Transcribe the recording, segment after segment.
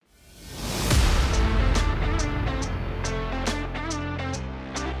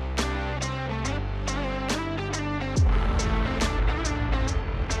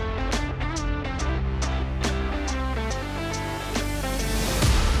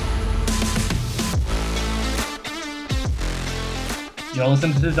You're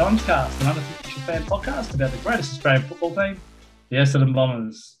listening to the Donscast, an unofficial fan podcast about the greatest Australian football team, the Essendon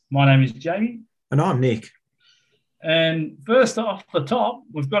Bombers. My name is Jamie. And I'm Nick. And first off the top,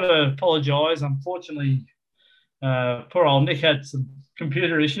 we've got to apologise. Unfortunately, poor old Nick had some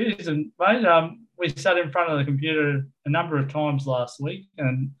computer issues. And, mate, we sat in front of the computer a number of times last week.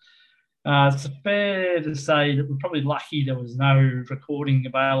 And it's fair to say that we're probably lucky there was no recording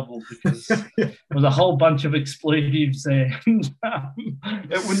available because there was a whole bunch of expletives there. And,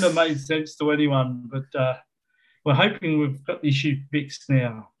 it wouldn't have made sense to anyone. But we're hoping we've got the issue fixed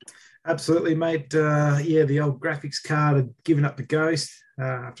now. Absolutely, mate. The old graphics card had given up the ghost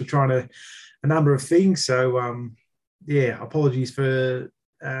after trying a number of things. So, apologies for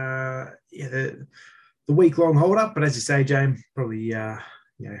the week-long hold-up. But as you say, James, probably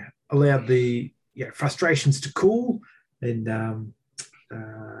allowed the frustrations to cool, and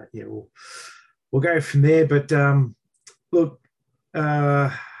we'll go from there. But look,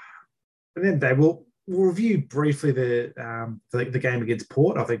 at the end of the day, we'll review briefly the game against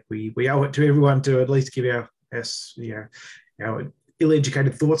Port. I think we owe it to everyone to at least give our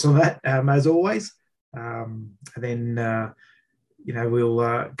ill-educated thoughts on that, as always. And then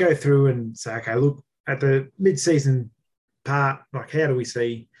we'll go through and say, okay, look at the mid-season part, like how do we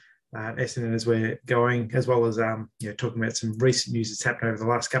see Essendon as we're going, as well as talking about some recent news that's happened over the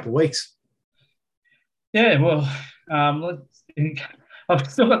last couple of weeks. Yeah, well, I've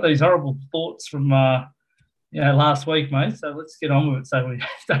still got these horrible thoughts from last week, mate. So let's get on with it. So we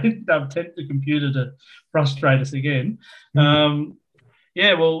don't tempt the computer to frustrate us again.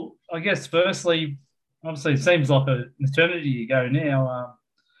 Well, I guess firstly, obviously, it seems like an eternity ago now.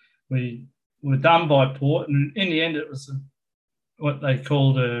 We were done by Port, and in the end, it was what they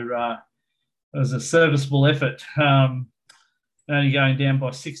called a serviceable effort. Only going down by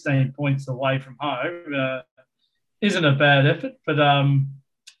 16 points away from home isn't a bad effort, but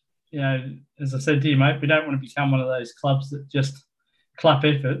as I said to you, mate, we don't want to become one of those clubs that just clap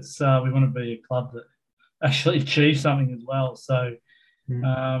efforts. We want to be a club that actually achieves something as well. So,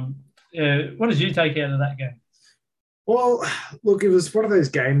 what did you take out of that game? Well, look, it was one of those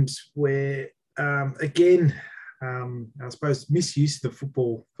games where, again, I suppose misuse of the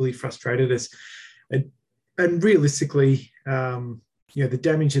football really frustrated us. And realistically, the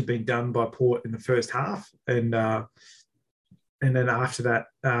damage had been done by Port in the first half. And then after that,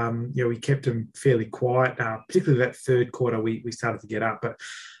 we kept them fairly quiet, particularly that third quarter we started to get up. But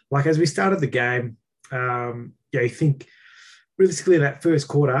like as we started the game, you think realistically in that first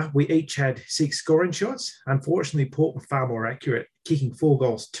quarter, we each had 6 scoring shots. Unfortunately, Port were far more accurate, kicking 4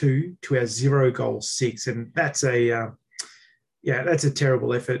 goals 2 to our 0 goals 6. And that's a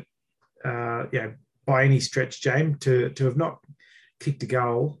terrible effort, by any stretch, James, to have not kicked a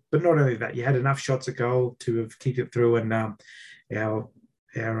goal. But not only that, you had enough shots at goal to have kicked it through, and our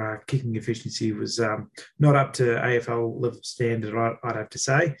kicking efficiency was not up to AFL level standard, I'd have to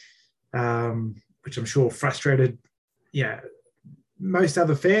say, which I'm sure frustrated, most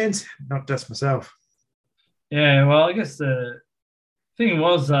other fans, not just myself. Yeah, well, I guess the thing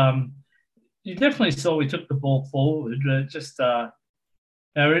was, you definitely saw we took the ball forward. Just our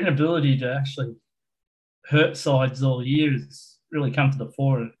inability to actually hurt sides all year has really come to the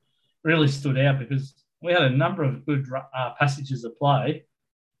fore and really stood out because we had a number of good passages of play,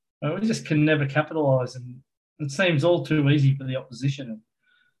 but we just can never capitalise, and it seems all too easy for the opposition. And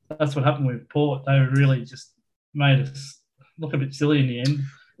that's what happened with Port. They really just made us look a bit silly in the end.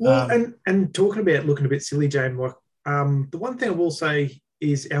 Well, and talking about looking a bit silly, Jane, the one thing I will say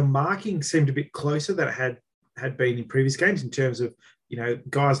is our marking seemed a bit closer than it had been in previous games in terms of,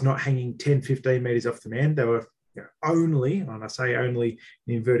 guys not hanging 10, 15 metres off the man. They were only, and I say only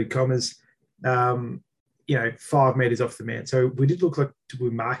in inverted commas, 5 metres off the man. So we did look like we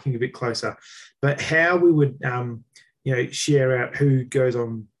were marking a bit closer. But how we would, share out who goes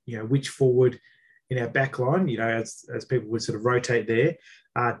on, which forward in our back line, as people would sort of rotate there,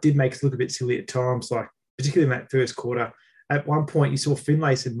 did make us look a bit silly at times, like particularly in that first quarter. At one point, you saw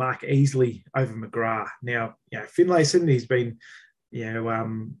Finlayson mark easily over McGrath. Now, Finlayson, he's been,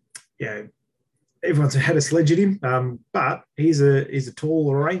 everyone's had a sledge at him, but he's a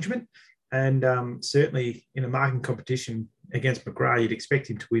tall arrangement, and certainly in a marking competition against McGrath, you'd expect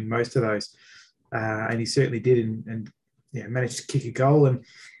him to win most of those, and he certainly did, and managed to kick a goal. And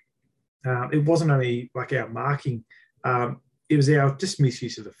it wasn't only like our marking, it was our just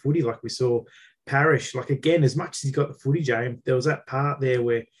misuse of the footy. Like we saw Parish, like again, as much as he got the footy, James, there was that part there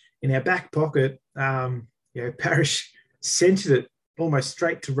where in our back pocket, Parish centred it almost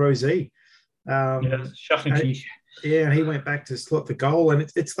straight to Rosie. Shocking kick. Yeah, and he went back to slot the goal. And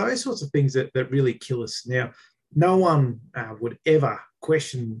it's those sorts of things that really kill us. Now, no one would ever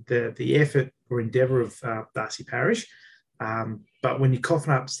question the effort or endeavour of Darcy Parish. But when you're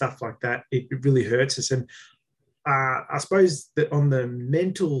coughing up stuff like that, it really hurts us. And I suppose that on the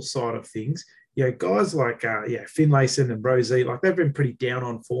mental side of things, guys like Finlayson and Rosie, like they've been pretty down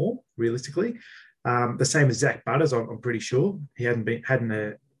on form, realistically. The same as Zach Butters, I'm pretty sure. He didn't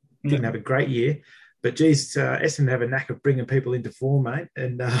have a great year. But geez, Essendon have a knack of bringing people into form, mate.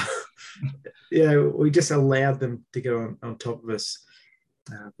 And, we just allowed them to get on top of us,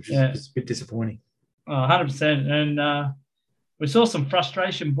 which is a bit disappointing. 100%. And we saw some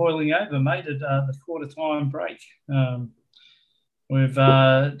frustration boiling over, mate, at the quarter-time break. With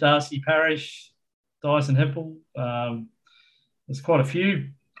Darcy Parish, Dyson Heppel. There's quite a few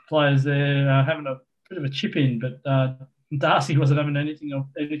players there having a bit of a chip in, but Darcy wasn't having anything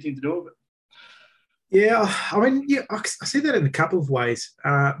to do with it. Yeah, I mean, I see that in a couple of ways.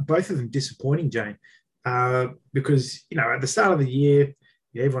 Both of them disappointing, Jane, because at the start of the year,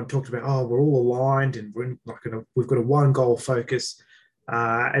 everyone talked about, we're all aligned and we've got a one-goal focus,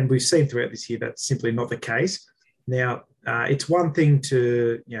 and we've seen throughout this year that's simply not the case. Now, it's one thing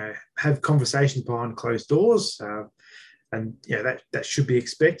to have conversations behind closed doors, and that should be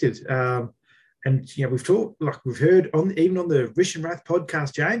expected. And we've talked, like we've heard even on the Rish and Rath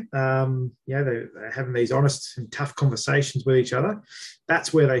podcast, Jane. They're having these honest and tough conversations with each other.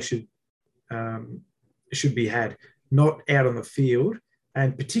 That's where they should be had, not out on the field.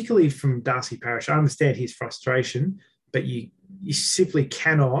 And particularly from Darcy Parish, I understand his frustration, but you simply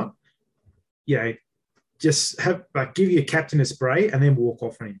cannot, just give your captain a spray and then walk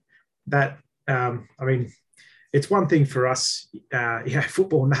off on him. That it's one thing for us,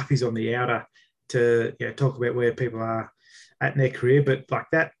 football nappies on the outer, to talk about where people are at in their career, but like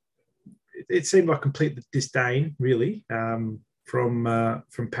that, it seemed like complete disdain, really, from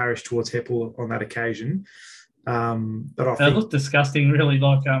Parish towards Heppel on that occasion. It looked disgusting, really.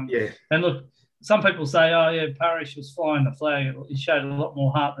 And look, some people say, Parish was flying the flag. He showed a lot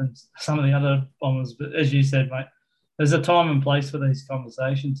more heart than some of the other Bombers. But as you said, mate, there's a time and place for these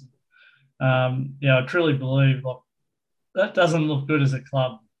conversations. I truly believe that doesn't look good as a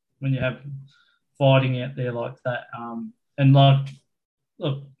club when you have fighting out there like that.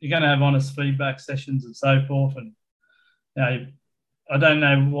 Look, you're going to have honest feedback sessions and so forth. And I don't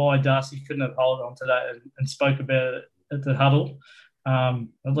know why Darcy couldn't have held on to that and spoke about it at the huddle.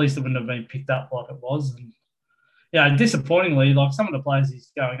 At least it wouldn't have been picked up like it was. And disappointingly, like some of the players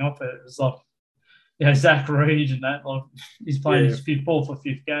he's going off it was like, Zach Reed and that. Like he's playing his fourth or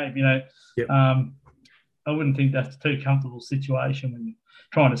fifth game. Yep. I wouldn't think that's a too comfortable situation when you're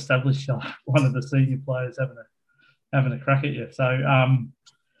trying to establish one of the senior players having a crack at you. So, and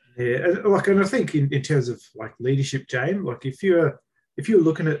I think in terms of like leadership, Jane, like if you're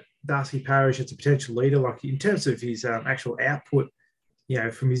looking at Darcy Parish as a potential leader, like in terms of his actual output,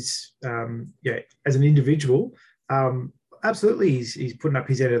 from his as an individual, absolutely he's putting up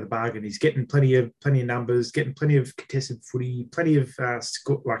his end of the bargain. He's getting plenty of numbers, getting plenty of contested footy, plenty of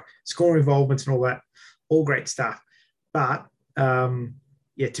scoring involvements and all that, all great stuff. But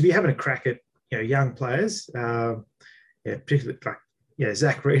to be having a crack at young players, particularly like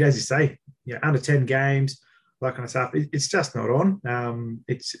Zach Reed, as you say, under 10 games, that kind of stuff. It's just not on.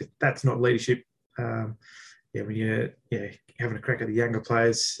 That's not leadership. When you're having a crack at the younger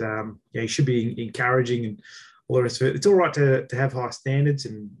players, you should be encouraging and all the rest of it. It's all right to have high standards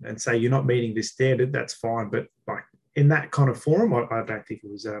and say you're not meeting this standard. That's fine, but like in that kind of forum, I don't think it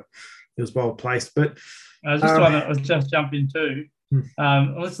was well placed. But I just want to just jump in too.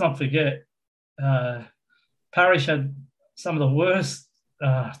 Let's not forget, Parish had some of the worst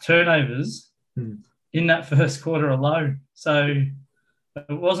turnovers in that first quarter alone. So it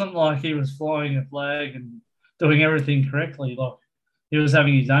wasn't like he was flying a flag and doing everything correctly. Like he was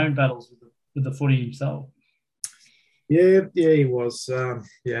having his own battles with the footy himself. Yeah, he was.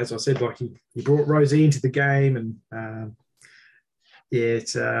 As I said, like he brought Rosie into the game, and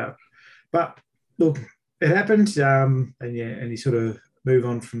it's. But look, it happened, and he sort of move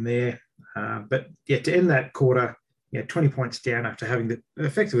on from there. But to end that quarter, 20 points down after having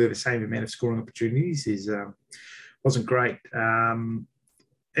effectively the same amount of scoring opportunities wasn't great.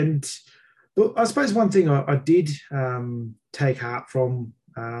 But I suppose one thing I did take heart from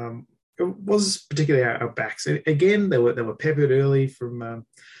it was particularly our backs. Again, they were peppered early from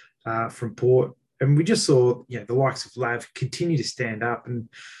Port, and we just saw the likes of Lav continue to stand up. And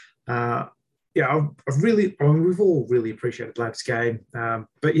we've all really appreciated Lav's game,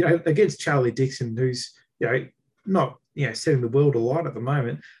 but against Charlie Dixon, who's not setting the world alight at the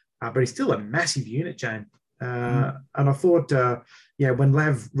moment, but he's still a massive unit, Jane. And I thought, when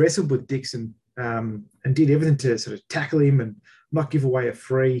Lav wrestled with Dixon, and did everything to sort of tackle him and not give away a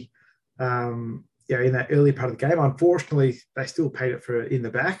free. In that early part of the game. Unfortunately, they still paid it for in the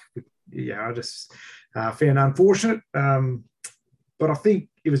back. Yeah, I just found unfortunate. But I think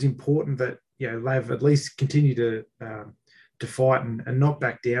it was important that they've at least continued to fight and not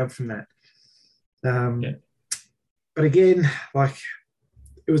back down from that. Yeah. But again, like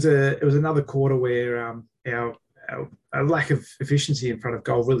it was another quarter where our lack of efficiency in front of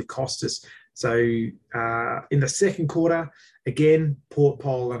goal really cost us. So in the second quarter, again, Port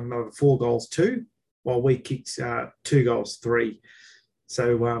Pole and another 4 goals too, while we kicked 2 goals 3.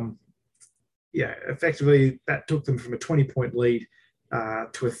 So effectively that took them from a 20-point lead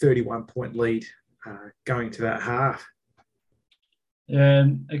to a 31-point lead going to that half.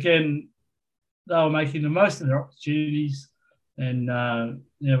 And again, they were making the most of their opportunities, and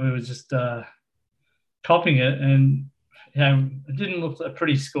we were just topping it, and it didn't look like a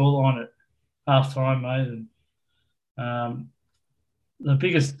pretty scoreline at half time, mate. And the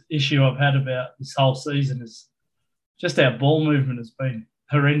biggest issue I've had about this whole season is just our ball movement has been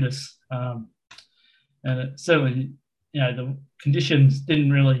horrendous, and it certainly, the conditions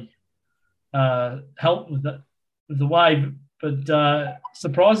didn't really help with the way. But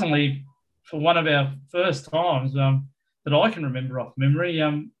surprisingly, for one of our first times that I can remember off memory,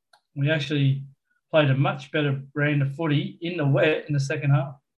 we actually played a much better brand of footy in the wet in the second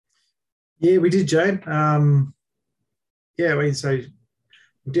half. Yeah, we did, Jane. So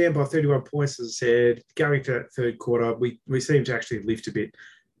we're down by 31 points, as I said. Going to that third quarter, we seemed to actually lift a bit.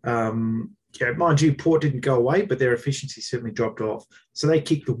 Mind you, Port didn't go away, but their efficiency certainly dropped off. So they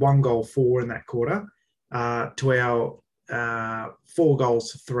kicked the 1 goal 4 in that quarter to our 4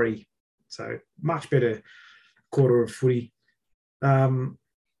 goals 3. So much better quarter of footy. I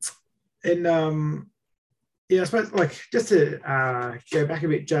suppose, just to go back a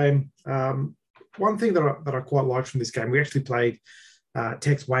bit, James, one thing that I quite liked from this game, we actually played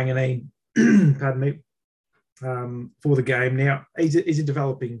Tex Wanganeen, pardon me, for the game. Now, he's a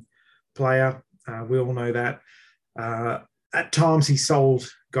developing player. We all know that. At times, he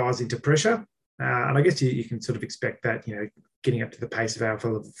sold guys into pressure. And I guess you can sort of expect that, getting up to the pace of AFL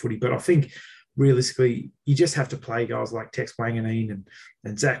level footy. But I think realistically, you just have to play guys like Tex Wanganeen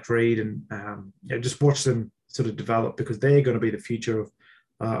and Zach Reed and just watch them sort of develop, because they're going to be the future of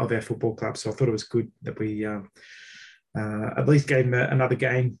our football club. So I thought it was good that we at least gave him another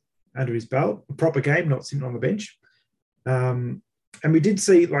game under his belt, a proper game, not sitting on the bench. And we did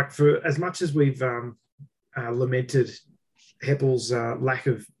see, for as much as we've lamented Heppel's lack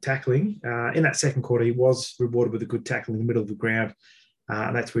of tackling, in that second quarter, he was rewarded with a good tackle in the middle of the ground.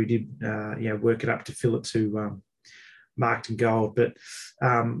 And that's where he did work it up to Phillips, who marked in goal. But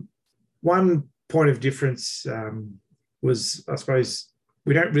one point of difference was, I suppose,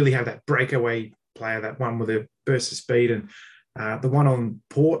 we don't really have that breakaway player, that one with a burst of speed. And the one on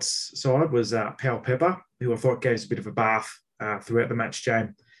Port's side was Powell Pepper, who I thought gave us a bit of a bath throughout the match,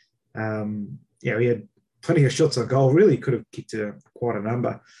 James. He had plenty of shots on goal, really could have kicked quite a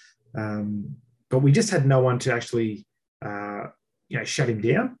number. But we just had no one to actually, shut him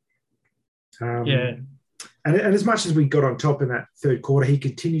down. And as much as we got on top in that third quarter, he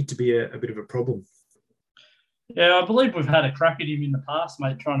continued to be a bit of a problem. Yeah, I believe we've had a crack at him in the past,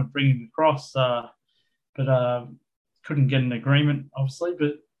 mate, trying to bring him across, but couldn't get an agreement, obviously.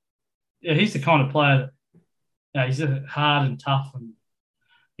 But yeah, he's the kind of player that he's hard and tough, and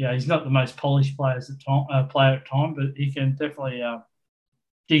he's not the most polished player at time, but he can definitely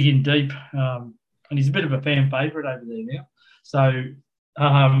dig in deep, and he's a bit of a fan favourite over there now. So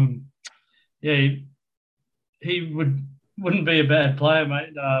he wouldn't be a bad player, mate,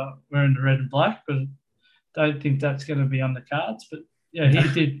 wearing the red and black, but don't think that's going to be on the cards. But he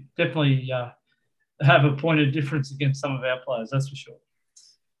did definitely have a point of difference against some of our players, that's for sure.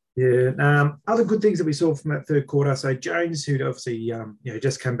 Yeah. Other good things that we saw from that third quarter. So Jones, who'd obviously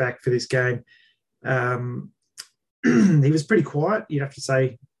just come back for this game, he was pretty quiet, you'd have to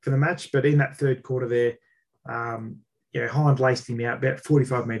say, for the match. But in that third quarter there, Hind laced him out about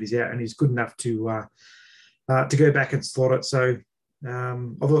 45 metres out, and he's good enough to go back and slot it. So I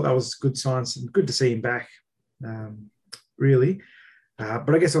thought that was good signs and good to see him back, really.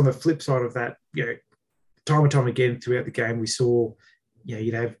 But I guess on the flip side of that, time and time again throughout the game, we saw,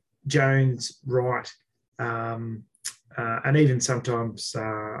 you'd have Jones, Wright, and even sometimes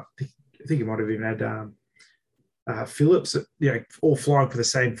I think you might have even had Phillips, all flying for the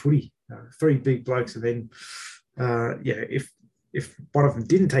same footy. 3 big blokes, and then if one of them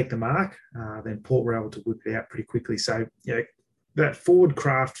didn't take the mark, then Port were able to whip it out pretty quickly. So that forward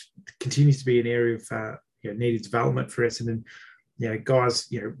craft continues to be an area of needed development for Essendon.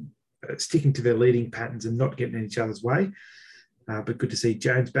 Guys, sticking to their leading patterns and not getting in each other's way. But good to see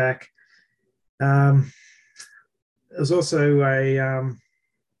James back. There was also a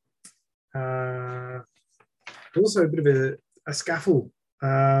bit of a scuffle.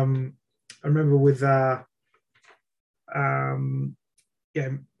 I remember with I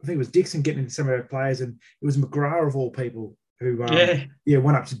think it was Dixon getting into some of our players, and it was McGrath of all people who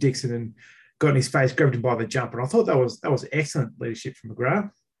went up to Dixon and got in his face, grabbed him by the jumper. And I thought that was excellent leadership from McGrath.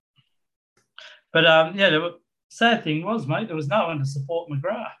 But the sad thing was, mate, there was no one to support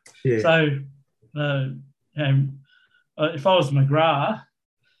McGrath. Yeah. So if I was McGrath,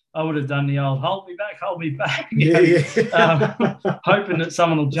 I would have done the old hold me back. Hoping that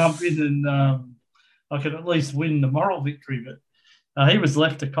someone will jump in and I could at least win the moral victory. But he was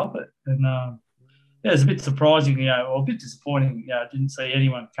left to cop it. And it was a bit surprising, or a bit disappointing. I didn't see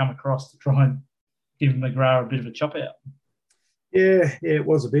anyone come across to try and give McGrath a bit of a chop out. Yeah, it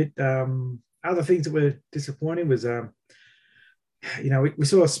was a bit. Other things that were disappointing was, we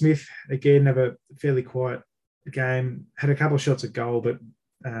saw Smith again have a fairly quiet game, had a couple of shots at goal, but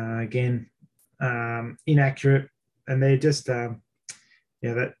again, inaccurate. And they're just, that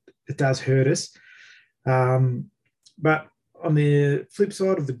it does hurt us. But on the flip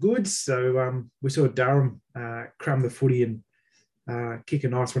side of the goods, so we saw Durham crumb the footy and kick a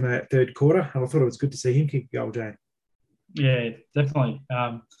nice one in that third quarter. And I thought it was good to see him kick a goal, Jane. Yeah, definitely.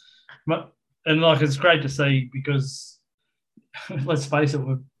 It's great to see because, let's face it,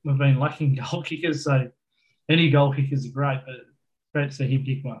 we've been lacking goal kickers. So any goal kickers are great, but great to see him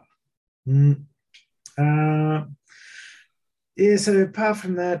kick one. So apart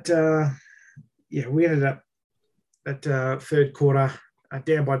from that, we ended up at third quarter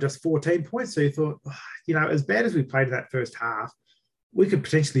down by just 14 points. So you thought, as bad as we played that first half, we could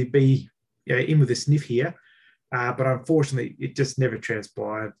potentially be in with a sniff here. But unfortunately, it just never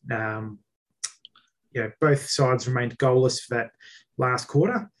transpired. Both sides remained goalless for that last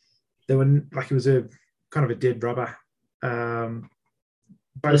quarter. It was a kind of a dead rubber.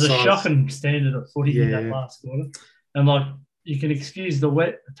 There's a shocking standard of footy in that last quarter. And you can excuse the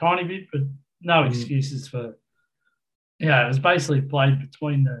wet a tiny bit, but no excuses for, it was basically played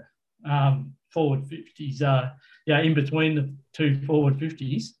between the forward 50s, in between the two forward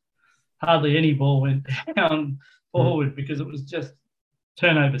 50s. Hardly any ball went down forward because it was just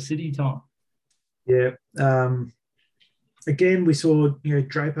turnover city time. Yeah. Again, we saw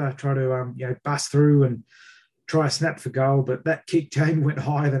Draper try to bust through and try a snap for goal, but that kick, Jamie, went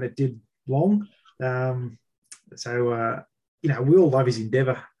higher than it did long. We all love his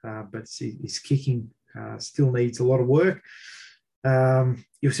endeavour, but his kicking still needs a lot of work.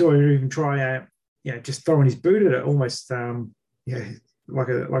 You saw him even try, just throwing his boot at it, almost, like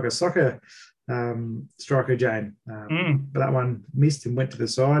a soccer striker, Jane. But that one missed and went to the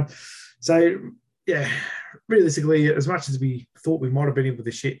side. So, realistically, as much as we thought we might have been in with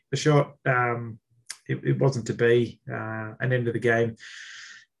the shot, it wasn't to be. An end of the game.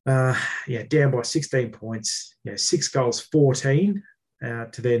 Down by 16 points. 6 goals, 14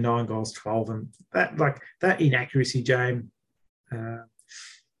 to their 9 goals, 12. And that inaccuracy, Jane.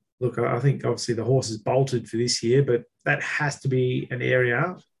 Look, I think obviously the horse is bolted for this year, but that has to be an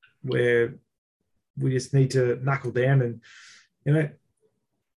area where we just need to knuckle down. And,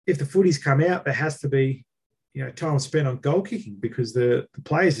 if the footies come out, there has to be, time spent on goal kicking because the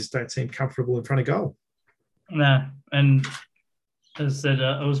players just don't seem comfortable in front of goal. No, and as I said,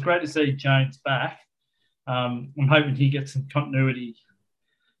 it was great to see James back. I'm hoping he gets some continuity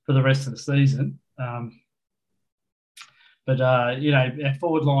for the rest of the season. But our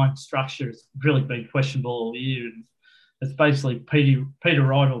forward line structure has really been questionable all year. And it's basically Peter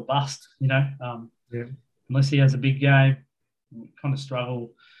Wright or bust, unless he has a big game, kind of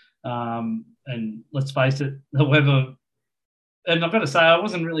struggle. And let's face it, the weather. And I've got to say, I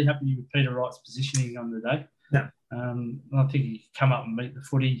wasn't really happy with Peter Wright's positioning on the day. No. I think he could come up and meet the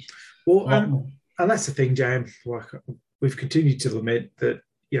footy. Well, and that's the thing, James. We've continued to lament that,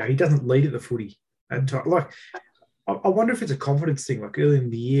 he doesn't lead at the footy. And I wonder if it's a confidence thing. Early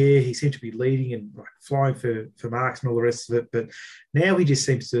in the year, he seemed to be leading and flying for marks and all the rest of it. But now he just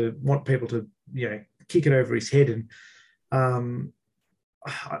seems to want people to, kick it over his head. And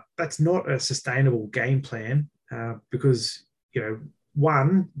that's not a sustainable game plan because,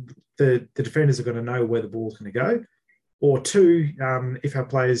 one, the defenders are going to know where the ball's going to go. Or two, if our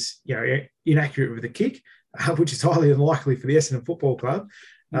players, inaccurate with the kick, which is highly unlikely for the Essendon Football Club,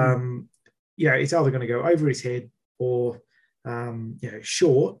 it's either going to go over his head or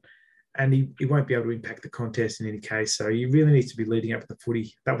short, and he won't be able to impact the contest in any case. So he really needs to be leading up to the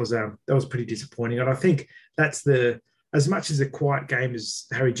footy. That was pretty disappointing, and I think that's the as much as a quiet game as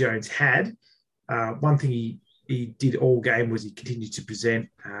Harry Jones had, one thing he did all game was he continued to present.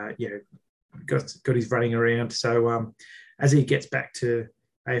 Got his running around. So as he gets back to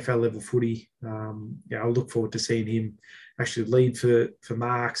AFL level footy, I'll look forward to seeing him actually lead for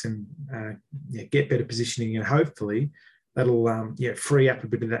marks and get better positioning, and hopefully that'll free up a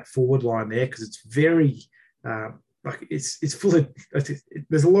bit of that forward line there, because it's very it's full of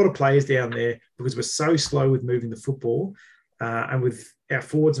there's a lot of players down there because we're so slow with moving the football, and with our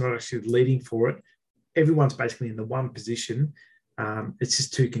forwards not actually leading for it, everyone's basically in the one position. It's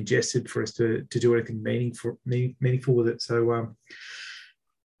just too congested for us to do anything meaningful with it. So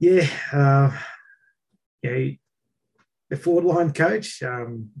the forward line coach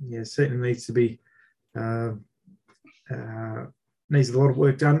certainly needs to be needs a lot of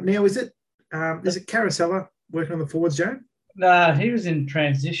work done. Now, is it Caracella working on the forwards, Joe? No, he was in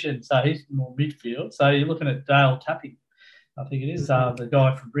transition, so he's more midfield. So you're looking at Dale Tapping, I think it is, the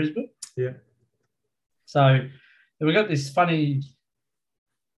guy from Brisbane. Yeah. So we got this funny.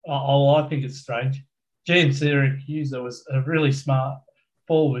 I think it's strange. Gian Syracuse was a really smart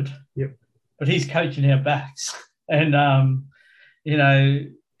forward. Yep. But he's coaching our backs, and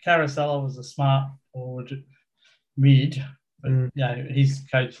Caracella was a smart forward mid, but he's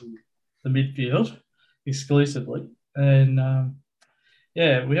coaching the midfield exclusively, and we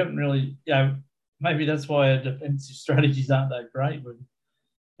haven't really, maybe that's why our defensive strategies aren't that great.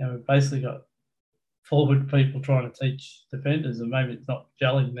 We've basically got forward people trying to teach defenders, and maybe it's not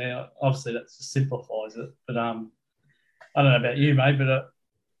gelling now. Obviously, that just simplifies it. But I don't know about you, mate, but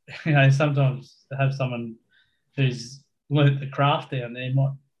sometimes to have someone who's learnt the craft down there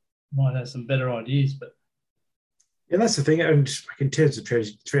might have some better ideas. But yeah, that's the thing. And in terms of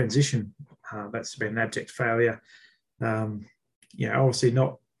transition, that's been an abject failure. Obviously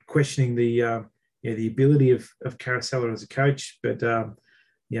not questioning the ability of Caracella as a coach, but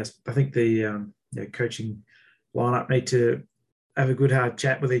yes, I think the coaching lineup need to have a good hard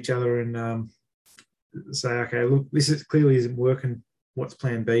chat with each other and say, okay, look, this clearly isn't working. What's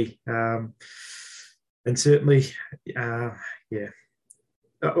plan B? And certainly, like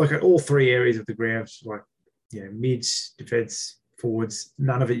at all three areas of the ground, like mids, defence, forwards,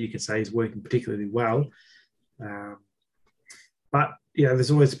 none of it you could say is working particularly well. But there's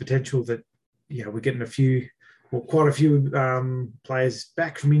always the potential that we're getting quite a few players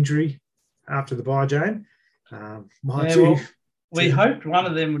back from injury after the bye, Jane. We hoped one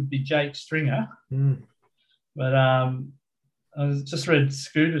of them would be Jake Stringer, but I just read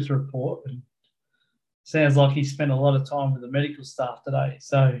Scooter's report, and sounds like he spent a lot of time with the medical staff today.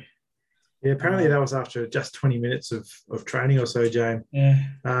 So yeah, apparently that was after just 20 minutes of training or so, Jane. Yeah,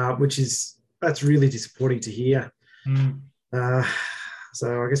 that's really disappointing to hear.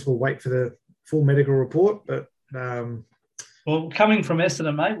 So I guess we'll wait for the full medical report, but. Well, coming from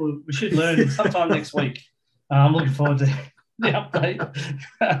Essendon, mate, we should learn sometime next week. I'm looking forward to the update.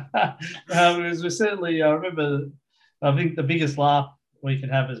 Because we certainly, I remember, I think the biggest laugh we can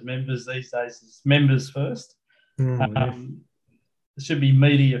have as members these days is members first. It should be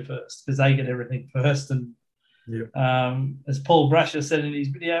media first, because they get everything first. And as Paul Brasher said in his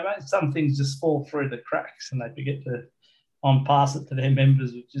video, mate, some things just fall through the cracks and they forget to on-pass it to their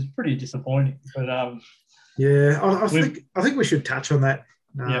members, which is pretty disappointing. But I think we should touch on that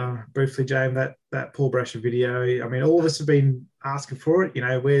briefly, James. That Paul Brasher video. I mean, all of us have been asking for it.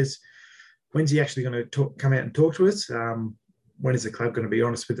 When's he actually going to come out and talk to us? When is the club going to be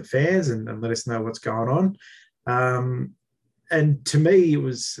honest with the fans and let us know what's going on? And to me, it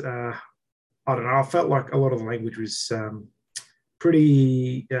was I don't know. I felt like a lot of the language was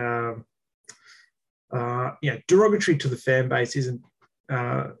pretty derogatory to the fan base.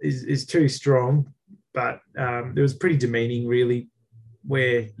 Is too strong. But it was pretty demeaning, really,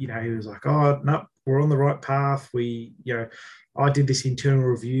 where, he was like, oh, no, we're on the right path. I did this internal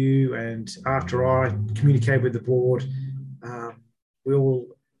review, and after I communicated with the board, we all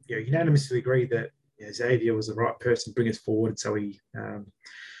unanimously agreed that Xavier was the right person to bring us forward. So he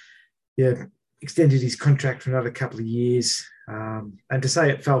extended his contract for another couple of years. And to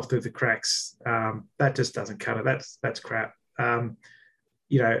say it fell through the cracks, that just doesn't cut it. That's crap. I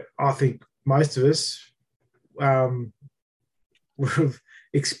think most of us would have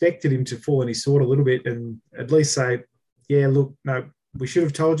expected him to fall in his sword a little bit and at least say, yeah, look, no, we should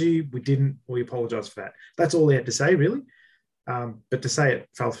have told you, we didn't, we apologise for that. That's all he had to say, really. But to say it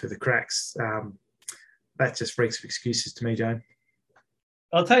fell through the cracks, that just reeks of excuses to me, Jane.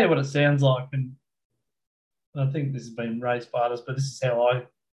 I'll tell you what it sounds like, and I think this has been raised by others, but this is how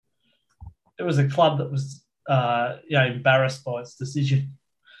it was a club that was embarrassed by its decision.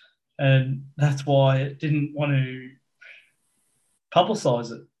 And that's why it didn't want to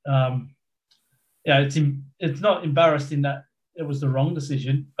publicise it. It's not embarrassed in that it was the wrong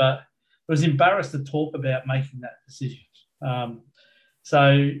decision, but it was embarrassed to talk about making that decision.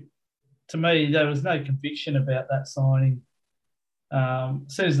 So to me, there was no conviction about that signing. As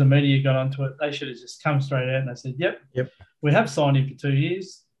soon as the media got onto it, they should have just come straight out and they said, yep. We have signed him for 2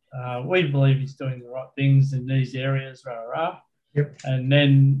 years. We believe he's doing the right things in these areas, rah, rah, rah. Yep. And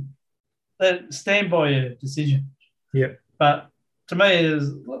then stand by your decision. Yep. But to me, it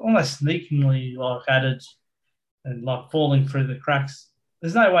was almost sneakingly like added and like falling through the cracks.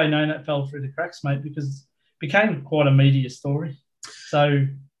 There's no way knowing that fell through the cracks, mate, because it became quite a media story. So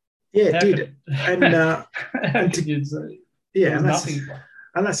yeah, it did. And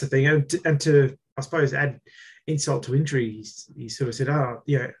that's the thing. And to I suppose add insult to injury, he sort of said,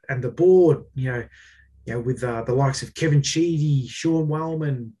 and the board, with the likes of Kevin Sheedy, Sean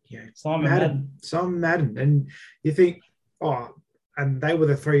Wellman, Simon Madden, and you think, and they were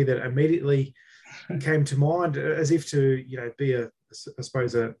the three that immediately came to mind, as if to be I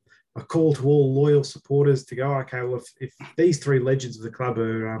suppose a call to all loyal supporters to go, okay, well, if these three legends of the club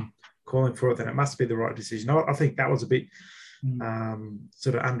are calling for it, then it must be the right decision. I think that was a bit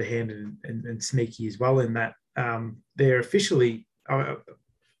sort of underhanded and sneaky as well, in that they're officially, not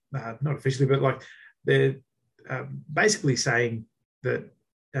officially, but like they're basically saying that,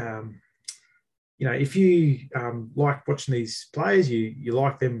 if you like watching these players, you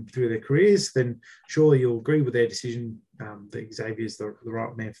like them through their careers, then surely you'll agree with their decision that Xavier's the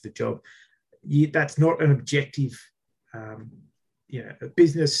right man for the job. That's not an objective, a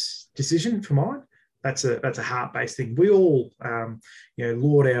business decision for mine. That's a heart-based thing. We all,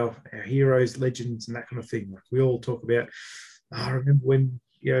 laud our heroes, legends, and that kind of thing. Like we all talk about, I remember when,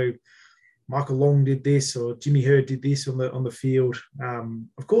 Michael Long did this or Jimmy Herd did this on the field.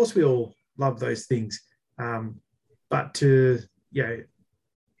 Of course, we all love those things. But to, I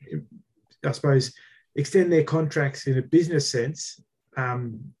suppose, extend their contracts in a business sense,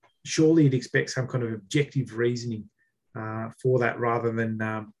 surely you'd expect some kind of objective reasoning for that, rather than,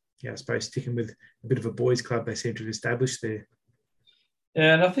 I suppose, sticking with a bit of a boys' club they seem to have established there.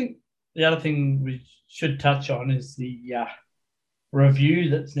 Yeah, and I think the other thing we should touch on is the review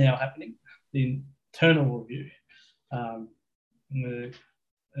that's now happening, the internal review.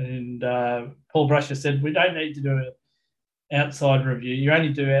 Paul Brusher said, we don't need to do an outside review. You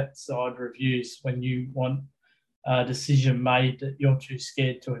only do outside reviews when you want a decision made that you're too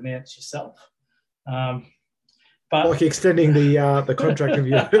scared to announce yourself. But like extending the contract of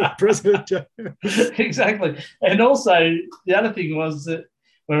your president. Exactly. And also the other thing was that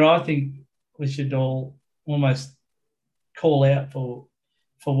where I think we should all almost call out for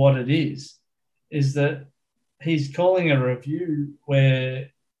what it is that he's calling a review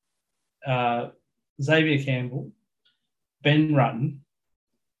where Xavier Campbell, Ben Rutten,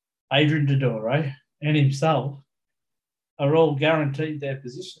 Adrian Dodoro, and himself are all guaranteed their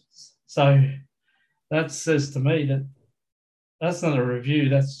positions. So that says to me that that's not a review.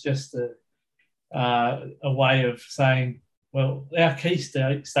 That's just a way of saying, well, our key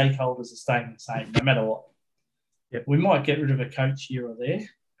stakeholders are staying the same no matter what. Yep. We might get rid of a coach here or there,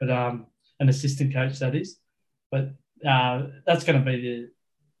 but an assistant coach, that is. But that's going to be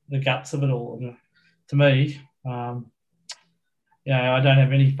the guts of it all. And to me, I don't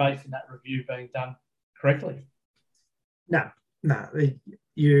have any faith in that review being done correctly. No. I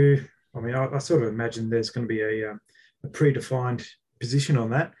sort of imagine there's going to be a predefined position on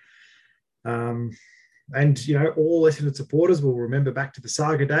that. And, all Essendon supporters will remember back to the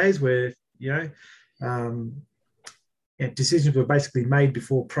saga days where, decisions were basically made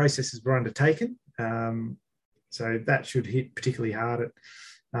before processes were undertaken. So that should hit particularly hard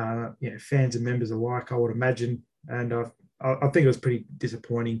at fans and members alike, I would imagine. And I think it was pretty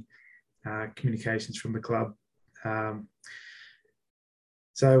disappointing communications from the club.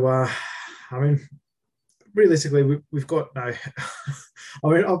 Realistically, we've got no.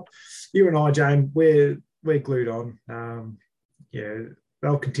 You and I, Jane, we're glued on.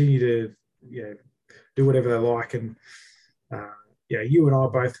 They'll continue to do whatever they like, and you and I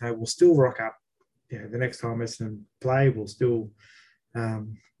both know we'll still rock up. The next time Essendon play, we'll still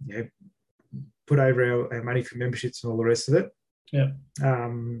put over our money for memberships and all the rest of it. Yeah.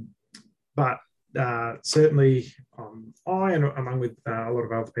 But certainly, I and along with a lot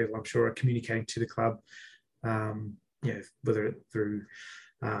of other people, I'm sure, are communicating to the club. Whether it through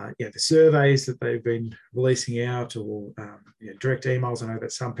the surveys that they've been releasing out or direct emails. I know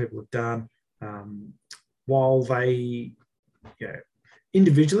that some people have done. While they,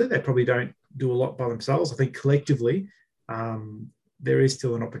 individually, they probably don't do a lot by themselves. I think collectively, there is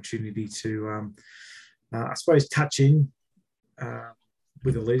still an opportunity to, I suppose, touch in uh,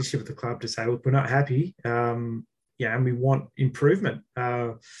 with the leadership of the club to say, look, we're not happy, and we want improvement.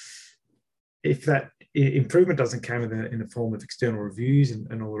 If that improvement doesn't come in the form of external reviews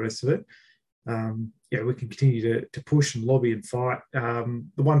and all the rest of it, we can continue to push and lobby and fight. The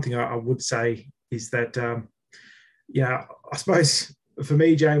one thing I would say is that, I suppose for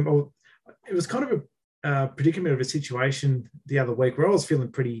me, James, it was kind of a predicament of a situation the other week where I was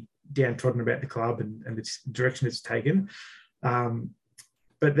feeling pretty downtrodden about the club and the direction it's taken.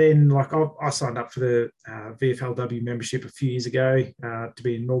 But then, I signed up for the VFLW membership a few years ago to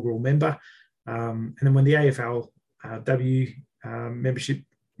be an inaugural member. And then when the AFLW membership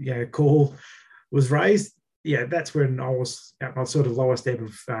call was raised, that's when I was at my sort of lowest ebb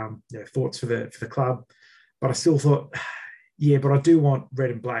of thoughts for the club. But I still thought, but I do want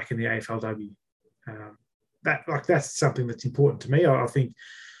red and black in the AFLW. That's something that's important to me. I think,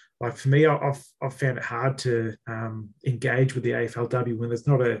 for me, I've found it hard to engage with the AFLW when there's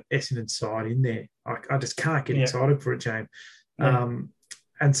not a Essendon side in there. I just can't get excited for it, James. Yeah.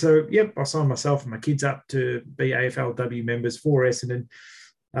 And so, I signed myself and my kids up to be AFLW members for Essendon.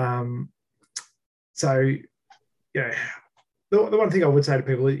 The one thing I would say to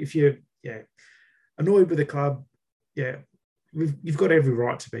people, if you're annoyed with the club, you've got every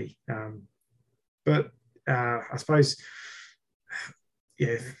right to be. But I suppose,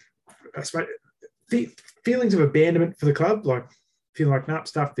 feelings of abandonment for the club, feeling like, nah,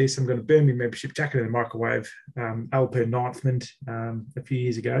 stuff this, I'm going to burn my membership, jack it in the microwave, LP Ninthman a few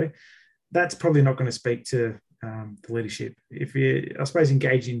years ago. That's probably not going to speak to the leadership. If you, I suppose,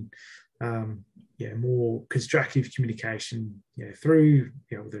 engage in more constructive communication, through,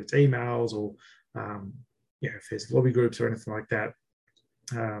 whether it's emails or, if there's lobby groups or anything like that,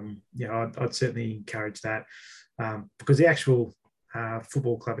 I'd certainly encourage that, because the actual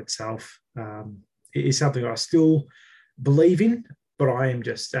football club itself is something I still believe in, but I am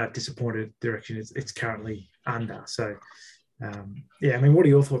just disappointed the direction it's currently under. So, what are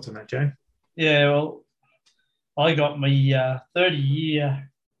your thoughts on that, Jane? Yeah, well, I got my 30-year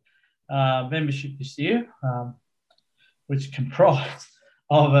membership this year, which comprised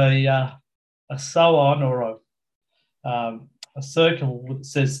of a sew-on or a circle that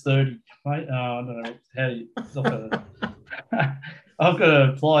says 30. Mate. I don't know how you. I've got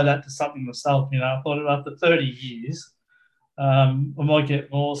to apply that to something myself. I thought after 30 years, I might get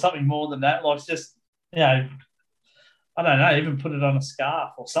something more than that. Just, I don't know, even put it on a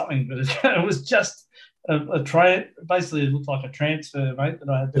scarf or something. But it was just a basically it looked like a transfer, mate, that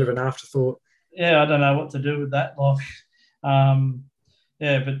I had. Bit of an afterthought. Yeah, I don't know what to do with that. But I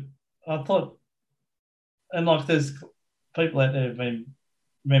thought, and there's people out there who've been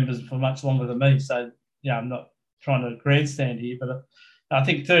members for much longer than me, so I'm not trying to grandstand here, but I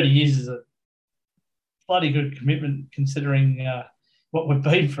think 30 years is a bloody good commitment considering what we've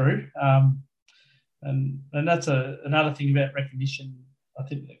been through, and that's another thing about recognition. I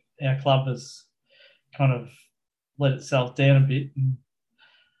think our club has kind of let itself down a bit, and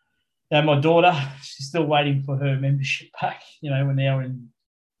my daughter, she's still waiting for her membership back. We're now in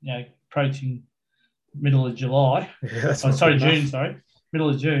approaching middle of July. June. Middle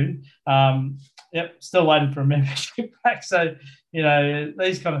of June. Still waiting for a membership back. So,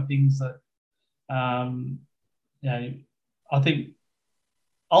 these kind of things that, I think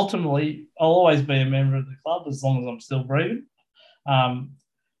ultimately I'll always be a member of the club as long as I'm still breathing,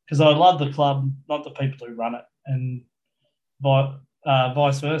 because I love the club, not the people who run it, and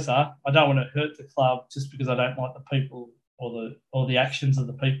vice versa. I don't want to hurt the club just because I don't like the people or the actions of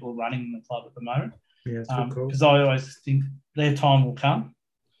the people running the club at the moment. Yeah, because I always think their time will come,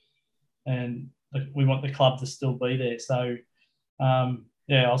 and we want the club to still be there. So,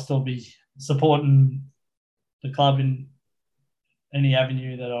 I'll still be supporting the club in any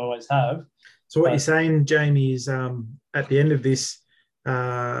avenue that I always have. So what you're saying, Jamie, is at the end of this,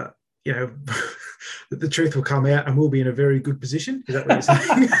 the truth will come out and we'll be in a very good position. Is that what you're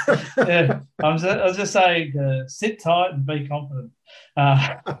saying? I was just saying, sit tight and be confident.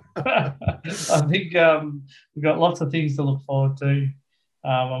 I think we've got lots of things to look forward to.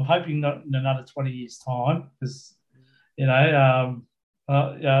 I'm hoping not in another 20 years' time, because, I don't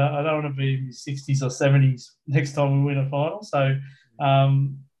want to be in my 60s or 70s next time we win a final. So, I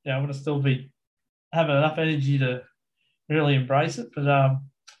want to still be having enough energy to really embrace it. But,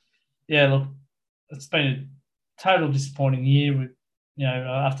 look, it's been a total disappointing year. With,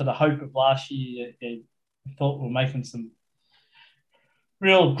 after the hope of last year, I thought we were making some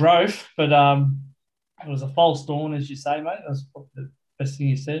real growth, but it was a false dawn, as you say, mate. That's the best thing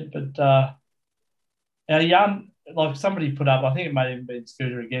you said. But our young, somebody put up, I think it may have even been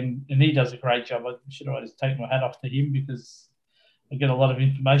Scooter again, and he does a great job. I should always take my hat off to him, because get a lot of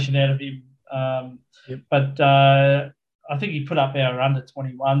information out of him. Yep. But I think he put up our under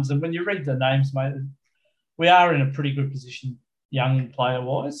 21s. And when you read the names, mate, we are in a pretty good position, young player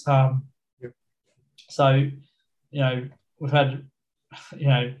wise. Yep. So, we've had,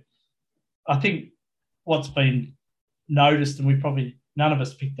 I think what's been noticed, and we probably, none of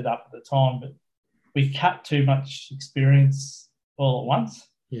us picked it up at the time, but we cut too much experience all at once.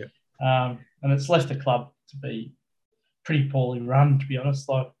 Yeah. And it's left the club to be pretty poorly run, to be honest.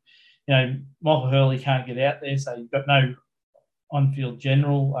 Like, Michael Hurley can't get out there, so you've got no on-field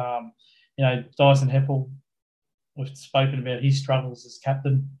general. Dyson Heppel, we've spoken about his struggles as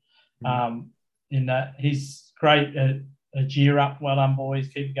captain. In that he's great at a cheer up, well done boys,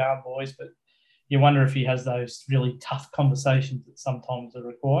 keep it going boys, but you wonder if he has those really tough conversations that sometimes are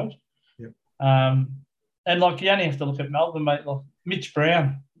required. Yep. And like, you only have to look at Melbourne, mate. Like Mitch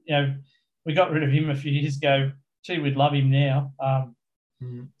Brown, we got rid of him a few years ago. Gee, we'd love him now.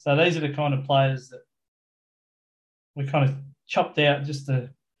 So these are the kind of players that we kind of chopped out just to,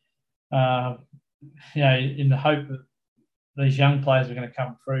 in the hope that these young players are going to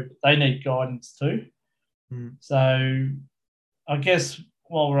come through, but they need guidance too. So I guess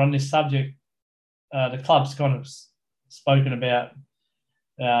while we're on this subject, the club's kind of spoken about,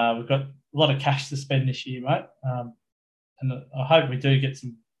 we've got a lot of cash to spend this year, mate. And I hope we do get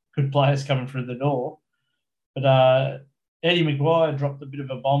some good players coming through the door. But Eddie Maguire dropped a bit of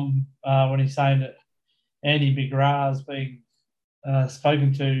a bomb when he's saying that Andy McGrath is being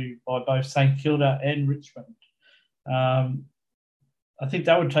spoken to by both St Kilda and Richmond. I think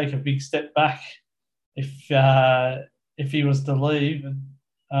that would take a big step back if he was to leave.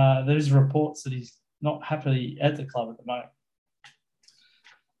 And there's reports that he's not happy at the club at the moment.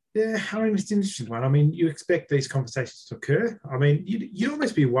 Yeah, I mean, it's an interesting one. I mean, you expect these conversations to occur. I mean, you'd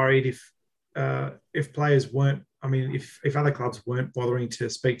almost be worried if players weren't, I mean, if other clubs weren't bothering to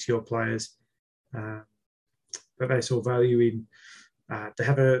speak to your players, that they saw value in, to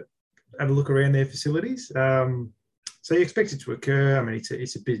have a look around their facilities. So you expect it to occur. I mean,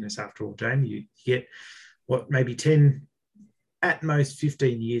 it's a business after all, Jane. You get, maybe 10, at most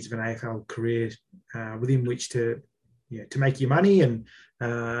 15 years of an AFL career within which to make your money and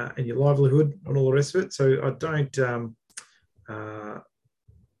your livelihood and all the rest of it. So I don't,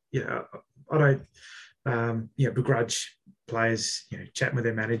 begrudge players, chatting with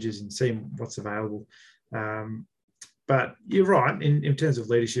their managers and seeing what's available. But you're right, in terms of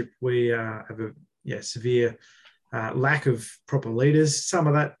leadership, we have a severe lack of proper leaders. Some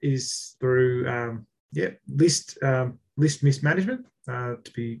of that is through list mismanagement,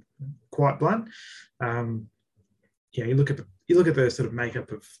 to be quite blunt. You look at the sort of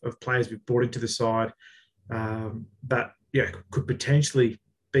makeup of players we've brought into the side, that could potentially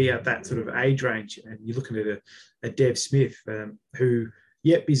be at that sort of age range. And you're looking at a Dev Smith, who,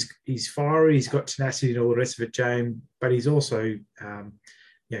 he's fiery, he's got tenacity and all the rest of it, James, but he's also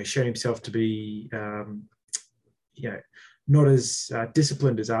shown himself to be not as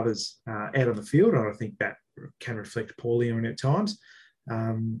disciplined as others out on the field, and I think that can reflect poorly on him at times.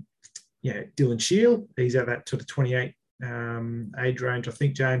 Dylan Shield, he's at that sort of 28 age range, I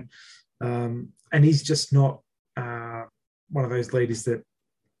think, Jane, and he's just not one of those leaders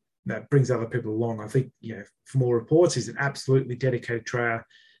that brings other people along. I think, from all reports, he's an absolutely dedicated trainer,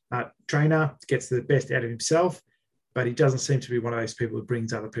 gets the best out of himself, but he doesn't seem to be one of those people that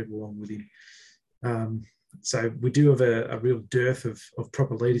brings other people along with him. So we do have a real dearth of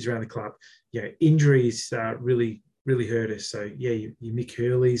proper leaders around the club. Injuries really, really hurt us. So, your Mick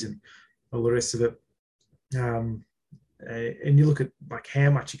Hurleys and all the rest of it. And you look at like how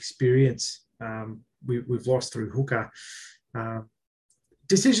much experience we've lost through hooker.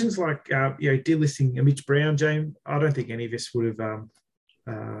 Decisions like delisting Mitch Brown, James, I don't think any of us would have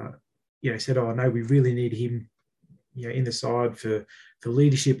said, oh no, we really need him in the side for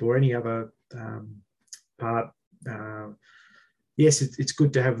leadership or any other part. Yes, it's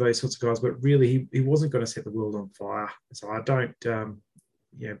good to have those sorts of guys, but really he wasn't going to set the world on fire. So I don't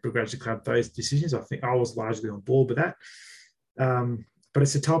begrudge the club those decisions. I think I was largely on board with that. But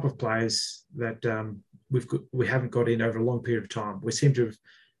it's the type of players that we haven't got in over a long period of time. We seem to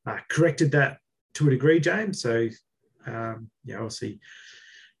have corrected that to a degree, James. So obviously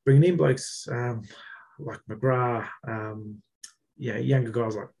bringing in blokes like McGrath, younger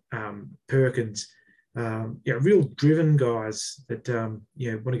guys like Perkins, real driven guys that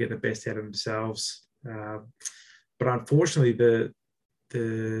want to get the best out of themselves. But unfortunately,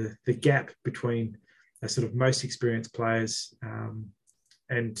 the gap between the sort of most experienced players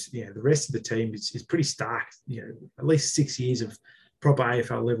and the rest of the team is pretty stark. At least 6 years of proper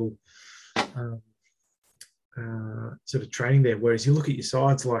AFL level sort of training there. Whereas you look at your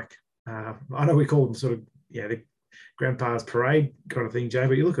sides like, I know we call them sort of, the grandpa's parade kind of thing, Jay,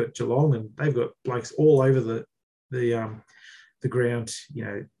 but you look at Geelong and they've got blokes all over the ground,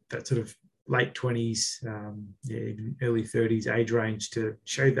 that sort of late 20s, even early 30s age range to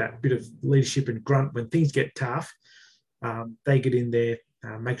show that bit of leadership and grunt when things get tough. They get in there,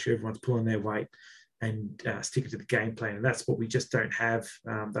 make sure everyone's pulling their weight and stick to the game plan. And that's what we just don't have.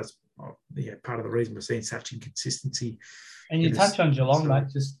 That's part of the reason we're seeing such inconsistency. And you touch on Geelong, mate,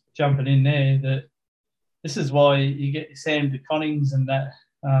 just jumping in there, that this is why you get Sam de Connings and that.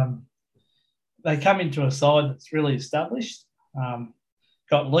 They come into a side that's really established,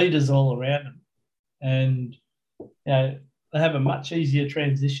 got leaders all around them, and they have a much easier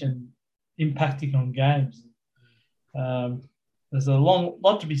transition impacting on games. There's a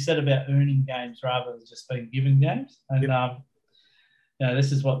lot to be said about earning games rather than just being given games. And,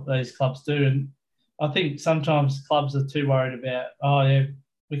 this is what these clubs do. And I think sometimes clubs are too worried about,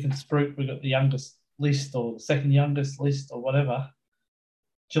 we can spruik, we've got the youngest list or the second youngest list or whatever.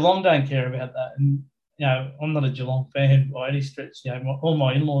 Geelong don't care about that. And, I'm not a Geelong fan by any stretch. All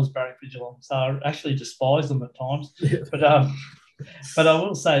my in-laws barrack for Geelong, so I actually despise them at times. Yeah. But I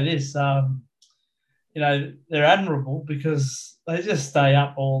will say this, they're admirable because they just stay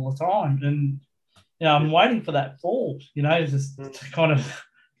up all the time. And, I'm waiting for that fall, just to kind of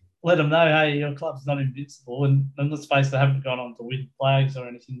let them know, hey, your club's not invincible. And let's face it, they haven't gone on to win flags or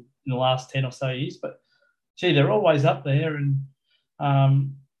anything in the last 10 or so years. But, gee, they're always up there. And,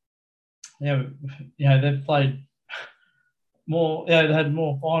 they've played more, they had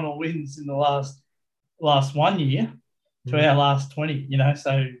more final wins in the last 1 year to our last 20,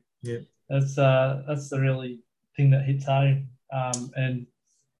 So that's the really thing that hits home. And,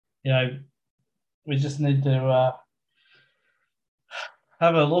 we just need to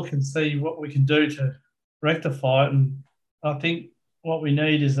have a look and see what we can do to rectify it. And I think what we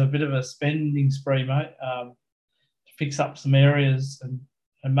need is a bit of a spending spree, mate, to fix up some areas and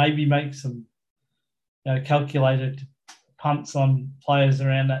maybe make some calculated punts on players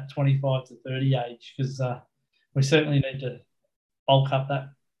around that 25 to 30 age, because we certainly need to bulk up that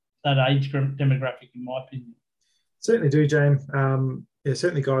age demographic, in my opinion. Certainly do, James.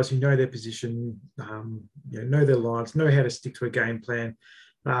 Certainly guys who know their position, know their lines, know how to stick to a game plan,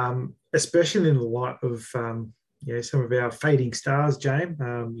 especially in the light of some of our fading stars, James.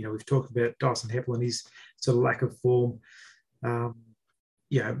 We've talked about Dyson Heppel and his sort of lack of form.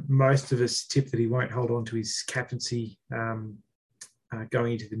 Most of us tip that he won't hold on to his captaincy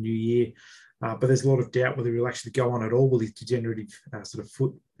going into the new year. But there's a lot of doubt whether he'll actually go on at all with his degenerative sort of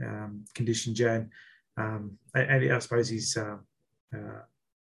foot condition, James. And I suppose his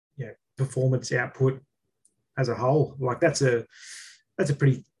performance output as a whole, like that's a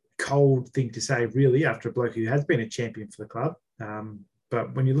pretty cold thing to say, really, after a bloke who has been a champion for the club.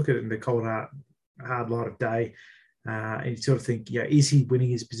 But when you look at it in the cold hard light of day, and you sort of think, is he winning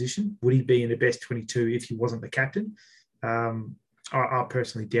his position? Would he be in the best 22 if he wasn't the captain? I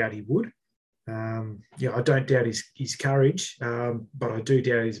personally doubt he would. I don't doubt his courage, but I do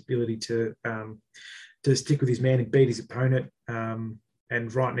doubt his ability to stick with his man and beat his opponent. And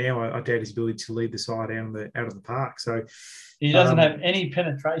right now, I doubt his ability to lead the side out of the park. So he doesn't have any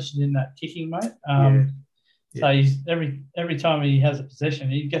penetration in that kicking, mate. So he's every time he has a possession,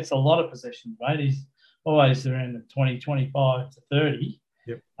 he gets a lot of possessions, mate. He's always around the 20, 25 to 30.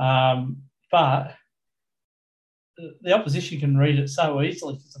 Yep. But the opposition can read it so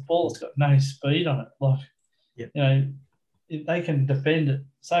easily because the ball's got no speed on it. They can defend it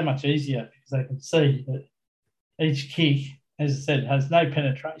so much easier because they can see that each kick, as I said, has no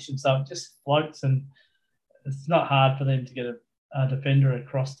penetration, so it just floats, and it's not hard for them to get a defender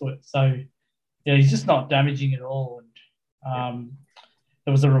across to it. So, he's just not damaging at all. And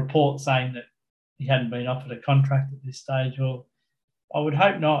there was a report saying that he hadn't been offered a contract at this stage. Well, I would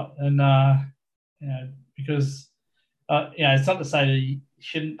hope not, and because it's not to say that he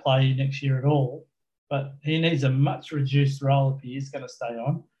shouldn't play next year at all, but he needs a much reduced role if he is going to stay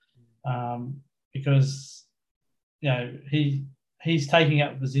on, because he's taking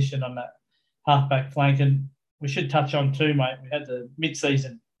up a position on that halfback flank. And we should touch on too, mate, we had the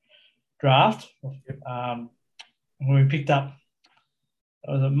mid-season draft where we picked up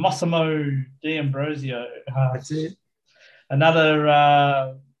Massimo D'Ambrosio. That's it. Another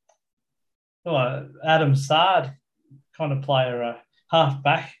Adam Sard kind of player, a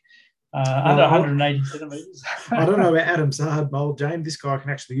half-back, under 180 centimetres. I don't know about Adam Sard, Mold, James. This guy can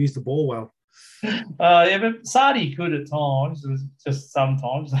actually use the ball well. But Sardi could at times, just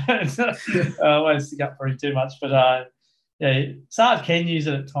sometimes. I won't stick up for him too much, but Sard can use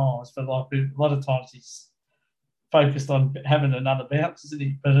it at times, but like a lot of times focused on having another bounce, isn't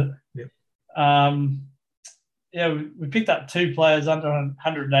he? But we picked up 2 players under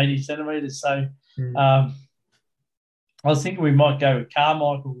 180 centimetres. So I was thinking we might go with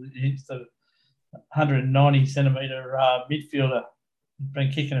Carmichael. He's the 190 centimetre midfielder.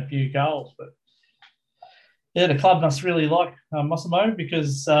 Been kicking a few goals, but the club must really like Massimo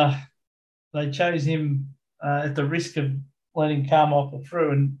because they chose him at the risk of letting Carmichael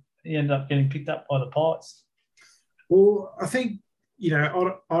through, and he ended up getting picked up by the Pies. Well, I think I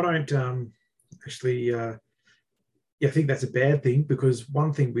don't actually. I think that's a bad thing, because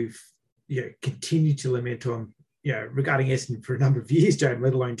one thing we've continued to lament on regarding Essendon for a number of years, Jane,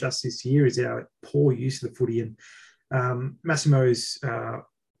 let alone just this year, is our poor use of the footy. And Massimo is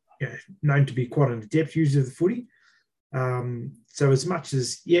known to be quite an adept user of the footy. So as much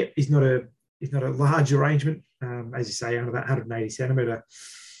as he's not a large arrangement, as you say, under that 180 centimetre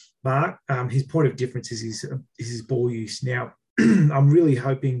mark, his point of difference is his ball use. Now, I'm really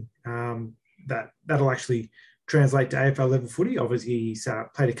hoping that'll actually translate to AFL level footy. Obviously, he's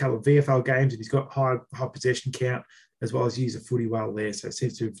played a couple of VFL games and he's got high possession count, as well as use of footy well there. So it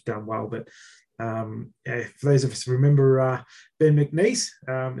seems to have done well. But for those of us who remember Ben McNeese,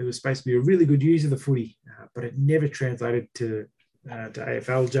 it was supposed to be a really good user of the footy, but it never translated to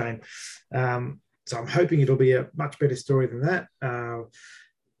AFL, Jane. So I'm hoping it'll be a much better story than that.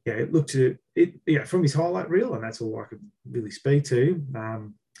 It looked at it from his highlight reel, and that's all I could really speak to.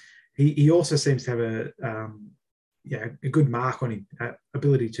 He also seems to have a good mark on him,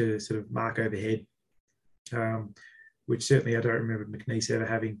 ability to sort of mark overhead, which certainly I don't remember McNeese ever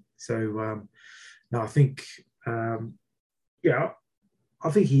having. So no, I think I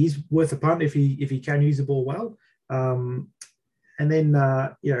think he is worth a punt if he can use the ball well. And then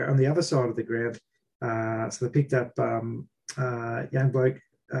on the other side of the ground, so they picked up young bloke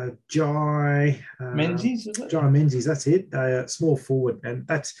Jai Menzies, is it? Jai Menzies, that's it. Small forward, and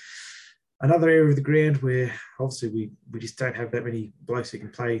that's another area of the ground where obviously we just don't have that many blokes who can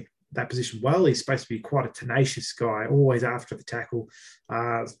play that position well. He's supposed to be quite a tenacious guy, always after the tackle.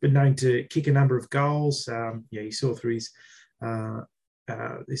 He's been known to kick a number of goals. You saw through his, I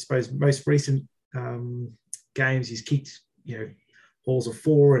suppose, most recent games, he's kicked, balls of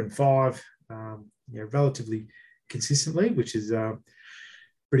 4 and 5, relatively consistently, which is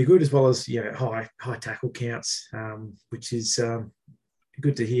pretty good, as well as high tackle counts, which is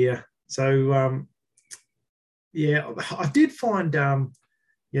good to hear. So I did find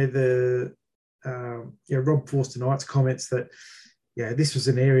Rob Forster Knight's comments that this was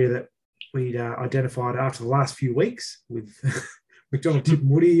an area that we'd identified after the last few weeks with McDonald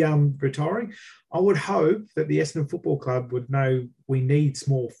Tipungwuti retiring. I would hope that the Essendon Football Club would know we need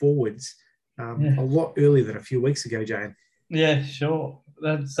small forwards a lot earlier than a few weeks ago, Jane. Yeah, sure.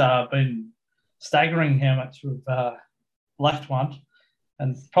 That's been staggering how much we've left one,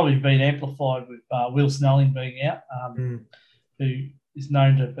 and probably been amplified with Will Snelling being out, who is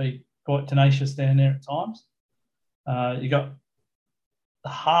known to be quite tenacious down there at times. You got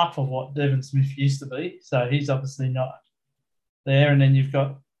half of what Devon Smith used to be, so he's obviously not there. And then you've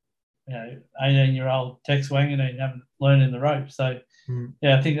got 18-year-old Tex Wanganeen haven't learned in the ropes. So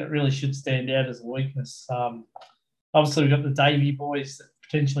I think that really should stand out as a weakness. Obviously, we've got the Davey boys that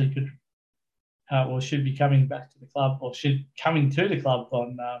potentially could should be coming back to the club, or coming to the club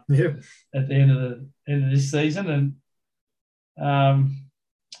on at the end of this season. And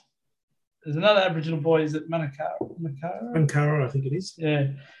there's another Aboriginal boy, is it Mankara, I think it is.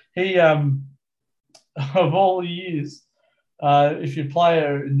 Yeah. He, of all the years, if your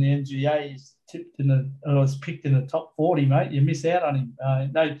player in the NGA is was picked in the top 40, mate, you miss out on him.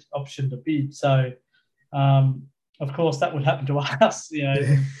 No option to bid. So, of course, that would happen to us.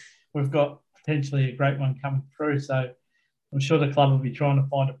 We've got potentially a great one coming through. So I'm sure the club will be trying to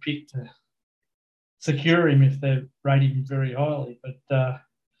find a pick to secure him if they're rating him very highly. But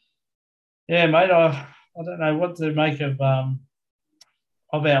mate, I don't know what to make of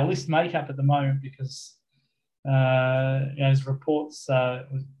our list makeup at the moment, because as reports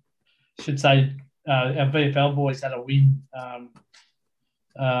should say, our VFL boys had a win. I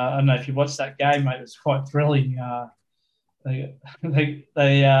don't know if you watched that game, mate. It was quite thrilling. They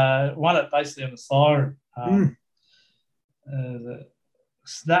won it basically on the siren. The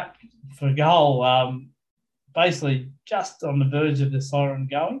snap for goal, basically just on the verge of the siren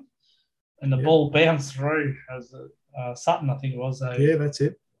going, and the ball bounced through as Sutton, I think it was. That's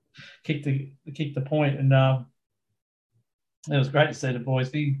it. Kicked the point, and it was great to see the boys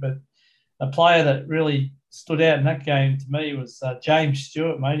thing. But a player that really stood out in that game to me was James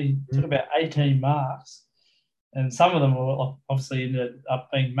Stewart, mate. He took about 18 marks, and some of them were obviously ended up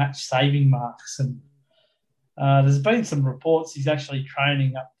being match-saving marks. And there's been some reports he's actually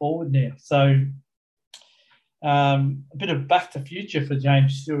training up forward now. So a bit of back to future for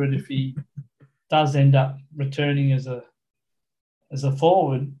James Stewart if he does end up returning as a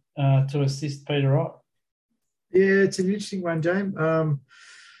forward to assist Peter Wright. Yeah, it's an interesting one, James.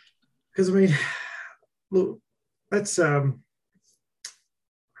 Because I mean, look, that's I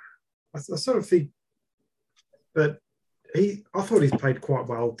sort of think that I thought he's played quite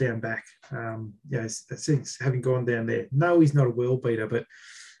well down back. Since having gone down there. No, he's not a world beater, but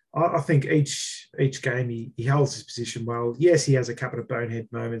I think each game he holds his position well. Yes, he has a couple of bonehead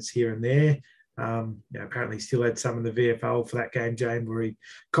moments here and there. Apparently he still had some in the VFL for that game, James, where he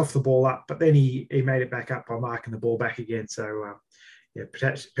coughed the ball up, but then he made it back up by marking the ball back again. So,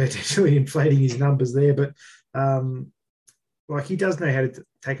 potentially inflating his numbers there. But, he does know how to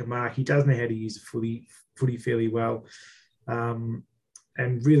take a mark. He does know how to use the footy fairly well. And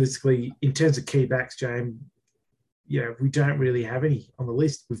realistically, in terms of key backs, James, we don't really have any on the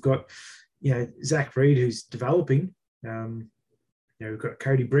list. We've got, Zach Reid, who's developing. We've got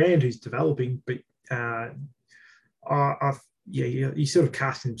Cody Brand, who's developing, but you sort of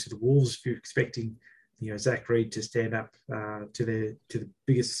cast him to the wolves if you're expecting, Zach Reid to stand up to the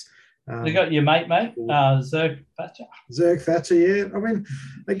biggest. They got your mate, Zerg Thatcher. Zerg Thatcher, yeah. I mean,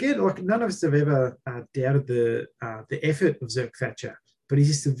 again, none of us have ever doubted the effort of Zerg Thatcher, but he's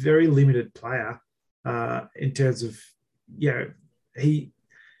just a very limited player in terms of, he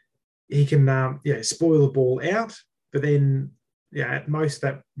can spoil the ball out, but then. At most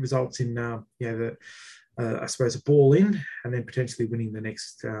that results in I suppose a ball in, and then potentially winning the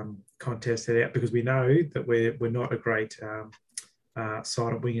next contest out, because we know that we're not a great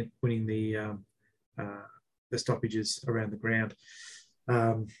side at winning the stoppages around the ground.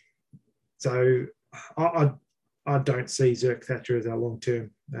 So I don't see Zerk Thatcher as our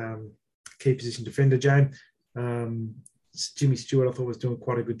long-term key position defender, Jane. Jimmy Stewart, I thought, was doing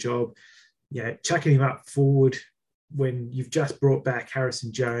quite a good job. Chucking him up forward when you've just brought back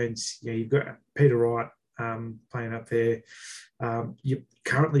Harrison Jones, you've got Peter Wright playing up there. You're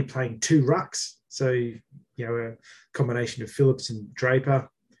currently playing two rucks, so a combination of Phillips and Draper.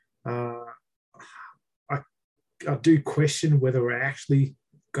 I do question whether we're actually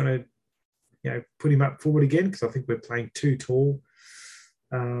going to put him up forward again, because I think we're playing too tall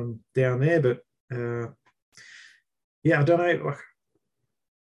down there. But I don't know.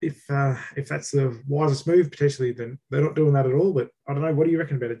 If that's the wisest move, potentially, then they're not doing that at all. But I don't know. What do you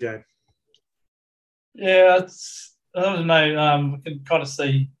reckon about it, Jane? Yeah, I don't know. We can kind of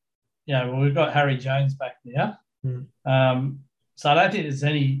see, we've got Harry Jones back now. So I don't think there's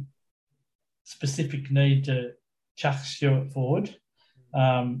any specific need to chuck Stewart forward.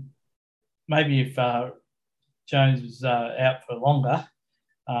 Maybe if Jones was out for longer,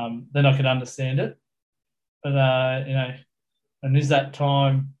 then I could understand it. But, and is that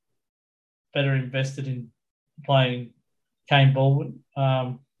time better invested in playing Kane Baldwin,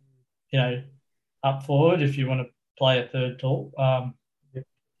 up forward if you want to play a third tall?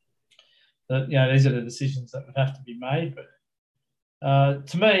 These are the decisions that would have to be made. But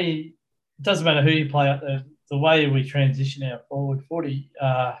to me, it doesn't matter who you play up there. The way we transition our forward 40,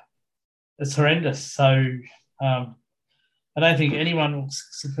 it's horrendous. So I don't think anyone will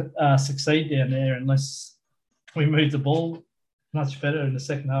succeed down there unless we move the ball much better in the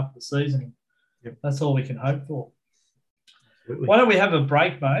second half of the season. Yep. That's all we can hope for. Absolutely. Why don't we have a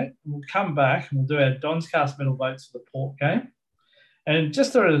break, mate? We'll come back and we'll do our Donscast medal votes for the Port game. And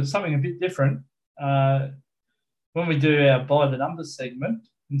just something a bit different, when we do our by the numbers segment,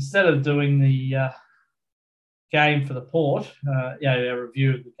 instead of doing the game for the Port, our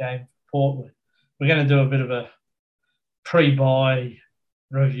review of the game for Port, we're going to do a bit of a pre-buy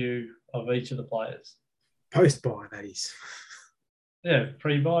review of each of the players. Post-buy, that is. Yeah,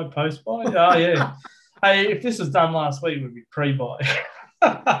 pre-buy, post-buy. Oh, yeah. Hey, if this was done last week, it would be pre-buy.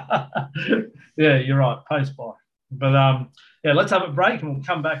 Yeah, you're right, post-buy. But, let's have a break and we'll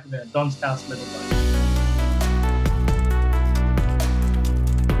come back with our Donscast medal vote.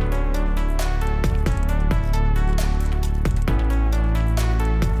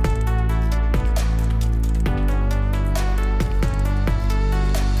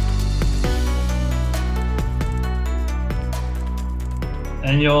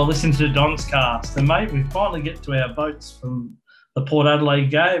 And you're listening to Donscast. And, mate, we finally get to our votes from the Port Adelaide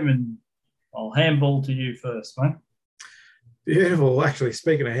game, and I'll handball to you first, mate. Beautiful. Actually,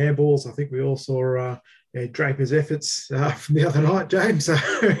 speaking of handballs, I think we all saw Draper's efforts from the other night, James. So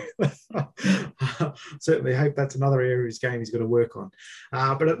certainly hope that's another area of his game he's got to work on.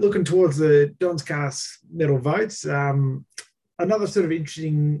 But looking towards the Donscast medal votes, another sort of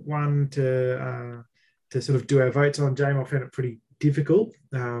interesting one to to sort of do our votes on, James. I found it pretty difficult.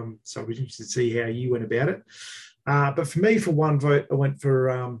 So I was interested to see how you went about it. But for me, for one vote, I went for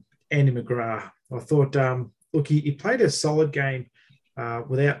Andy McGrath. I thought, look, he played a solid game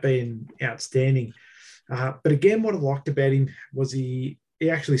without being outstanding. But again, what I liked about him was he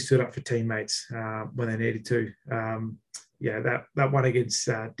actually stood up for teammates when they needed to. That one against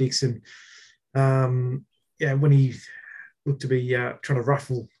Dixon, when he looked to be trying to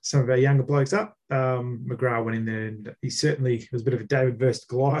ruffle some of our younger blokes up, McGrath went in there, and he certainly was a bit of a David versus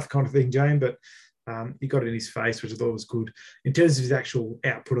Goliath kind of thing, Jane, but he got it in his face, which I thought was good. In terms of his actual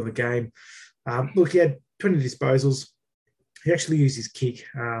output of the game, look, he had 20 disposals. He actually used his kick,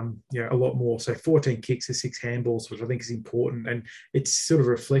 a lot more. So 14 kicks to 6 handballs, which I think is important. And it's sort of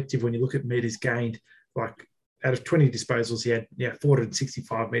reflective when you look at metres gained. Like out of 20 disposals, he had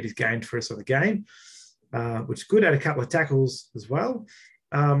 465 metres gained for us on the game, which is good. Had a couple of tackles as well.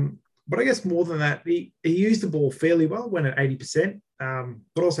 But I guess more than that, he used the ball fairly well, went at 80%,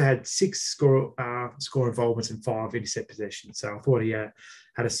 but also had 6 score involvements and 5 intercept possessions. So I thought he had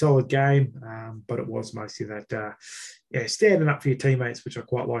a solid game, but it was mostly that, standing up for your teammates, which I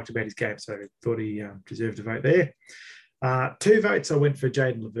quite liked about his game. So I thought he deserved a vote there. 2 votes, I went for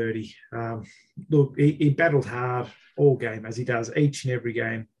Jayden Laverde. Look, he battled hard all game, as he does each and every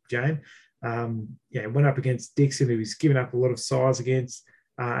game, Jane. Went up against Dixon, who was giving up a lot of size against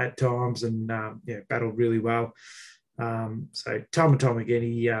at times, and battled really well. So time and time again,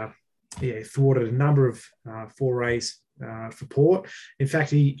 he thwarted a number of forays for Port. In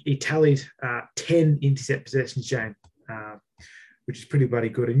fact, he tallied 10 intercept possessions, Jane, which is pretty bloody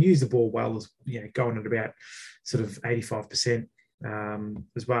good, and used the ball well, as going at about sort of 85%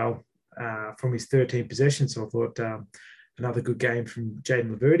 as well from his 13 possessions. So I thought another good game from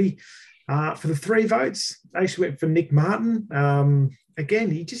Jayden Laverde. For the 3 votes, I actually went for Nick Martin.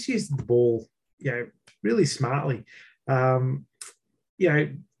 Again, he just used the ball, really smartly.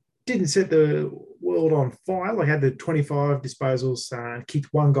 Didn't set the world on fire. Like, had the 25 disposals and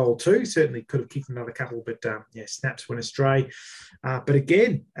kicked 1 goal too. Certainly could have kicked another couple, but snaps went astray. But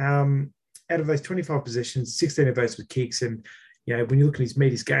again, out of those 25 possessions, 16 of those were kicks, and when you look at his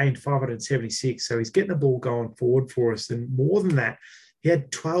metres gained, 576. So he's getting the ball going forward for us, and more than that, he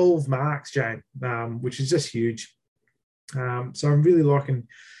had 12 marks, Jane, which is just huge. So I'm really liking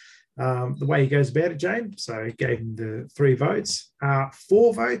the way he goes about it, Jane. So I gave him the 3 votes.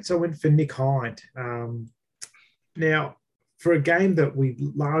 4 votes, I went for Nick Hind. Now, for a game that we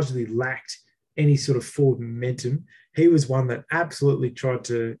largely lacked any sort of forward momentum, he was one that absolutely tried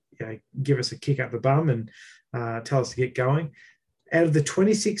to give us a kick up the bum and tell us to get going. Out of the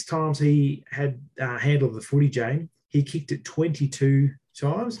 26 times he had handled the footy, Jane, he kicked it 22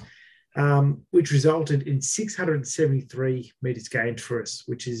 times, which resulted in 673 metres gained for us,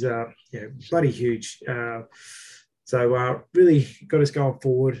 which is bloody huge. So really got us going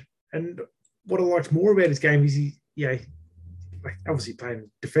forward. And what I liked more about his game is he, obviously playing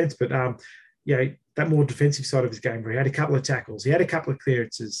defence, but that more defensive side of his game, where he had a couple of tackles, he had a couple of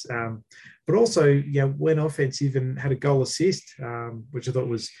clearances, but also went offensive and had a goal assist, which I thought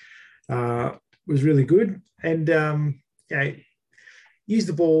was really good. And used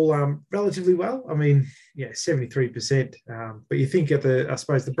the ball relatively well. I mean, 73%. But you think at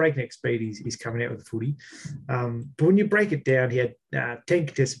the breakneck speed he's coming out with the footy. But when you break it down, he had 10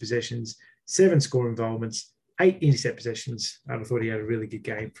 contested possessions, 7 score involvements, 8 intercept possessions. I thought he had a really good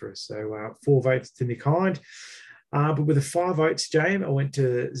game for us. So 4 votes to Nick Hind. But with the 5 votes, James, I went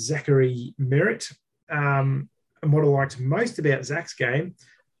to Zachary Merritt. And what I liked most about Zach's game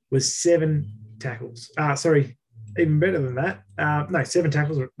was 7 tackles. Even better than that. 7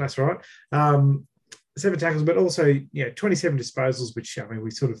 tackles, that's right. 7 tackles, but also 27 disposals, which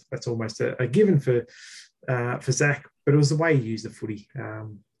that's almost a given for Zach. But it was the way he used the footy.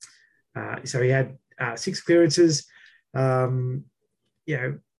 So he had 6 clearances. Went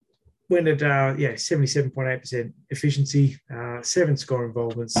at 77.8% efficiency, 7 score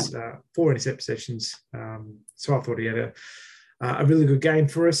involvements, 4 intercept possessions. So I thought he had a really good game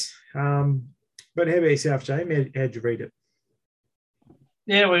for us. But how about yourself, James? How'd you read it?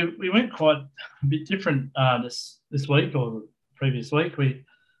 Yeah, we went quite a bit different this week or the previous week.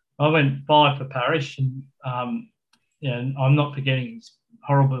 I went 5 for Parish, and I'm not forgetting his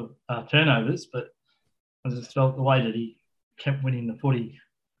horrible turnovers, but I just felt the way that he kept winning the footy,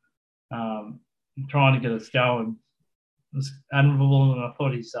 trying to get us going, was admirable, and I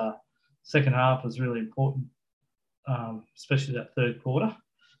thought his second half was really important, especially that third quarter.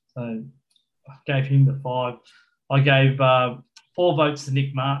 So I gave him the 5. I gave 4 votes to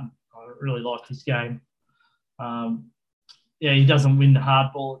Nick Martin. I really liked his game. He doesn't win the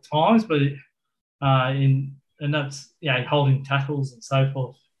hard ball at times, but and that's holding tackles and so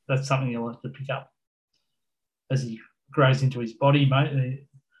forth. That's something he'll have to pick up as he grows into his body, mate.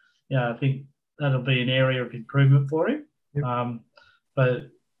 I think that'll be an area of improvement for him. Yep. But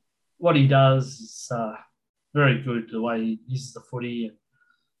what he does is very good, the way he uses the footy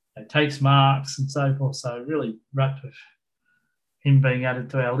and takes marks and so forth. So really wrapped with him being added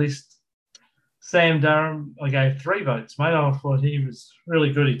to our list. Sam Durham, I gave 3 votes, mate. I thought he was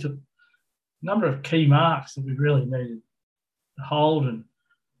really good. He took a number of key marks that we really needed to hold, and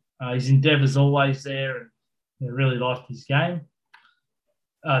his endeavour's always there, and I really liked his game.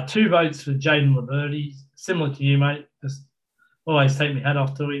 2 votes for Jayden Laverde, similar to you, mate. Just always take my hat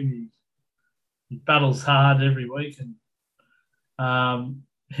off to him. He battles hard every week, and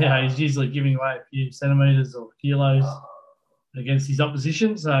he's usually giving away a few centimetres or kilos against his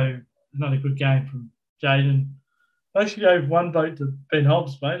opposition. So not a good game from Jayden. I actually gave 1 vote to Ben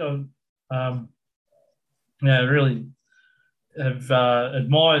Hobbs, mate. I really have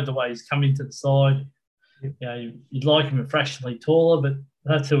admired the way he's come into the side. You'd like him a fractionally taller, but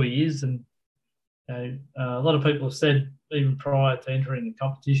that's who he is. And a lot of people have said, even prior to entering the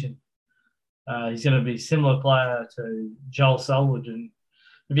competition, he's going to be a similar player to Joel Selwood. And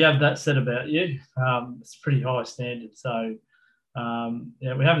if you have that said about you, it's pretty high standard. So,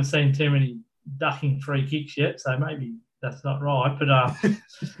 we haven't seen too many ducking free kicks yet, so maybe that's not right. But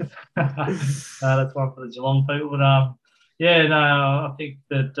that's one for the Geelong people. But I think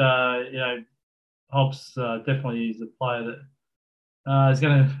that Hobbs definitely is a player that is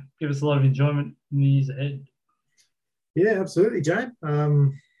going to give us a lot of enjoyment in the years ahead. Yeah, absolutely, Jane.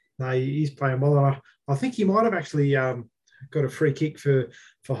 He's playing well, and I think he might have actually got a free kick for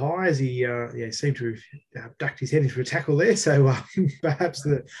High, as he seemed to have ducked his head into a tackle there. So perhaps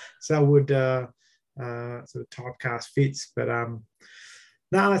the Selwood sort of typecast fits. But no,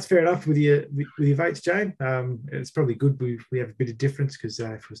 that's fair enough with your votes, Jane. It's probably good we have a bit of difference, because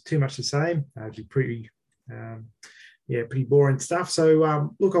if it was too much the same, it'd be pretty boring stuff.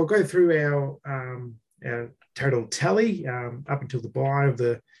 So look, I'll go through our total tally up until the bye of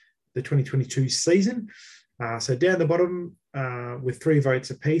the 2022 season. So down the bottom, with 3 votes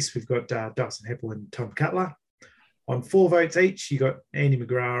apiece, we've got Dyson Heppel and Tom Cutler. On 4 votes each, you got Andy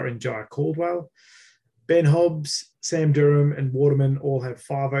McGrath and Jai Caldwell. Ben Hobbs, Sam Durham and Waterman all have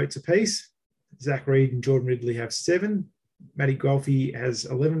 5 votes apiece. Zach Reid and Jordan Ridley have 7. Matty Guelphy has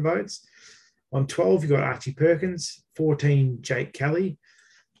 11 votes. On 12, you've got Archie Perkins, 14, Jake Kelly.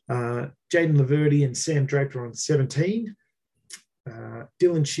 Jayden Laverde and Sam Draper on 17.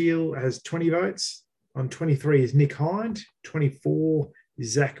 Dylan Shield has 20 votes. On 23 is Nick Hind. 24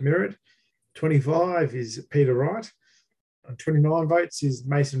 is Zach Merritt. 25 is Peter Wright. On 29 votes is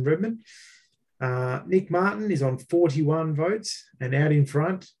Mason Redman. Nick Martin is on 41 votes, and out in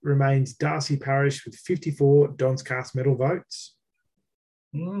front remains Darcy Parish with 54 Doncaster medal votes.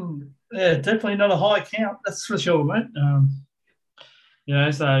 Definitely not a high count, that's for sure, mate.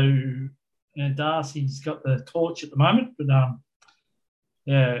 Darcy's got the torch at the moment, but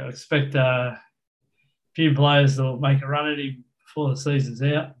I expect few players that will make a run at him before the season's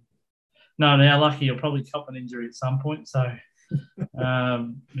out. No, now lucky he'll probably cop an injury at some point. So,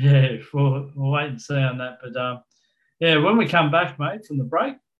 we'll wait and see on that. But, when we come back, mate, from the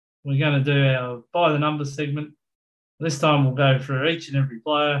break, we're going to do our by the numbers segment. This time we'll go through each and every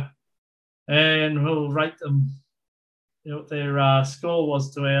player and we'll rate them, what their score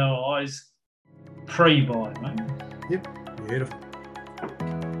was to our eyes pre-buy, mate. Yep, beautiful.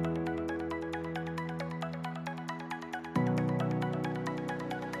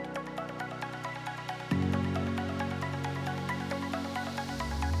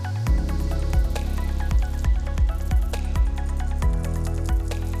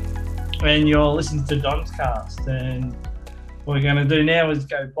 And you're listening to Don's Cast, and what we're going to do now is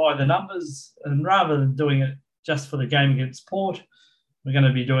go by the numbers, and rather than doing it just for the game against Port, we're going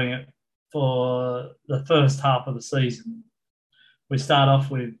to be doing it for the first half of the season. We start off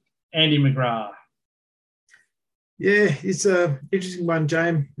with Andy McGrath. Yeah, it's an interesting one,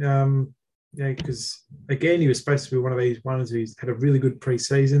 James. Because again, he was supposed to be one of these ones who's had a really good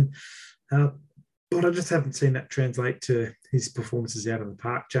pre-season. But I just haven't seen that translate to his performances out of the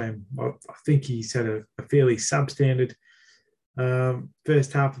park, James. I think he's had a fairly substandard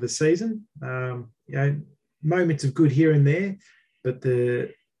first half of the season. Moments of good here and there, but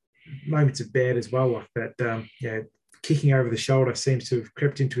the moments of bad as well, like that, kicking over the shoulder seems to have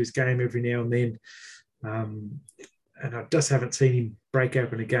crept into his game every now and then. And I just haven't seen him break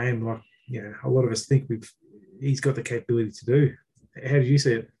open a game like a lot of us think he's got the capability to do. How did you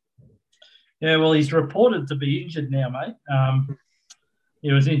see it? Yeah, well, he's reported to be injured now, mate.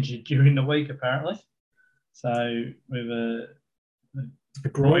 he was injured during the week apparently. So with A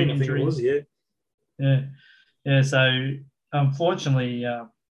groin injury. I think it was, yeah. So unfortunately, I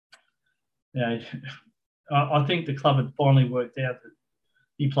think the club had finally worked out that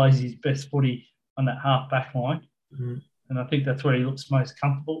he plays his best footy on that half back line, and I think that's where he looks most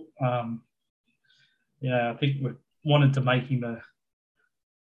comfortable. I think we wanted to make him a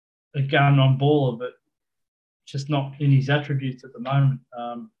gun on baller, but just not in his attributes at the moment.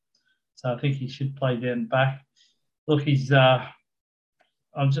 So I think he should play down back. Look,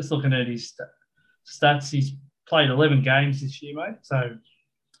 I'm just looking at his stats. He's played 11 games this year, mate. So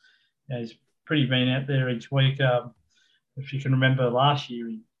he's pretty been out there each week. If you can remember last year,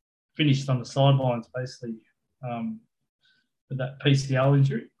 he finished on the sidelines basically with that PCL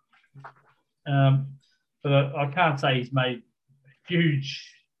injury. But I can't say he's made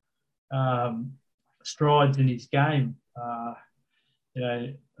huge strides in his game. I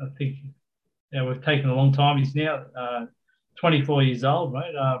think we've taken a long time. He's now 24 years old,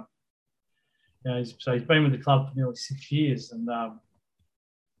 mate. So he's been with the club for nearly 6 years, and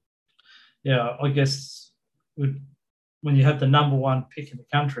I guess when you have the number one pick in the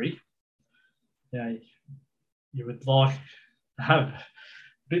country, you would like to have a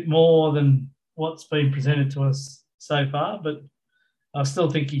bit more than what's been presented to us so far. But I still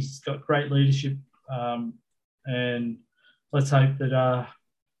think he's got great leadership, and let's hope that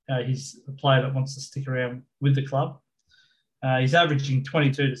he's a player that wants to stick around with the club. He's averaging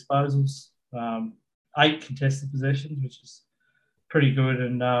 22 disposals, 8 contested possessions, which is pretty good.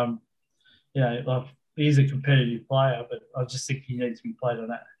 And he's a competitive player, but I just think he needs to be played on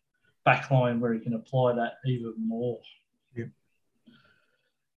that back line where he can apply that even more. Yep.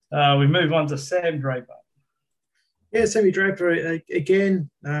 We move on to Sam Draper. Yeah, Sammy Draper again.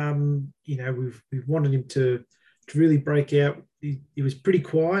 We've wanted him to really break out. He was pretty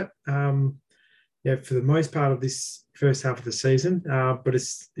quiet, for the most part of this first half of the season, but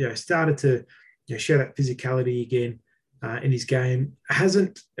it's started to show that physicality again in his game.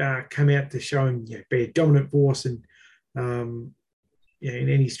 Hasn't come out to show him be a dominant force and in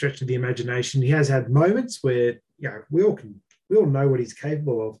any stretch of the imagination. He has had moments where we all know what he's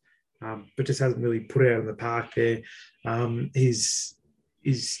capable of. But just hasn't really put it out in the park there. His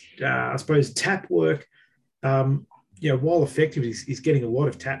I suppose, tap work, while effective, he's getting a lot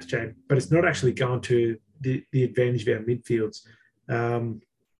of taps, James, but it's not actually going to the advantage of our midfields.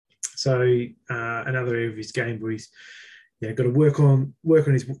 Another area of his game where he's got to work on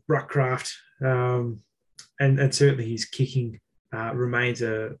his ruck craft, and certainly his kicking remains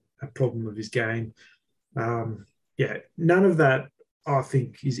a problem of his game. None of that I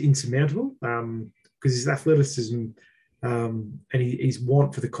think is insurmountable because his athleticism and his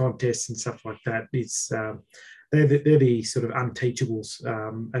want for the contests and stuff like that is they're the sort of unteachables,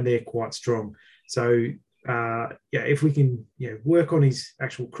 and they're quite strong. So if we can work on his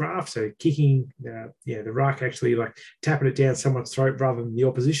actual craft, so kicking the ruck, actually like tapping it down someone's throat rather than the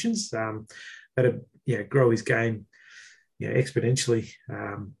opposition's, that'll grow his game exponentially.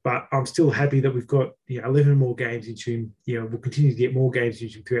 But I'm still happy that we've got 11 more games into him. We'll continue to get more games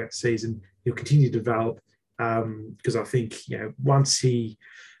into him throughout the season. He'll continue to develop because I think once he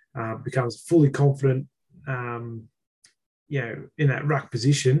becomes fully confident, in that ruck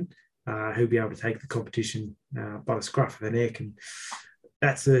position, he'll be able to take the competition by the scruff of the neck. And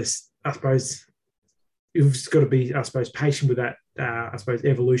that's I suppose you've just got to be, patient with that.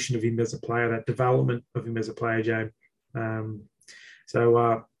 Evolution of him as a player, that development of him as a player, James.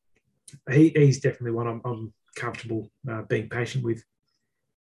 He's definitely one I'm comfortable being patient with.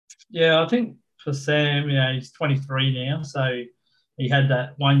 Yeah, I think for Sam, he's 23 now, so he had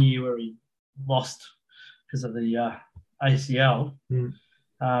that 1 year where he lost because of the ACL. And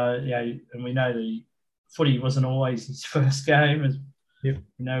we know the footy wasn't always his first game, as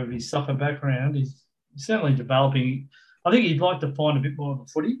with his soccer background. He's certainly developing. I think he'd like to find a bit more of a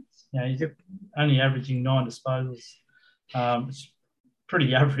footy. He's only averaging 9 disposals. It's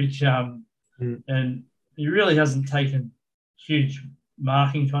pretty average, and he really hasn't taken huge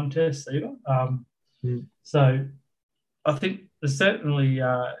marking contests either. So I think there's certainly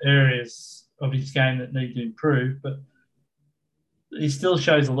areas of his game that need to improve, but he still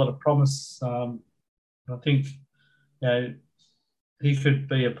shows a lot of promise. I think he could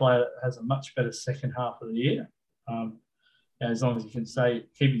be a player that has a much better second half of the year, as long as he can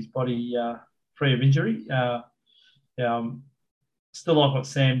keep his body free of injury. Still like what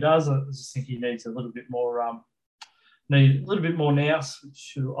Sam does. I just think he needs a little bit more nous, which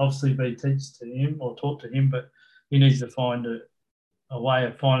should obviously be taught to him, but he needs to find a way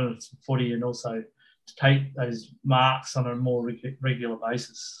of finding some footy and also take those marks on a more regular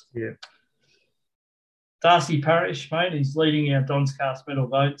basis. Yeah. Darcy Parish, mate, he's leading our Doncaster medal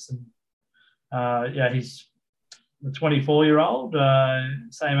votes, and he's the 24-year-old,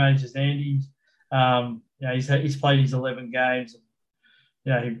 same age as Andy. He's played his 11 games.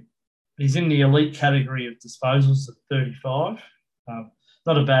 He's in the elite category of disposals at 35.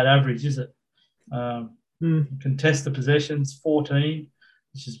 Not a bad average, is it? Contested possessions, 14,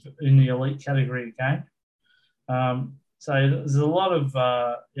 which is in the elite category again. So there's a lot of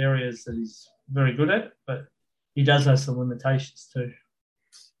areas that he's very good at, but he does have some limitations too.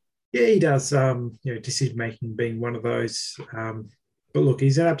 Yeah, he does. Decision making being one of those. But look,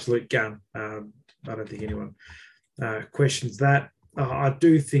 he's an absolute gun. I don't think anyone questions that. I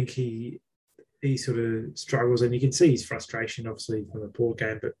do think he sort of struggles, and you can see his frustration, obviously, from the poor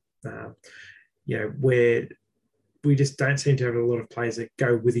game. But where we just don't seem to have a lot of players that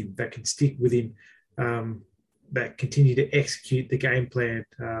go with him, that can stick with him, that continue to execute the game plan,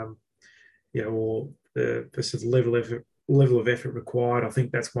 or the sort of level of effort required. I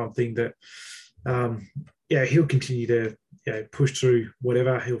think that's one thing that, he'll continue to push through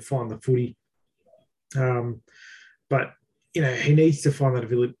whatever. He'll find the footy. But, he needs to find that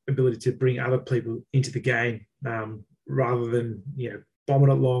ability to bring other people into the game rather than, bomb it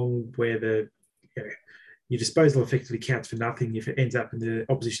along where your disposal effectively counts for nothing if it ends up in the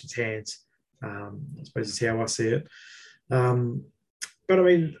opposition's hands. I suppose is how I see it. But I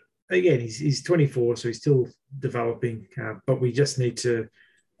mean, again, he's 24, so he's still developing. But we just need to,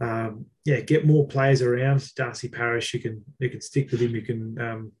 get more players around Darcy Parish who can stick with him, who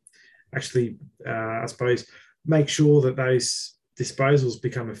can actually, I suppose, make sure that those disposals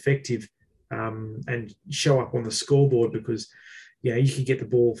become effective and show up on the scoreboard. Because, you can get the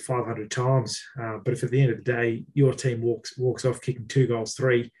ball 500 times, but if at the end of the day your team walks off kicking 2 goals,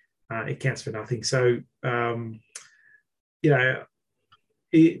 3, it counts for nothing. So, he's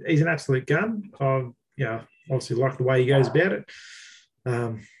an absolute gun. Obviously like the way he goes about it.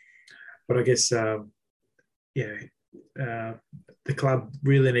 But I guess, the club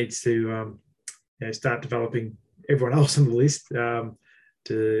really needs to, start developing everyone else on the list to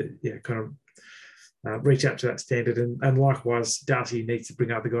kind of reach up to that standard. And likewise, Darcy needs to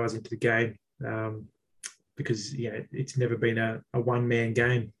bring other guys into the game because, it's never been a one-man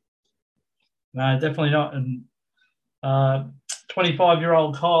game. No, definitely not. And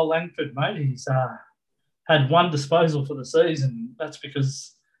 25-year-old Kyle Langford, mate, he's had 1 disposal for the season. That's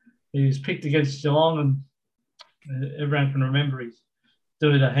because he was picked against Geelong, and everyone can remember he's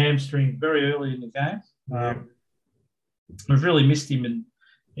doing a hamstring very early in the game. We've really missed him, and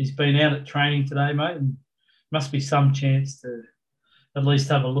he's been out at training today, mate, and must be some chance to at least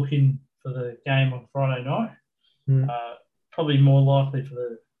have a look in for the game on Friday night. Probably more likely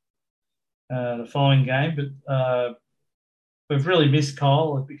for the following game, but we've really missed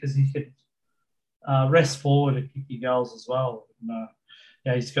Kyle because he could rest forward and kick your goals as well. And,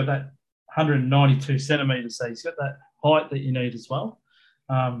 he's got that 192 centimetres, so he's got that height that you need as well.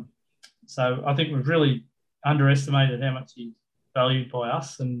 So I think we've really underestimated how much he's valued by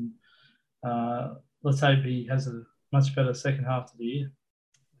us, and let's hope he has a much better second half of the year.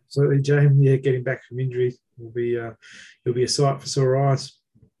 Absolutely, James. Yeah, getting back from injury will be it'll be a sight for sore eyes.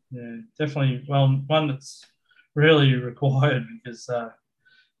 Yeah, definitely. Well, one that's really required because, as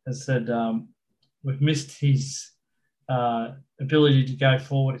I said, we've missed his ability to go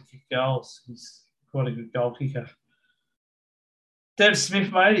forward and kick goals. He's quite a good goal kicker. Dev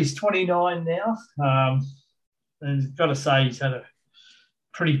Smith, mate, he's 29 now. And I've got to say he's had a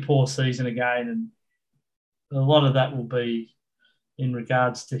pretty poor season again, and a lot of that will be in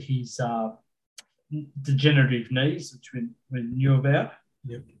regards to his degenerative knees, which we knew about.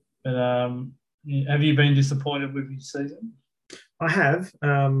 Yep. But have you been disappointed with his season? I have.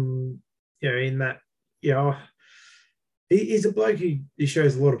 In that, he's a bloke who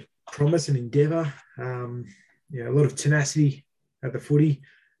shows a lot of promise and endeavour. A lot of tenacity at the footy.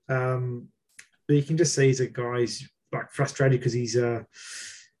 But you can just see he's a guy who's like frustrated because he's trying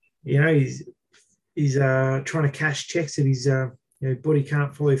to cash checks that his body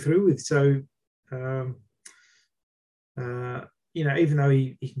can't follow through with. So, even though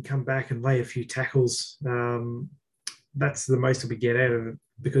he can come back and lay a few tackles, that's the most we get out of it.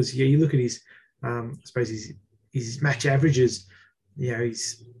 Because you look at his, I suppose his match averages.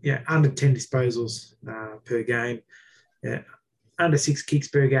 He's under 10 disposals per game, under 6 kicks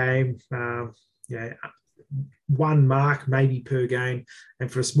per game. 1 mark maybe per game, and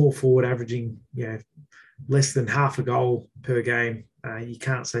for a small forward averaging less than half a goal per game, you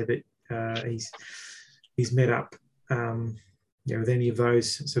can't say that he's met up with any of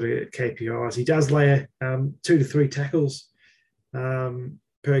those sort of KPIs. He does lay 2 to 3 tackles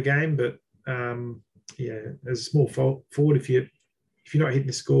per game, but as a small forward, if you're not hitting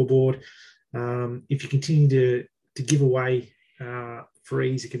the scoreboard, if you continue to give away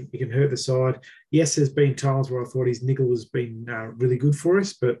frees, it can hurt the side. Yes, there's been times where I thought his niggle has been really good for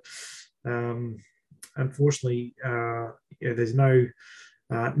us, but unfortunately, there's no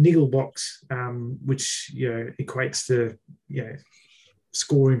niggle box, which equates to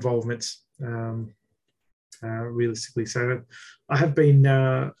score involvements. Realistically, so I have been,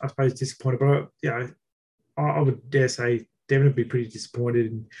 I suppose, disappointed. But I would dare say Devon would be pretty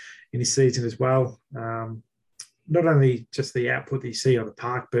disappointed in his season as well. Not only just the output that you see on the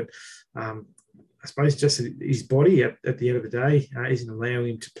park, but I suppose just his body at the end of the day isn't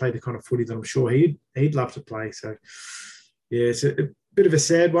allowing him to play the kind of footy that I'm sure he'd love to play. So it's a bit of a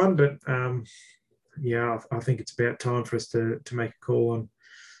sad one, but I think it's about time for us to make a call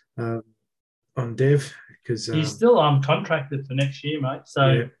on Dev, because he's still contracted for next year, mate.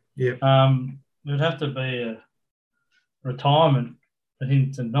 So it would have to be a retirement for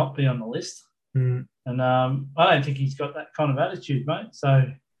him to not be on the list. Mm. And I don't think he's got that kind of attitude, mate.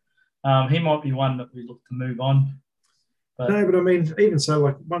 So he might be one that we look to move on. But I mean, even so,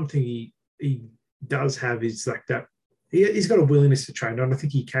 like, one thing he does have is like that. He's got a willingness to train, and I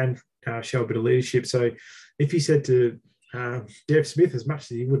think he can show a bit of leadership. So if he said to Dev Smith, as much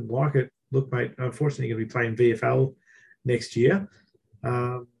as he wouldn't like it, look, mate, unfortunately, you're going to be playing VFL next year.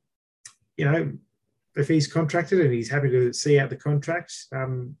 If he's contracted and he's happy to see out the contracts,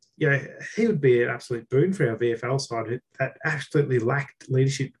 he would be an absolute boon for our VFL side that absolutely lacked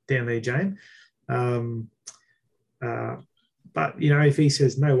leadership down there, Jane. But if he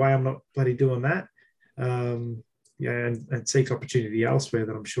says, no way, I'm not bloody doing that, and seeks opportunity elsewhere,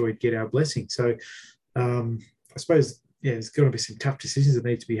 then I'm sure he'd get our blessing. So I suppose, there's going to be some tough decisions that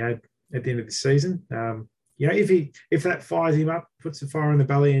need to be had at the end of the season. If that fires him up, puts the fire in the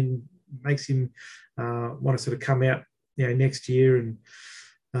belly and makes him want to sort of come out, next year and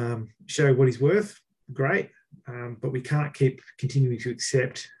show what he's worth, great. But we can't keep continuing to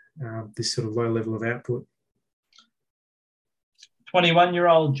accept this sort of low level of output.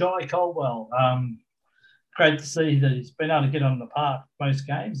 21-year-old Jai Caldwell. Great to see that he's been able to get on the park most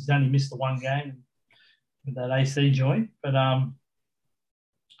games. He's only missed the one game with that AC joint, but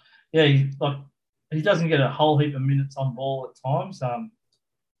he doesn't get a whole heap of minutes on ball at times.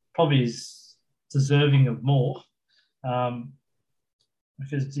 Probably is deserving of more,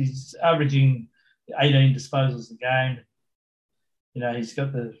 because he's averaging 18 disposals a game. He's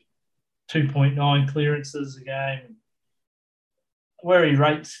got the 2.9 clearances a game. Where he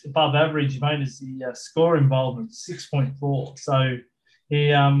rates above average, mate, is the score involvement, 6.4. So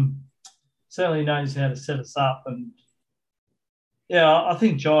he certainly knows how to set us up. And, I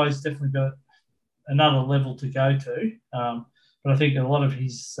think Jai's definitely got another level to go to. But I think a lot of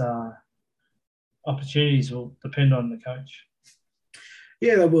his opportunities will depend on the coach.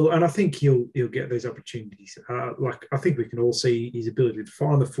 Yeah, they will, and I think he'll get those opportunities. I think we can all see his ability to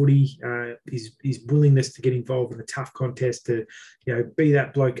find the footy, his willingness to get involved in the tough contest, to be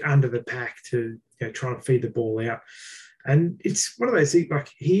that bloke under the pack, to try and feed the ball out. And it's one of those things.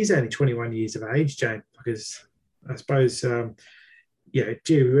 Like, he's only 21 years of age, Jane, because I suppose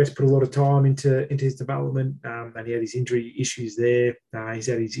GWS put a lot of time into his development, and he had his injury issues there. He's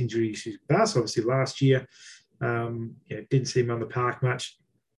had his injury issues with us, obviously, last year. Didn't see him on the park much.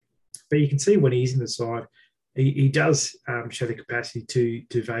 But you can see when he's in the side, he does show the capacity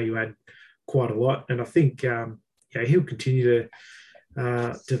to value add quite a lot. And I think he'll continue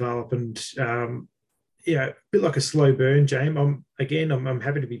to develop and, a bit like a slow burn, James. I'm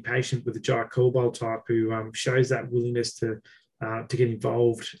happy to be patient with the Jai Caldwell type who shows that willingness to get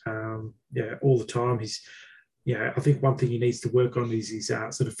involved all the time. He's I think one thing he needs to work on is his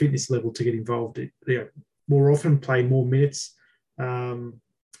sort of fitness level to get involved. More often, play more minutes. Whether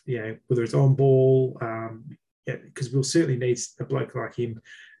it's on ball, because we'll certainly need a bloke like him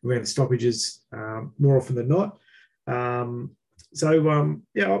around the stoppages more often than not. I'm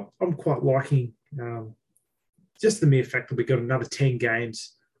quite liking just the mere fact that we got another 10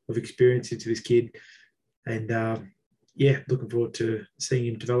 games of experience into this kid, and looking forward to seeing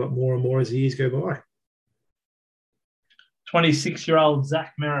him develop more and more as the years go by. 26-year-old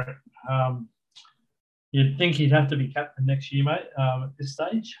Zach Merritt. You'd think he'd have to be captain next year, mate, at this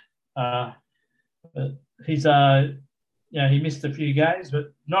stage. But he's, he missed a few games,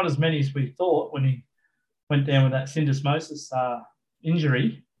 but not as many as we thought when he went down with that syndesmosis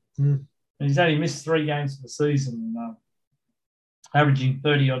injury. Mm. And he's only missed 3 games for the season, averaging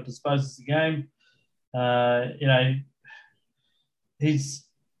 30-odd disposals a game. he's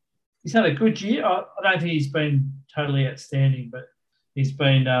had a good year. I don't think he's been totally outstanding, but he's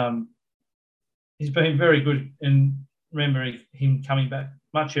been very good. And remember him coming back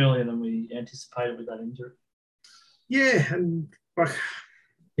much earlier than we anticipated with that injury. Yeah, and a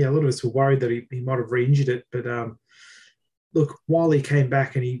lot of us were worried that he might have re-injured it, but look, while he came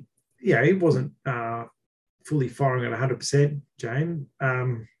back and he wasn't fully firing at 100%, Jane.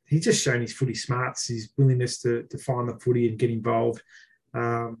 He's just shown his footy smarts, his willingness to find the footy and get involved.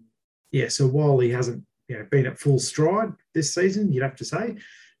 So while he hasn't been at full stride this season, you'd have to say,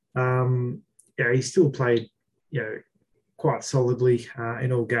 he still played quite solidly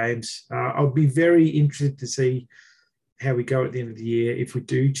in all games. I'll be very interested to see how we go at the end of the year. If we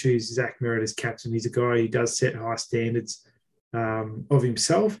do choose Zach Merrett as captain, he's a guy who does set high standards of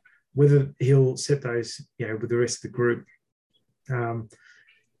himself. Whether he'll set those, with the rest of the group. I'm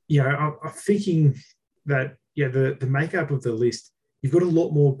thinking that, the makeup of the list, you've got a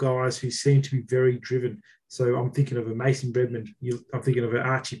lot more guys who seem to be very driven. So I'm thinking of a Mason Redmond. I'm thinking of an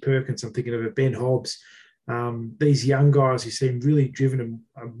Archie Perkins. I'm thinking of a Ben Hobbs. These young guys who seem really driven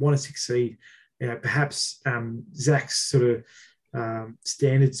and want to succeed. Perhaps Zach's sort of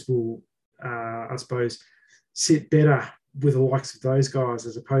standards will, I suppose, sit better with the likes of those guys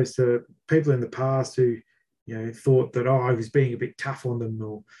as opposed to people in the past who, thought that, I was being a bit tough on them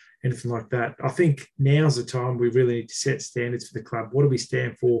or anything like that. I think now's the time we really need to set standards for the club. What do we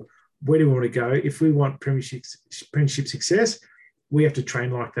stand for? Where do we want to go? If we want premiership success, we have to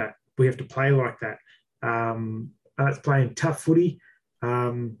train like that. We have to play like that. It's playing tough footy.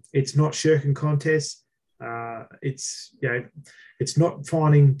 It's not shirking contests. It's not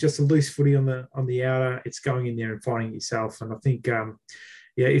finding just a loose footy on the outer. It's going in there and finding yourself. And I think,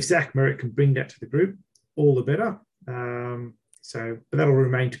 if Zach Merrett can bring that to the group, all the better. But that'll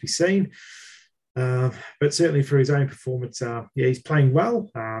remain to be seen. But certainly for his own performance, he's playing well.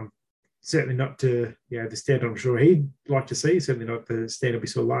 Certainly not to the standard I'm sure he'd like to see. Certainly not the standard we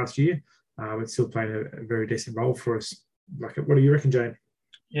saw last year. But still playing a very decent role for us. What do you reckon, Jane?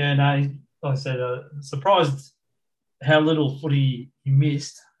 Yeah, no, like I said, surprised how little footy he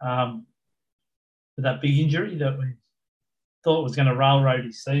missed with that big injury that we thought was going to railroad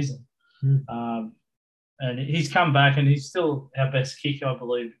his season. And he's come back and he's still our best kicker, I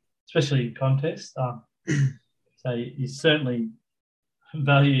believe, especially in contest. So you certainly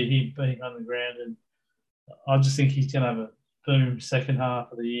value him being on the ground. And I just think he's going to have a boom second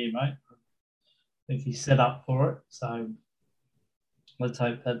half of the year, mate. I think he's set up for it. So let's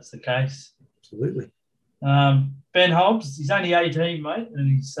hope that's the case. Absolutely. Ben Hobbs, he's only 18, mate,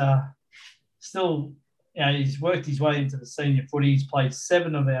 and he's still, he's worked his way into the senior footy. He's played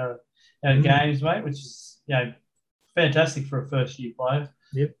 7 of our games, mate, which is, fantastic for a first-year player.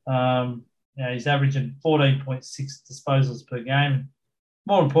 Yep. He's averaging 14.6 disposals per game.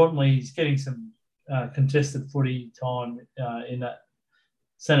 More importantly, he's getting some contested footy time in that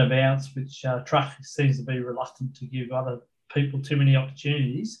centre bounce, which Truck seems to be reluctant to give other people too many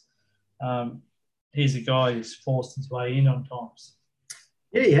opportunities. He's a guy who's forced his way in on times.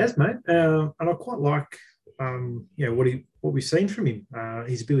 Yeah, he has, mate. And I quite like, what we've seen from him.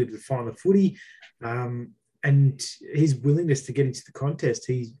 His ability to find the footy, and his willingness to get into the contest.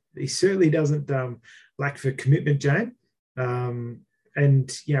 He certainly doesn't lack for commitment, Jane.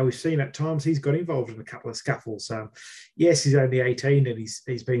 And we've seen at times he's got involved in a couple of scuffles. Yes, he's only 18 and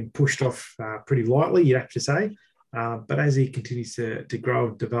he's been pushed off pretty lightly, you'd have to say. But as he continues to grow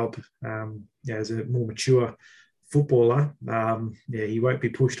and develop as a more mature footballer, he won't be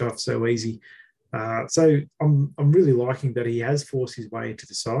pushed off so easy. So I'm really liking that he has forced his way into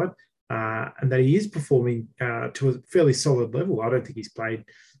the side and that he is performing to a fairly solid level. I don't think he's played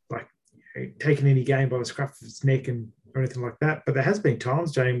taken any game by the scruff of his neck or anything like that. But there has been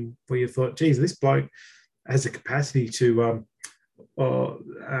times, Jane, where you thought, geez, this bloke has the capacity to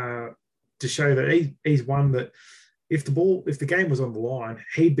show that he's one that if the game was on the line,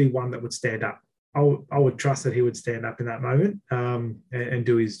 he'd be one that would stand up. I would trust that he would stand up in that moment and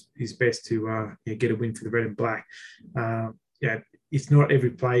do his best to get a win for the red and black. It's not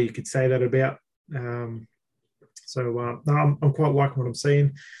every play you could say that about. I'm quite liking what I'm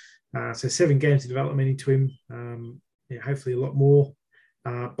seeing. So 7 games of development into him. Hopefully a lot more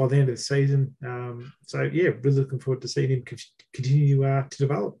by the end of the season. Really looking forward to seeing him continue to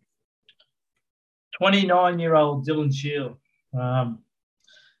develop. 29-year-old Dylan Shield.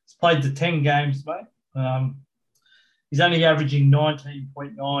 He's played the 10 games, mate. He's only averaging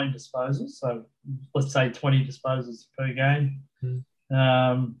 19.9 disposals, so let's say 20 disposals per game.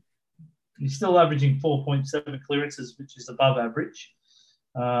 He's still averaging 4.7 clearances, which is above average,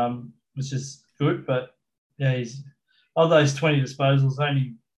 which is good. But he's of those 20 disposals,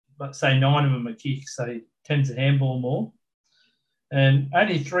 only, let's say, 9 of them are kicks, so he tends to handball more. And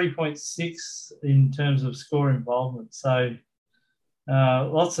only 3.6 in terms of score involvement. So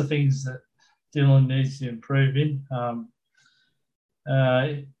lots of things that Dylan needs to improve in.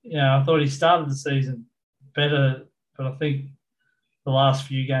 I thought he started the season better, but I think the last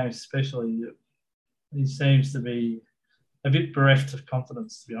few games, especially, he seems to be a bit bereft of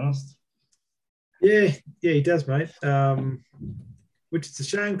confidence, to be honest. Yeah, he does, mate. Which is a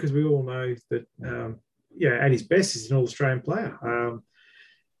shame because we all know that, at his best, he's an All-Australian player.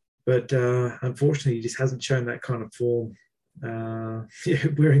 But unfortunately, he just hasn't shown that kind of form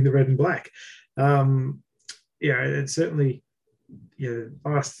wearing the red and black. And certainly,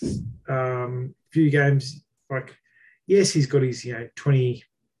 last few games, like, yes, he's got his 20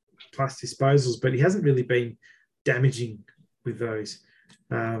 plus disposals, but he hasn't really been damaging with those.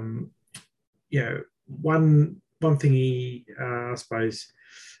 One thing he, I suppose,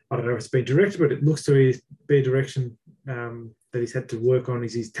 I don't know if it's been directed, but it looks to be a direction that he's had to work on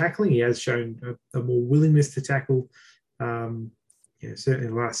is his tackling. He has shown a more willingness to tackle, certainly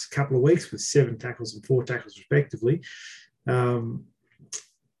in the last couple of weeks with 7 tackles and 4 tackles respectively.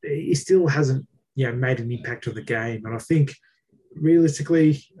 He still hasn't, made an impact on the game. And I think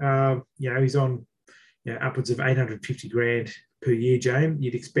realistically, he's on upwards of 850 grand per year, James.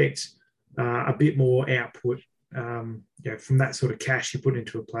 You'd expect a bit more output from that sort of cash you put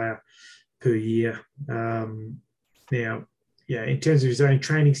into a player per year. Now, in terms of his own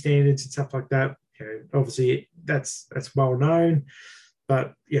training standards and stuff like that, obviously that's well known.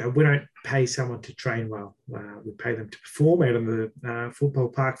 But we don't pay someone to train well. We pay them to perform out on the football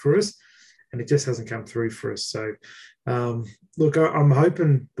park for us, and it just hasn't come through for us. So, look, I'm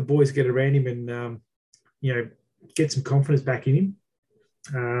hoping the boys get around him and get some confidence back in him.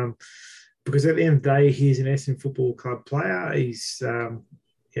 Because at the end of the day, he's an Essendon Football Club player. He's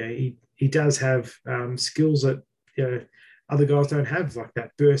he does have skills that other guys don't have, like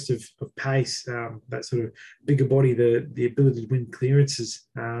that burst of pace, that sort of bigger body, the ability to win clearances.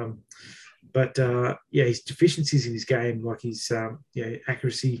 But his deficiencies in his game, like his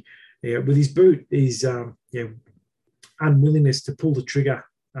accuracy with his boot, his unwillingness to pull the trigger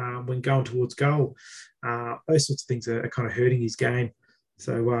when going towards goal, those sorts of things are kind of hurting his game.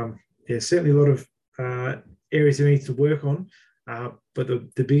 So certainly a lot of areas he needs to work on. But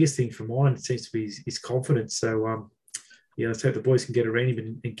the biggest thing for mine seems to be his confidence. So let's hope the boys can get around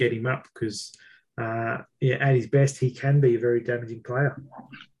him and get him up because, at his best, he can be a very damaging player.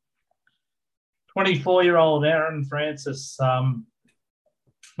 24-year-old Aaron Francis,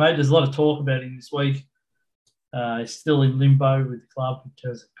 mate, there's a lot of talk about him this week. He's still in limbo with the club in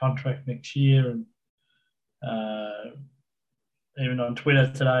terms of contract next year. And even on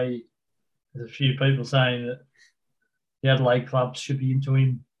Twitter today, there's a few people saying that the Adelaide clubs should be into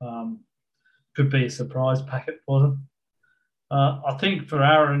him. Could be a surprise packet for them. I think for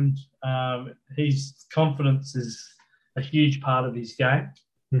Aaron, his confidence is a huge part of his game.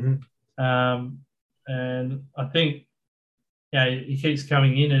 Mm-hmm. And I think he keeps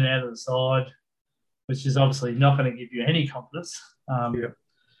coming in and out of the side, which is obviously not going to give you any confidence.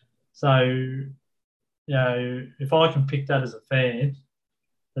 So, if I can pick that as a fan,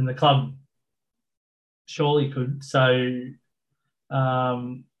 then the club surely could. So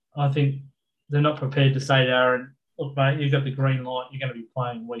I think they're not prepared to say to Aaron, look, mate, you've got the green light. You're going to be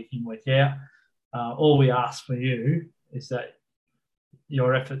playing week in, week out. All we ask for you is that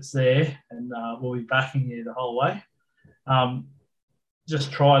your effort's there and we'll be backing you the whole way.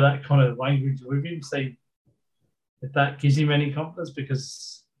 Just try that kind of language with him, see if that gives him any confidence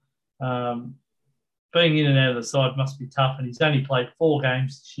because being in and out of the side must be tough. And he's only played 4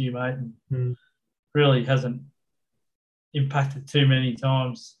 games this year, mate, and really hasn't impacted too many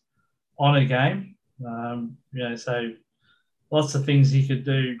times on a game. So lots of things he could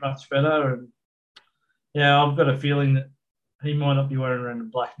do much better. And I've got a feeling that he might not be wearing around in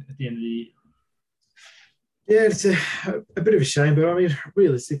black at the end of the year. Yeah, it's a bit of a shame, but I mean,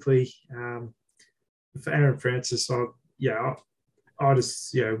 realistically, for Aaron Francis, I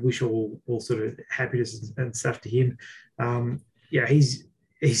just wish all sort of happiness and stuff to him.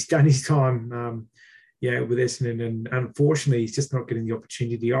 He's done his time, with Essendon, and unfortunately, he's just not getting the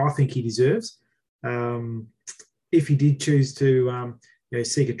opportunity I think he deserves. If he did choose to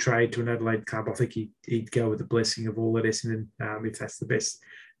seek a trade to an Adelaide club, I think he'd go with the blessing of all at Essendon if that's the best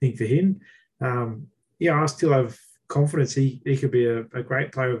thing for him. I still have confidence he could be a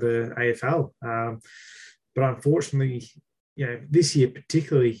great player of the AFL. But unfortunately, this year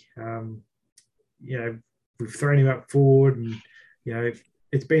particularly, we've thrown him up forward and,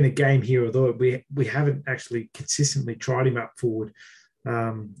 it's been a game here or there. We haven't actually consistently tried him up forward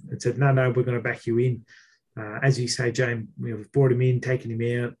and said, no, we're going to back you in. As you say, James, we've brought him in, taken him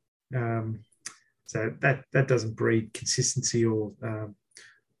out. So that doesn't breed consistency or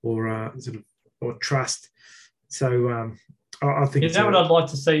sort of or trust. So I think what I'd like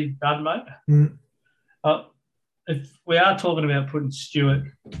to see done, mate. If we are talking about putting Stewart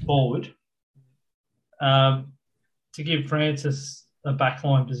forward, to give Francis a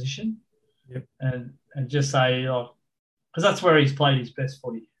backline position, and just say, because that's where he's played his best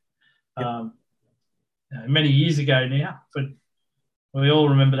footy. Many years ago now, but we all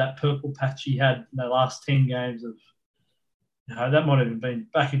remember that purple patch he had in the last 10 games of. That might have been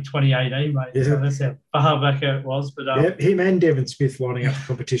back in 2018, mate. Yeah. So that's how far back it was. But him and Devon Smith lining up the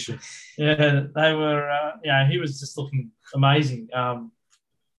competition. Yeah, they were. He was just looking amazing. And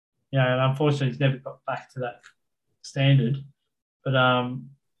unfortunately, he's never got back to that standard. But I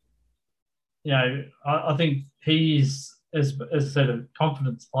think he's as said a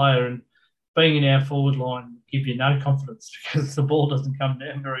confidence player, and being in our forward line give you no confidence because the ball doesn't come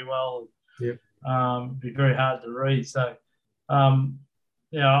down very well. Yep. It'd be very hard to read. So.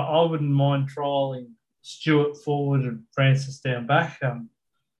 I wouldn't mind trialling Stewart forward and Francis down back. For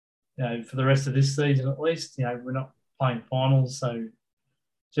the rest of this season at least. We're not playing finals, so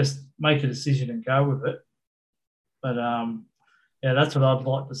just make a decision and go with it. But that's what I'd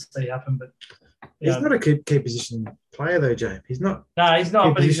like to see happen. But he's not a key position player though, James. He's not. No, he's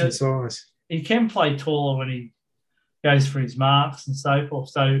not. But position size. He can play taller when he goes for his marks and so forth.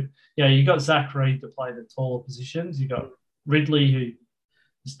 So you got Zach Reid to play the taller positions. You got Ridley, who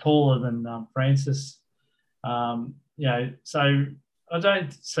is taller than Francis. So I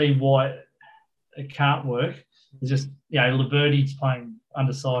don't see why it can't work. It's just, Liberty's playing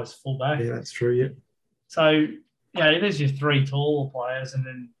undersized fullback. Yeah, that's true, yeah. So, there's your three taller players, and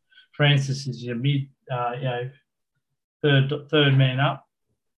then Francis is your mid, third man up.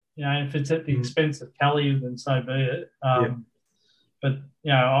 If it's at the expense of Kelly, then so be it. But,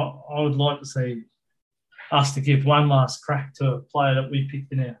 I would like to see us to give one last crack to a player that we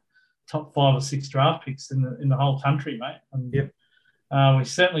picked in our top 5 or 6 draft picks in the whole country, mate. And, we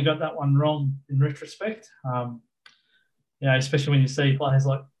certainly got that one wrong in retrospect. Especially when you see players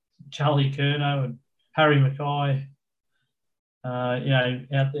like Charlie Curnow and Harry Mackay,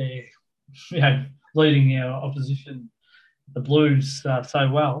 out there, leading our opposition, the Blues, so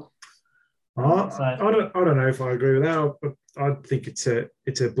well. I don't know if I agree with that. I think it's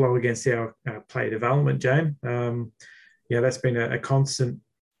a blow against our player development, James. That's been a constant,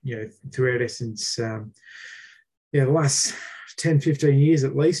 throughout since the last 10, 15 years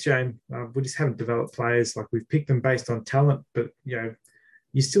at least, James. We just haven't developed players. Like, we've picked them based on talent, but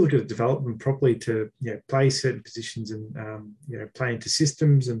you still got to develop them properly to play certain positions and play into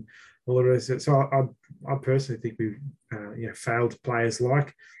systems and all the rest of it. So I personally think we've failed players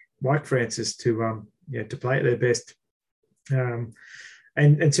like Francis to play at their best. And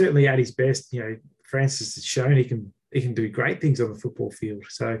certainly at his best, Francis has shown he can do great things on the football field.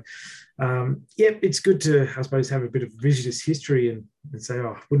 So, it's good to, I suppose, have a bit of revisionist history and say,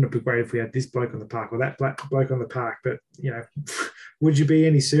 wouldn't it be great if we had this bloke on the park or that bloke on the park? But, would you be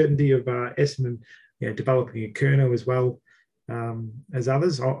any certainty of Essendon developing a Curnow as well as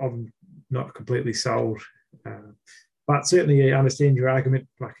others? I'm not completely sold. But certainly I understand your argument.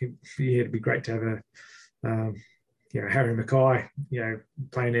 Like, it'd be great to have a Harry Mackay,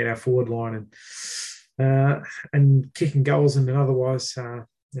 playing in our forward line and kicking goals in an otherwise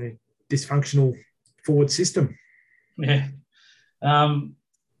dysfunctional forward system. Yeah.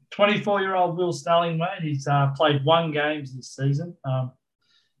 24-year-old Will Snelling, mate. He's played 1 game this season,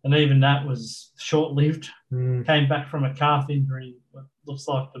 and even that was short-lived. Came back from a calf injury. Looks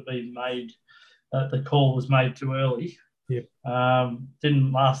like to be made. The call was made too early. Yep.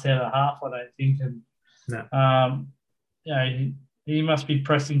 Didn't last out a half, I don't think. And no. He must be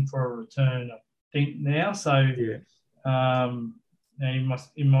pressing for a return, I think, now. So he might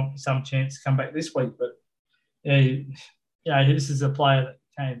be some chance to come back this week. But this is a player that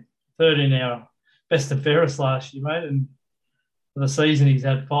came third in our best and fairest last year, mate. And for the season, he's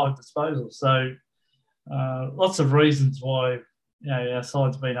had 5 disposals. So lots of reasons why our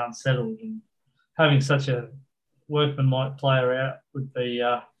side's been unsettled, and having such a workman-like player out would be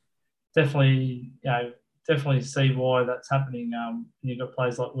definitely see why that's happening. You've got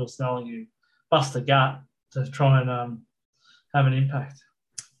players like Will Snelling who bust a gut to try and have an impact.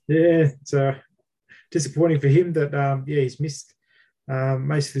 Yeah, it's disappointing for him that he's missed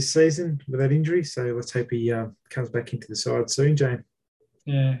most of this season with that injury. So let's hope he comes back into the side soon, Jane.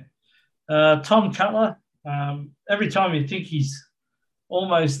 Yeah. Tom Cutler, every time you think he's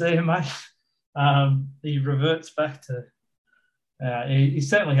almost there, mate. He reverts back to. He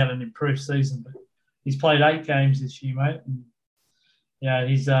certainly had an improved season, but he's played 8 games this year, mate. And, yeah,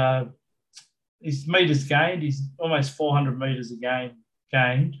 his meters gained. He's almost 400 meters a game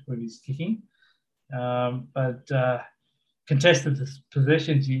gained with his kicking. But contested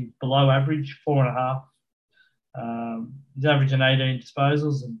possessions, he's below average, 4.5. He's averaging 18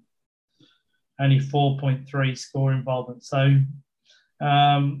 disposals and only 4.3 score involvement. So,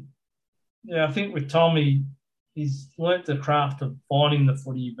 yeah, I think with Tommy, he's learnt the craft of finding the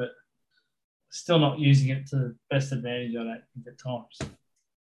footy, but still not using it to the best advantage, I don't think, at times.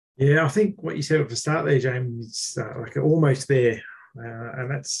 Yeah, I think what you said at the start there, James, is like almost there. And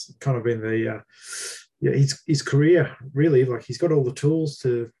that's kind of been the his career, really. Like, he's got all the tools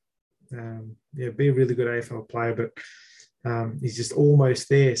to be a really good AFL player, but he's just almost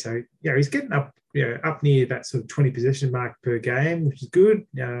there. So, yeah, he's getting up near that sort of 20 possession mark per game, which is good.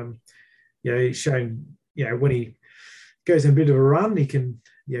 He's shown, when he goes in a bit of a run, he can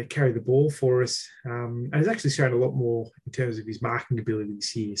carry the ball for us. And he's actually shown a lot more in terms of his marking ability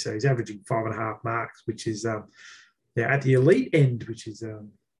this year. So he's averaging 5.5 marks, which is at the elite end, which is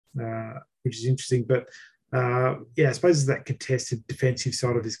interesting. But I suppose it's that contested defensive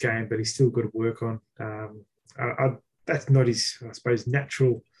side of his game, but he's still got to work on. That's not his, I suppose,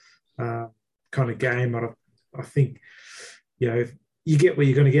 natural kind of game. I think, you get what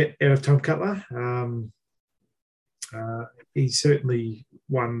you're going to get out of Tom Cutler. He's certainly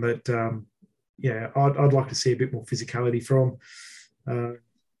one that, I'd like to see a bit more physicality from.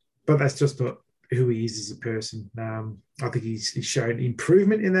 But that's just not who he is as a person. I think he's shown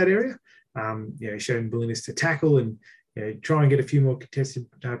improvement in that area. He's shown willingness to tackle and try and get a few more contested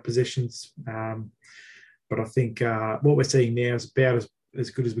possessions. But I think what we're seeing now is about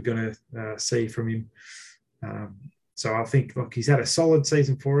as good as we're going to see from him. So I think, look, he's had a solid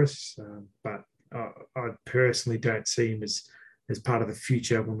season for us, but I personally don't see him as part of the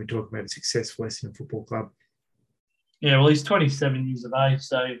future when we talk about a successful Essendon Football Club. Yeah, well, he's 27 years of age,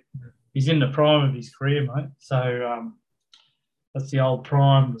 so he's in the prime of his career, mate. So that's the old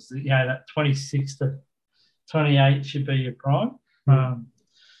prime. That 26 to 28 should be your prime.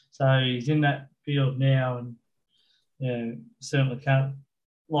 So he's in that field now, and certainly can't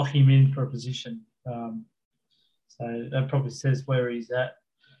lock him in for a position. So that probably says where he's at.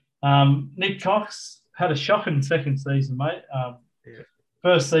 Nick Cox had a shocking second season, mate.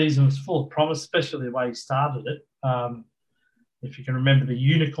 First season was full of promise, especially the way he started it. If you can remember the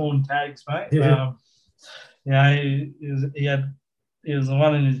unicorn tags, mate. He was the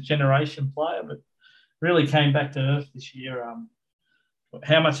one in his generation player, but really came back to earth this year.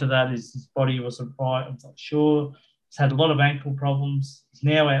 How much of that is his body wasn't right, I'm not sure. He's had a lot of ankle problems. He's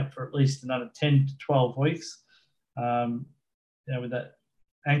now out for at least another 10 to 12 weeks with that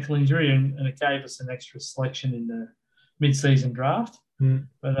ankle injury, and it gave us an extra selection in the mid-season draft.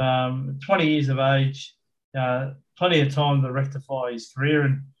 But 20 years of age, plenty of time to rectify his career,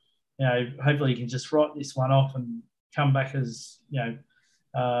 and hopefully he can just write this one off and come back as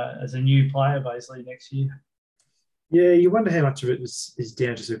a new player basically next year. Yeah, you wonder how much of it is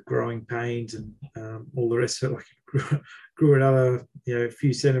down to sort of growing pains and all the rest of it. Like grew another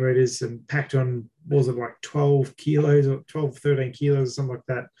few centimeters and packed on, was it like 12 kilos or 12, 13 kilos or something like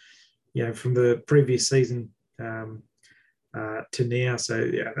that, from the previous season to now.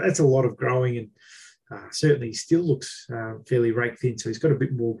 So, that's a lot of growing, and certainly he still looks fairly rake thin. So he's got a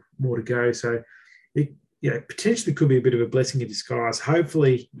bit more to go. So it potentially could be a bit of a blessing in disguise.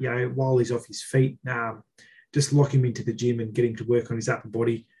 Hopefully, while he's off his feet, just lock him into the gym and get him to work on his upper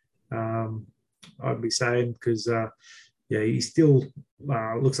body, I'd be saying, because, he still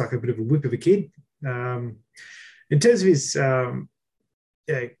looks like a bit of a whip of a kid. In terms of his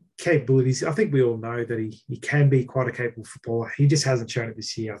capabilities, I think we all know that he can be quite a capable footballer. He just hasn't shown it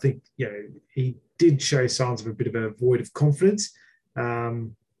this year. I think, he did show signs of a bit of a void of confidence. A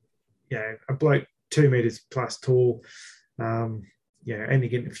bloke 2 meters plus tall, only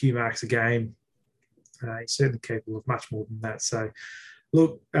getting a few marks a game. He's certainly capable of much more than that. So,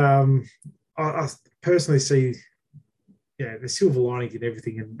 look, I personally see, the silver lining in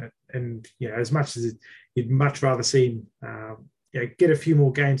everything, and as much as you'd much rather see him, get a few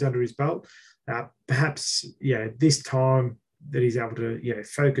more games under his belt. Perhaps, this time that he's able to,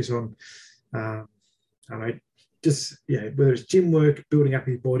 focus on, whether it's gym work, building up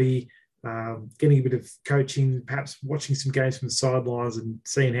his body, getting a bit of coaching, perhaps watching some games from the sidelines and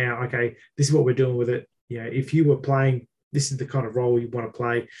seeing how, okay, this is what we're doing with it. If you were playing, this is the kind of role you want to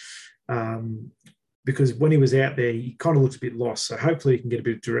play. Because when he was out there, he kind of looked a bit lost. So hopefully he can get a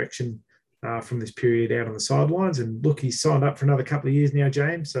bit of direction from this period out on the sidelines. And look, he's signed up for another couple of years now,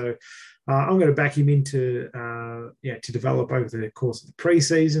 James. So I'm going to back him into to develop over the course of the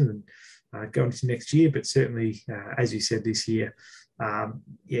pre-season and going into next year. But certainly, as you said, this year,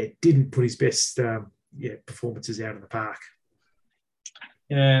 didn't put his best performances out in the park.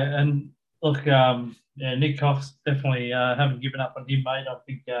 Yeah, and look, Nick Cox definitely haven't given up on him, mate. I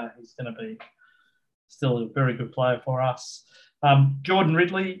think he's going to be still a very good player for us. Jordan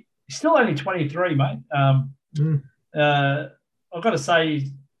Ridley, he's still only 23, mate. I've got to say,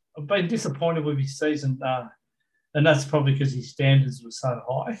 I've been disappointed with his season, and that's probably because his standards were so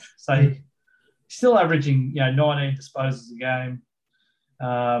high. So he's still averaging, 19 disposals a game.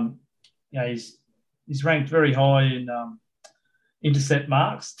 He's ranked very high in intercept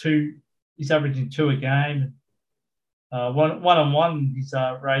marks. He's averaging 2 a game. One-on-one, he's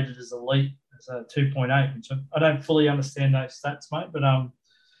rated as elite as a 2.8, which I don't fully understand those stats, mate, but I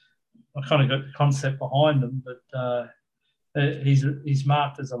kind of got the concept behind them. But he's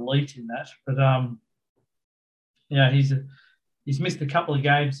marked as elite in that. But he's missed a couple of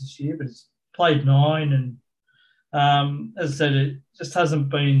games this year, but he's played 9, and as I said, it just hasn't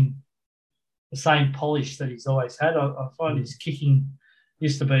been the same polish that he's always had. I find his kicking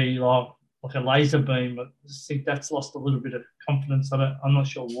used to be like a laser beam. I just think that's lost a little bit of confidence. I'm not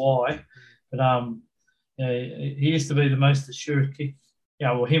sure why, but he used to be the most assured kick.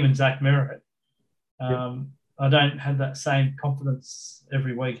 Him and Zach Merritt. I don't have that same confidence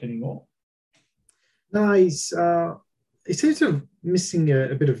every week anymore. No, he seems to be missing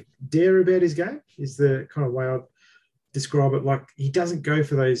a bit of dare about his game, is the kind of way I'd describe it. Like, he doesn't go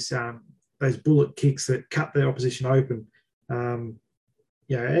for those bullet kicks that cut the opposition open. And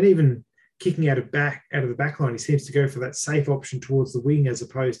even kicking out of the back line, he seems to go for that safe option towards the wing as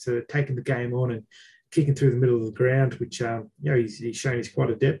opposed to taking the game on and kicking through the middle of the ground, which he's shown he's quite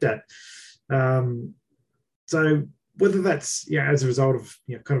adept at. So whether that's as a result of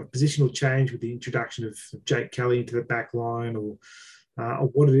kind of positional change with the introduction of Jake Kelly into the back line or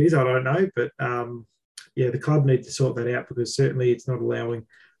what it is, I don't know. But the club need to sort that out, because certainly it's not allowing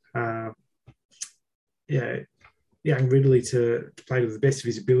young Ridley to play to the best of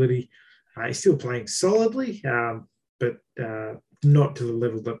his ability. He's still playing solidly, but not to the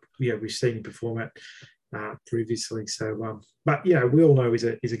level that we've seen him perform at previously. So, but we all know he's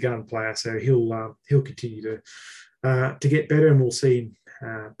a gun player, so he'll continue to get better, and we'll see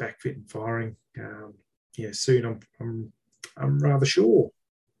him back fit and firing soon. I'm rather sure.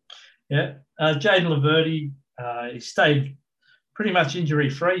 Yeah, Jaden Laverty, he stayed pretty much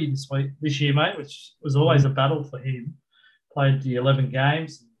injury-free this year, mate, which was always a battle for him. Played the 11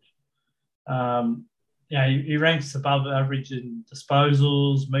 games. He ranks above average in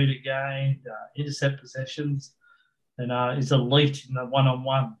disposals, metre gained, intercept possessions, and is elite in the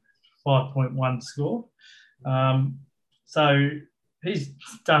one-on-one 5.1 score. So he's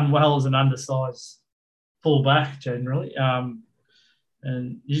done well as an undersized fullback generally.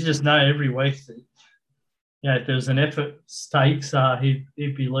 And you just know every week that if there was an effort stakes, he'd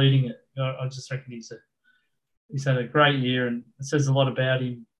be leading it. I just reckon he's had a great year, and it says a lot about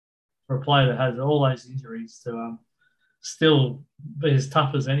him for a player that has all those injuries to still be as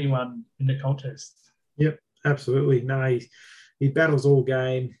tough as anyone in the contest. Yep, absolutely. No, he battles all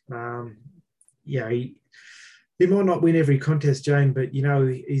game. He might not win every contest, Jane, but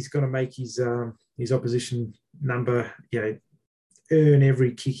he's going to make his opposition number. Earn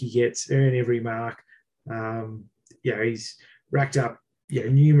every kick he gets, earn every mark. He's racked up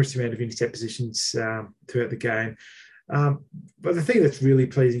numerous amount of intercept positions throughout the game. But the thing that's really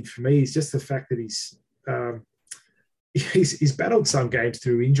pleasing for me is just the fact that he's battled some games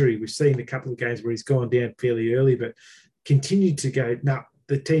through injury. We've seen a couple of games where he's gone down fairly early, but continued to go, no,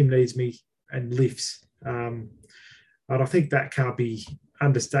 the team needs me, and lifts. And I think that can't be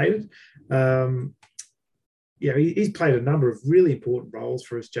understated. He's played a number of really important roles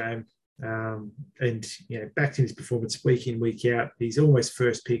for us, James. And backed in his performance week in, week out. He's almost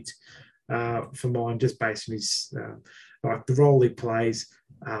first picked for mine, just based on his the role he plays,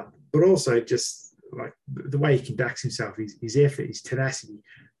 but also just like the way he conducts himself, his effort, his tenacity,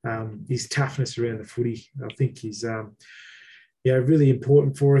 his toughness around the footy. I think he's really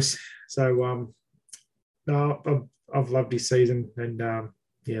important for us. So I've loved his season, and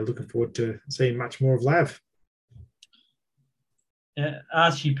looking forward to seeing much more of Lav.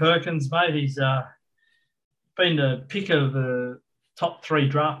 Archie Perkins, mate, he's been the pick of the top 3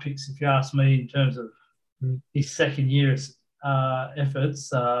 draft picks, if you ask me, in terms of his second year's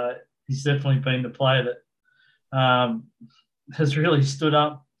efforts. He's definitely been the player that has really stood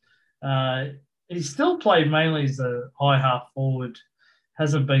up. He's still played mainly as a high half forward,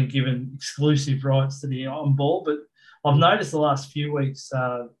 hasn't been given exclusive rights to the on ball. But I've noticed the last few weeks,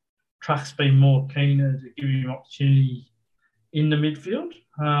 Truck's been more keener to give him opportunity in the midfield.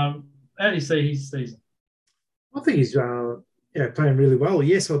 How do you see his season? I think he's playing really well.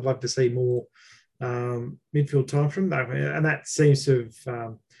 Yes, I'd love to see more midfield time from him, and that seems to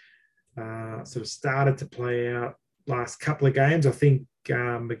have sort of started to play out last couple of games. I think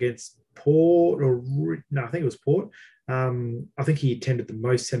against Port, I think it was Port. I think he attended the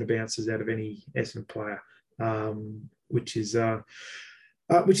most centre bounces out of any Essendon player, which is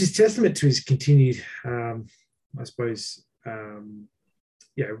testament to his continued, I suppose,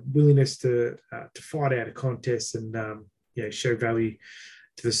 willingness to fight out a contest and show value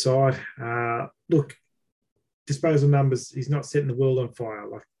to the side. Look, disposal numbers, he's not setting the world on fire.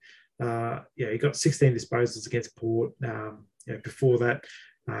 He got 16 disposals against Port. Before that,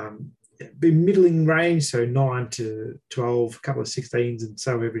 been middling range, so 9 to 12, a couple of 16s, and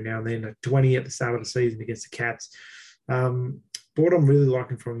so every now and then a 20 at the start of the season against the Cats. But what I'm really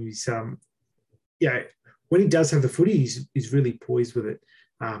liking from him is, when he does have the footy, he's really poised with it.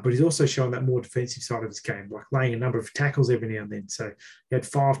 But he's also shown that more defensive side of his game, like laying a number of tackles every now and then. So he had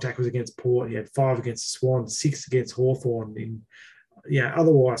 5 tackles against Port, he had 5 against the Swans, 6 against Hawthorn in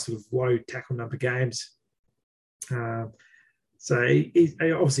otherwise sort of low tackle number games. So he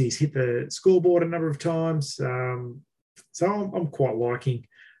obviously he's hit the scoreboard a number of times. So I'm quite liking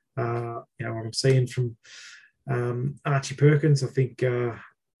what I'm seeing from Archie Perkins. I think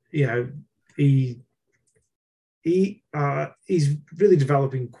he's really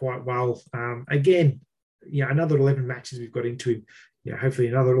developing quite well. Again, another 11 matches we've got into him. Hopefully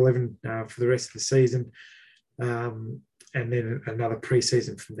another 11 for the rest of the season, and then another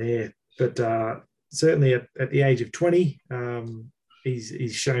pre-season from there. But certainly at the age of 20,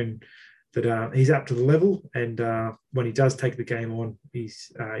 he's shown that he's up to the level, and when he does take the game on, he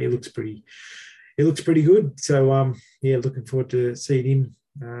looks pretty good. So looking forward to seeing him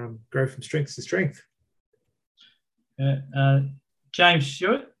grow from strength to strength. James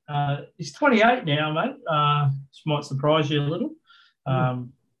Stewart, he's 28 now, mate. This might surprise you a little.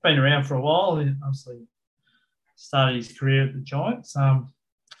 Been around for a while. He obviously started his career at the Giants.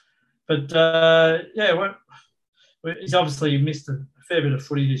 He's obviously missed a fair bit of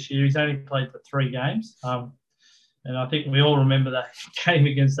footy this year. He's only played for 3 games. And I think we all remember that game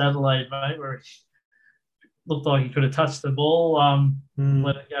against Adelaide, mate, where he looked like he could have touched the ball,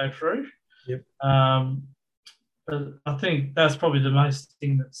 let it go through. Yep. But I think that's probably the most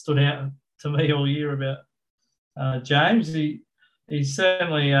thing that stood out to me all year about James. He's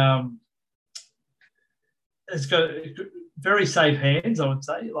certainly has got very safe hands, I would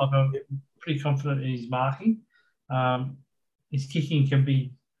say. Like, I'm pretty confident in his marking. His kicking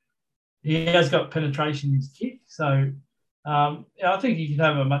he has got penetration in his kick. So I think he can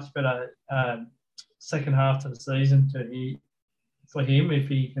have a much better second half to the season for him if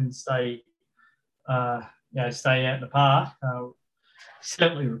he can stay out in the park.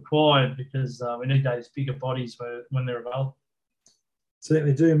 Certainly required, because we need those bigger bodies when they're available.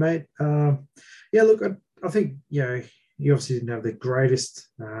 Certainly do, mate. Look, I think, he obviously didn't have the greatest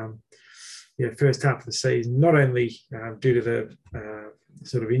first half of the season, not only due to the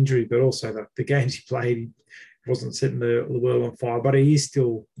sort of injury, but also the games he played. He wasn't setting the world on fire, but he is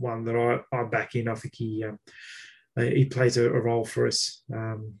still one that I back in. I think he plays a role for us,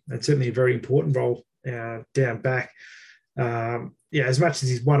 and certainly a very important role down back. As much as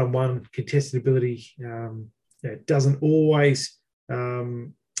his one-on-one contested ability doesn't always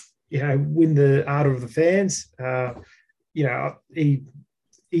win the ardor of the fans,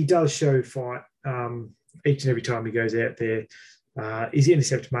 he does show fight each and every time he goes out there. His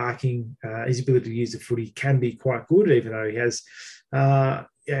intercept marking, his ability to use the footy can be quite good, even though he has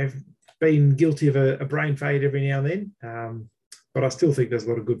been guilty of a brain fade every now and then. But I still think there's a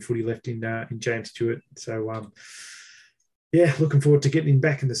lot of good footy left in James Stewart. So, looking forward to getting him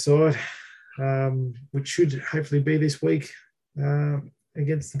back in the side, which should hopefully be this week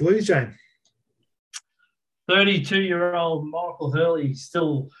against the Blues, James. 32-year-old Michael Hurley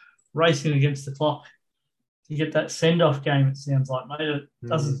still racing against the clock to get that send-off game, it sounds like, mate. It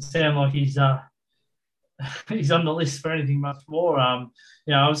doesn't sound like he's on the list for anything much more.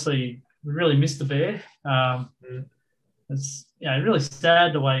 Obviously, we really missed the Bear. It's really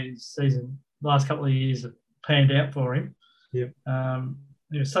sad the way his season, the last couple of years, have panned out for him. Yep.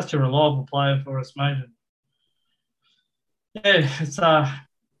 He was such a reliable player for us, mate. It's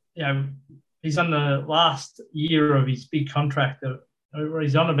he's on the last year of his big contract.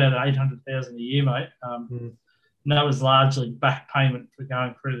 He's on about $800,000 a year, mate. And that was largely back payment for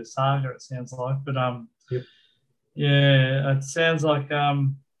going through the saga, it sounds like. But Yeah, it sounds like yeah,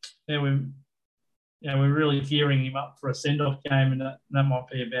 we're really gearing him up for a send-off game, and that might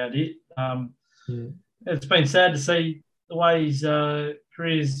be about it. Mm. It's been sad to see the way his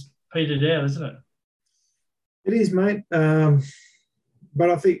career's petered out, isn't it? It is, mate. But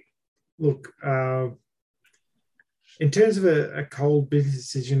I think, look, in terms of a cold business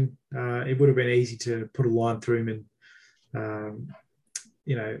decision, it would have been easy to put a line through him and,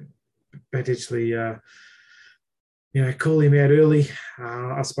 you know, potentially, call him out early.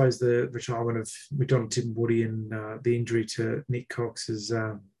 I suppose the retirement of McDonald Tippenwoody and the injury to Nick Cox has,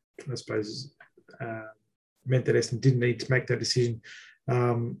 I suppose, meant that Essendon didn't need to make that decision.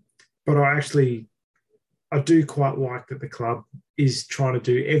 But I do quite like that the club is trying to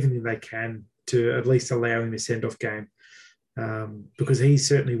do everything they can to at least allow him a send-off game, because he's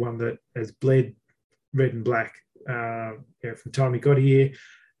certainly one that has bled red and black from the time he got here.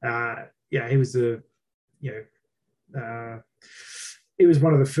 He was he was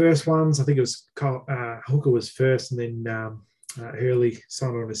one of the first ones. I think it was Hooker was first, and then Hurley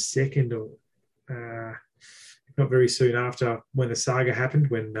signed on as second, or not very soon after when the saga happened,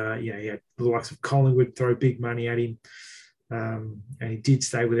 when he had the likes of Collingwood throw big money at him, and he did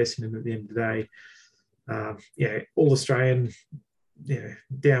stay with Essendon at the end of the day. All Australian,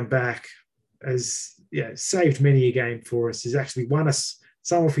 down back, has saved many a game for us. He's actually won us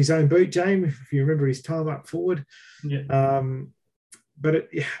some off his own boot, James, if you remember his time up forward. Yeah. And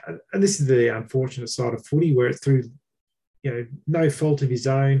this is the unfortunate side of footy, where it's through no fault of his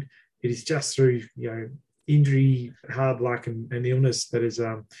own. It is just through injury, hard luck, and illness that has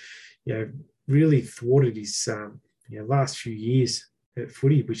really thwarted his last few years at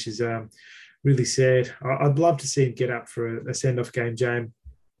footy, which is really sad. I'd love to see him get up for a send-off game, James.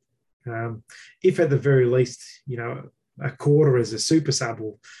 If at the very least, a quarter as a super sub,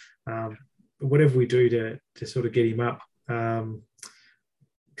 or whatever we do to sort of get him up,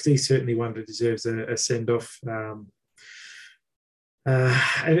 because he's certainly one that deserves a send-off,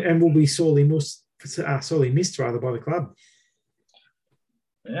 and will be sorely missed rather by the club.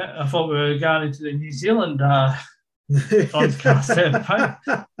 Yeah, I thought we were going into the New Zealand podcast.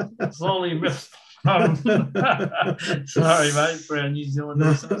 Slowly missed. Sorry, mate, for our New Zealand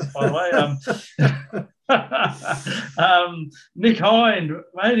listeners, by the way. Nick Hind,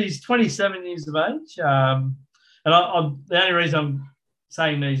 mate, he's 27 years of age. And the only reason I'm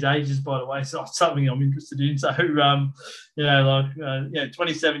saying these ages, by the way, is something I'm interested in. So,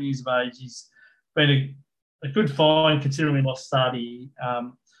 27 years of age. He's been a good find considering we lost Sardi. I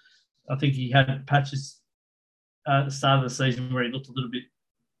think he had patches at the start of the season where he looked a little bit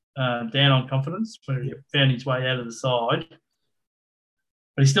down on confidence, where he found his way out of the side.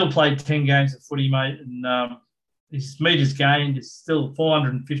 But he still played 10 games of footy, mate, and his metres gained is still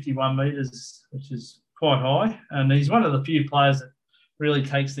 451 metres, which is quite high. And he's one of the few players that really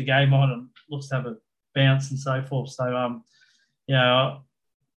takes the game on and looks to have a bounce and so forth. So,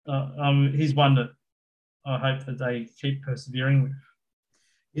 he's one that I hope that they keep persevering with.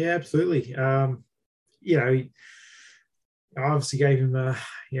 Yeah, absolutely. I obviously gave him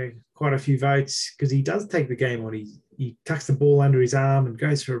quite a few votes because he does take the game on. He tucks the ball under his arm and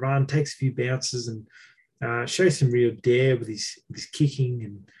goes for a run, takes a few bounces, and shows some real dare with his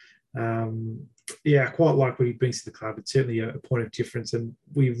kicking. And I quite like what he brings to the club. It's certainly a point of difference, and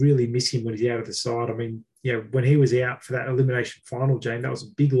we really miss him when he's out of the side. I mean, when he was out for that elimination final, Jane, that was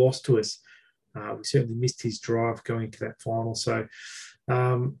a big loss to us. We certainly missed his drive going to that final. So,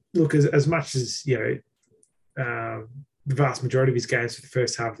 look, as much as the vast majority of his games for the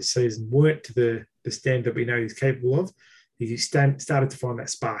first half of the season weren't to the standard that we know he's capable of, he started to find that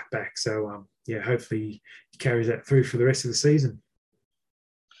spark back. So, hopefully he carries that through for the rest of the season.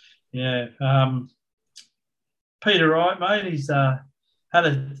 Yeah. Peter Wright, mate, he's had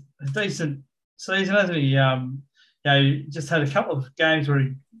a decent season, hasn't he? He just had a couple of games where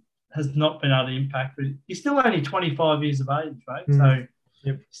he has not been able to impact, but he's still only 25 years of age, mate. So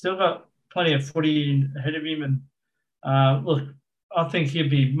still got plenty of footy ahead of him. And look, I think he'd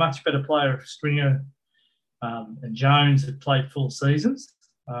be a much better player if Stringer and Jones had played full seasons,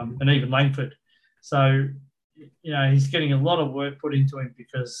 and even Langford. So, he's getting a lot of work put into him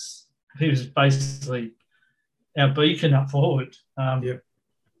because he was basically our beacon up forward.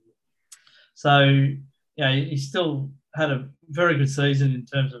 So, he still had a very good season in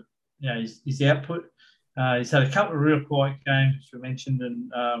terms of his output. He's had a couple of real quiet games, which we mentioned,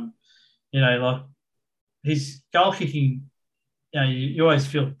 and like his goal kicking, you always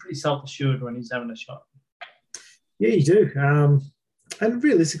feel pretty self-assured when he's having a shot. Yeah, you do. And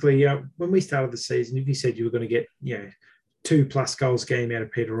realistically, when we started the season, if you said you were going to get 2+ goals game out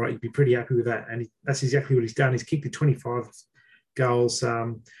of Peter Wright, you'd be pretty happy with that. And that's exactly what he's done. He's kicked the 25 goals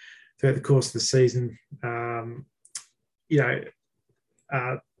throughout the course of the season.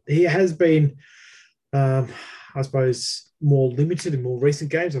 He has been, I suppose, more limited in more recent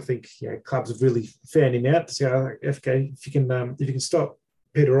games. I think clubs have really found him out to say, okay, if you can stop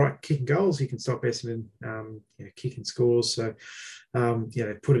Peter Wright kicking goals, you can stop Essendon kicking scores. So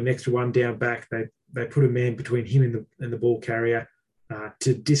they put an extra one down back. They put a man between him and the ball carrier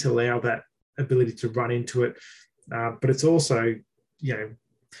to disallow that ability to run into it. But it's also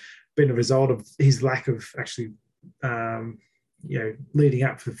been a result of his lack of actually leading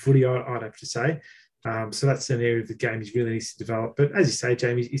up for the footy, I'd have to say. So that's an area of the game he really needs to develop. But as you say,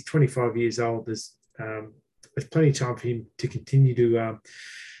 Jamie, he's 25 years old. There's plenty of time for him to continue to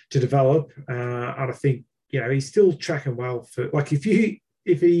develop. And I think he's still tracking well for, like, if he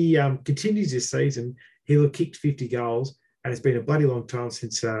continues this season, he'll have kicked 50 goals, and it's been a bloody long time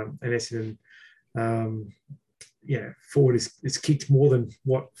since an Essendon forward is kicked more than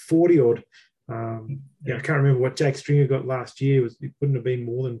 40 odd. I can't remember what Jake Stringer got last year. It wouldn't have been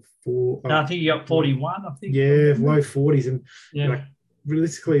more than 4. No, I think he got 41. I think. Yeah, low 40s, and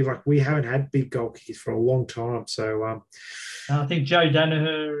realistically, we haven't had big goal kickers for a long time. So I think Joe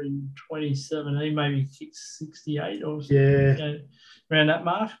Danaher in 2017 maybe kicked 68 or something, around that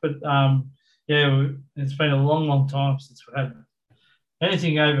mark. But it's been a long time since we've had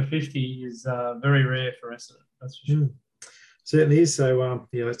anything over 50. Is very rare for us. That's for sure. Certainly is. So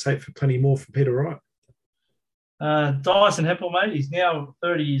let's hope for plenty more from Peter Wright. Dyson Heppel, mate, he's now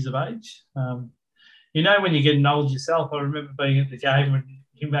 30 years of age. When you're getting old yourself, I remember being at the game when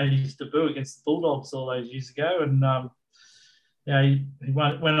he made his debut against the Bulldogs all those years ago. And, he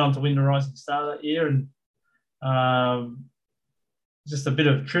went on to win the Rising Star that year. And just a bit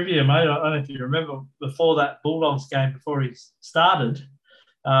of trivia, mate. I don't know if you remember, before that Bulldogs game, before he started,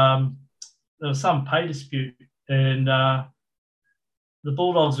 there was some pay dispute. And the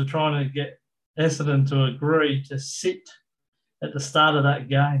Bulldogs were trying to get Essendon to agree to sit at the start of that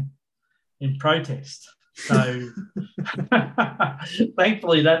game in protest. So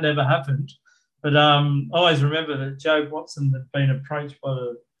thankfully that never happened. But I always remember that Joe Watson had been approached by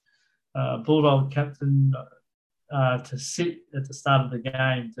the Bulldog captain to sit at the start of the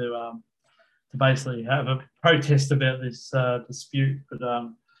game to basically have a protest about this dispute. But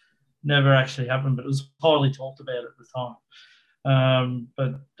never actually happened, but it was highly talked about at the time.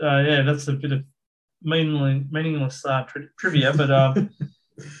 That's a bit of meaningless trivia. But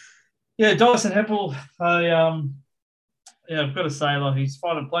Dyson Heppel, I've got to say, he's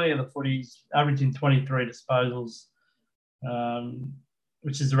finding plenty of the footy. He's averaging 23 disposals,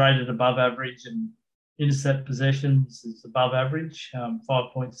 which is rated above average, and intercept possessions is above average,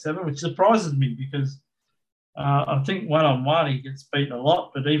 5.7, which surprises me because I think one-on-one he gets beaten a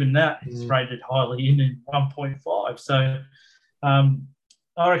lot, but even that is rated highly in 1.5. So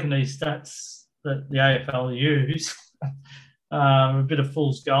I reckon these stats that the AFL use a bit of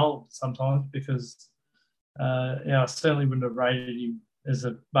fool's gold sometimes because I certainly wouldn't have rated him as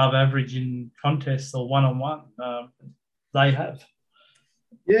above average in contests or one-on-one. They have.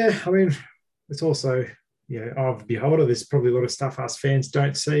 Yeah, I mean, it's also, of the beholder. There's probably a lot of stuff us fans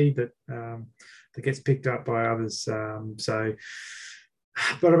don't see that gets picked up by others. But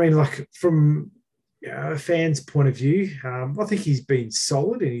I mean, from a fan's point of view, I think he's been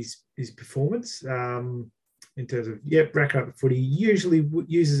solid in his performance in terms of, racking up the footy. He usually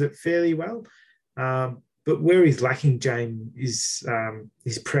uses it fairly well. But where he's lacking, Jane, is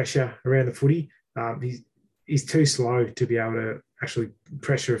his pressure around the footy. He's too slow to be able to actually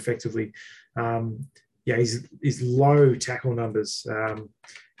pressure effectively. His low tackle numbers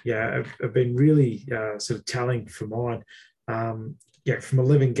have been really sort of telling for mine. From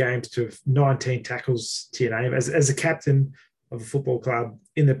 11 games to 19 tackles to your name as a captain of a football club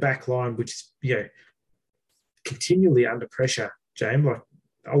in the back line, which is continually under pressure, James.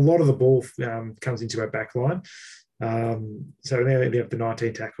 A lot of the ball comes into our back line. So now they have the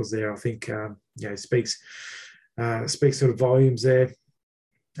 19 tackles there. I think speaks sort of volumes there.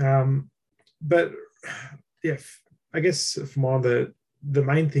 But I guess for mine, the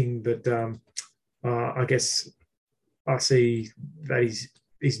main thing that I guess I see that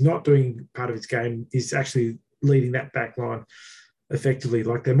he's not doing part of his game is actually leading that back line effectively.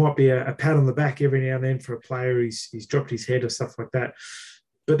 There might be a pat on the back every now and then for a player he's dropped his head or stuff like that.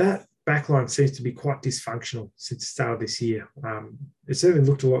 But that back line seems to be quite dysfunctional since the start of this year. It certainly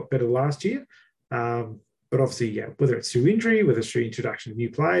looked a lot better last year. But obviously, whether it's through injury, whether it's through introduction of new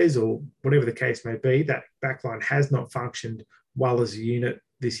players or whatever the case may be, that backline has not functioned well as a unit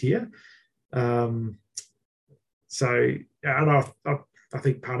this year. So and I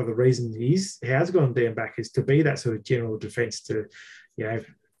think part of the reason he has gone down back is to be that sort of general defence to, you know,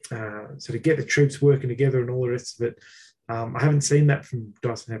 sort of get the troops working together and all the rest of it. I haven't seen that from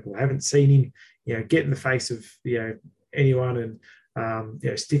Dyson Heppell. I haven't seen him, you know, get in the face of, you know, anyone and, you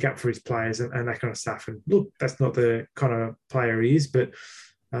know, stick up for his players and that kind of stuff. And look, that's not the kind of player he is, but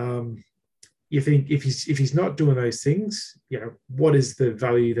you think if he's not doing those things, you know, what is the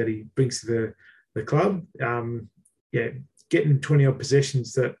value that he brings to the club? Yeah, getting 20 odd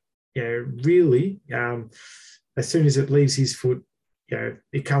possessions that, you know, really, as soon as it leaves his foot, you know,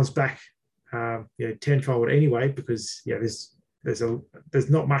 it comes back, you know, tenfold anyway, because, you know, there's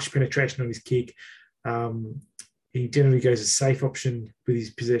not much penetration on his kick. He generally goes a safe option with his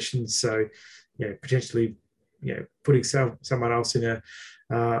possessions. So, you know, potentially, you know, putting someone else in a,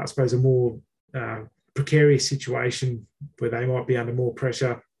 I suppose, a more precarious situation where they might be under more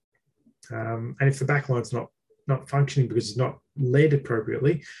pressure. And if the back line's not functioning because it's not led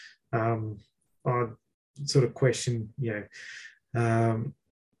appropriately, I'd sort of question, you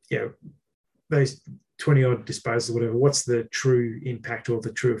know, those 20 odd disposals, whatever, what's the true impact or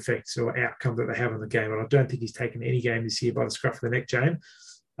the true effects or outcome that they have on the game? And I don't think he's taken any game this year by the scruff of the neck, Jane.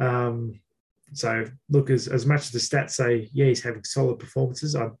 So look, as much as the stats say, yeah, he's having solid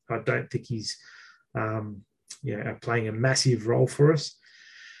performances, I don't think he's playing a massive role for us.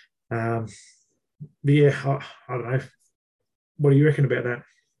 But yeah, I don't know. What do you reckon about that?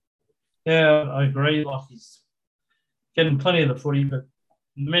 Yeah, I agree. Like, he's getting plenty of the footy, but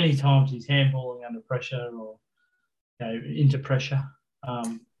many times he's handballing under pressure or, you know, into pressure.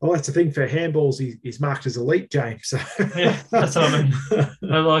 Well, that's the thing, for handballs, he's marked as elite, James. So. Yeah, that's what I mean.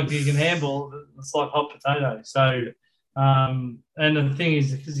 Like, he can handball, it's like hot potato. So, and the thing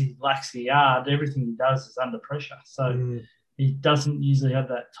is, because he lacks the yard, everything he does is under pressure. So he doesn't usually have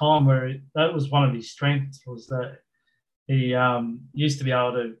that time where that was one of his strengths, was that he used to be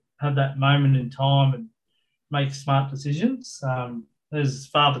able to have that moment in time and make smart decisions. As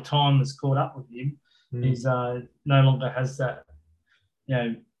Father Time has caught up with him, he's no longer has that, you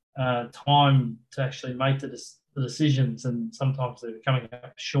know, time to actually make the decisions, and sometimes they're coming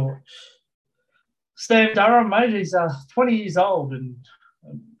up short. Sam Durham, mate, he's 20 years old and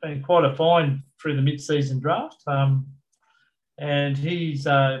been quite a find through the mid-season draft. And he's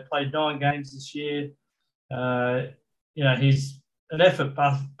played 9 games this year. You know, he's an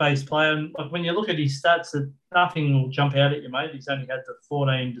effort-based player. And like, when you look at his stats, nothing will jump out at you, mate. He's only had the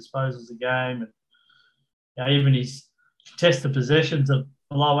 14 disposals a game, and, you know, even his contested possessions are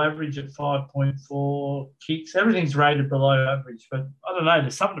below average at 5.4. Kicks, everything's rated below average. But I don't know,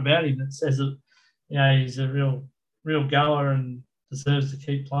 there's something about him that says that, you know, he's a real goer and deserves to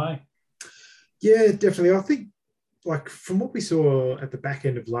keep playing. Yeah, definitely. I think, like, from what we saw at the back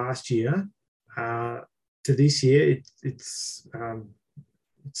end of last year to this year, it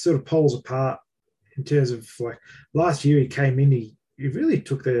sort of poles apart in terms of, like, last year he came in, he really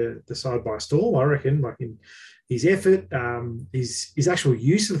took the side by storm, I reckon. Like, in his effort, his actual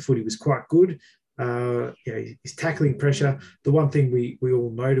use of the footy was quite good. His tackling pressure. The one thing we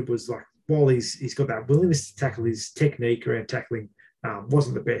all noted was, like, while he's got that willingness to tackle, his technique around tackling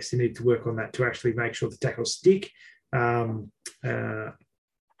wasn't the best. He needed to work on that to actually make sure the tackles stick. And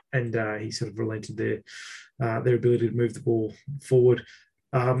he sort of relented their ability to move the ball forward.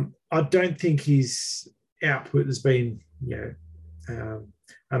 I don't think his output has been, you know,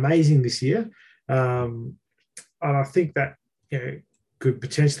 amazing this year, and I think that, you know, could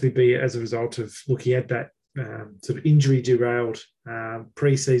potentially be as a result of, look, he had that sort of injury derailed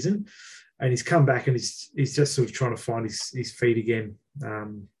pre-season, and he's come back and he's just sort of trying to find his feet again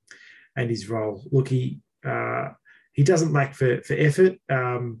and his role. Look, he doesn't lack for effort,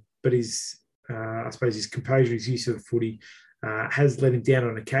 but I suppose his composure, his use of the footy has let him down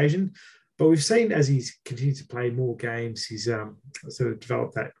on occasion. But we've seen, as he's continued to play more games, he's sort of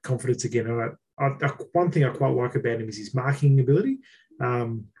developed that confidence again. And one thing I quite like about him is his marking ability.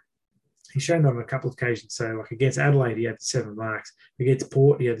 He's shown that on a couple of occasions. So, like, against Adelaide, he had 7 marks. Against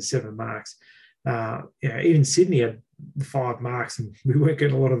Port, he had 7 marks. Even Sydney had 5 marks, and we weren't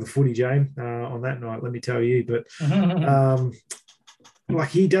getting a lot of the footy, Jane, on that night, let me tell you. But like,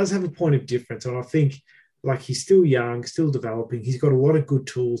 he does have a point of difference, and I think, like, he's still young, still developing. He's got a lot of good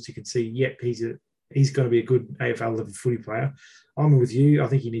tools. You can see, yep, he's going to be a good AFL level footy player. I'm with you. I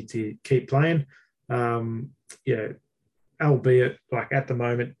think you need to keep playing. Albeit, like, at the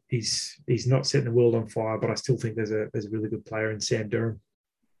moment, he's not setting the world on fire, but I still think there's a really good player in Sam Durham.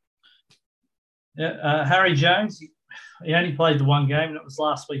 Yeah, Harry Jones, he only played the 1 game, and it was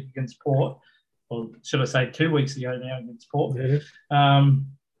last week against Port, or should I say 2 weeks ago now against Port.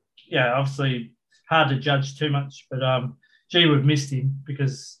 Yeah, obviously hard to judge too much, but gee, we've missed him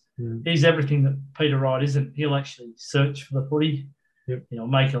because he's everything that Peter Wright isn't. He'll actually search for the footy,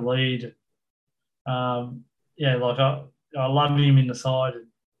 make a lead. I love him in the side,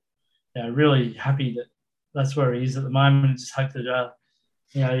 and really happy that that's where he is at the moment. And just hope that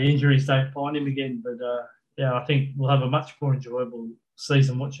the injuries don't find him again. But I think we'll have a much more enjoyable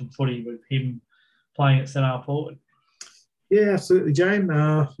season watching footy with him playing at centre forward. Yeah, absolutely, James.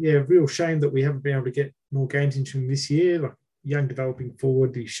 Real shame that we haven't been able to get more games into him this year. Like young developing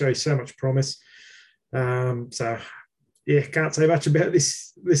forward, he shows so much promise. Can't say much about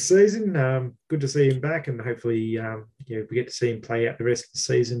this season. Good to see him back, and hopefully, we get to see him play out the rest of the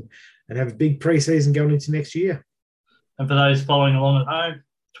season and have a big pre-season going into next year. And for those following along at home,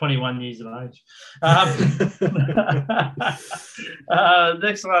 21 years of age.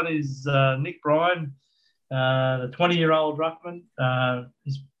 Next one is Nick Bryan, the 20-year-old ruckman.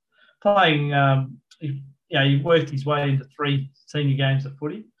 He's playing. He worked his way into 3 senior games of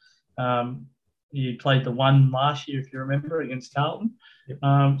footy. He played the one last year, if you remember, against Carlton. Yep.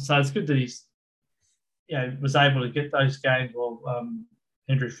 So it's good that he's, was able to get those games while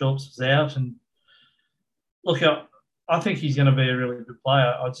Andrew Phillips was out. And look, I think he's going to be a really good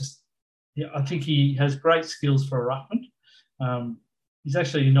player. I think he has great skills for a ruckman. He's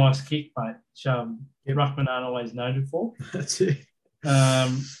actually a nice kick, mate, which ruckmen aren't always noted for. That's it.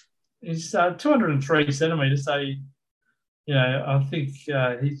 He's 203 centimetres, so I think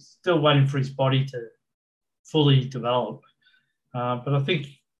he's still waiting for his body to fully develop. But I think,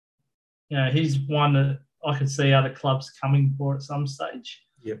 he's one that I can see other clubs coming for at some stage.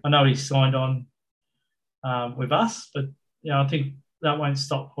 Yep. I know he's signed on with us, but I think that won't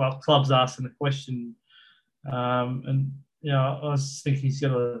stop clubs asking the question. I just think he's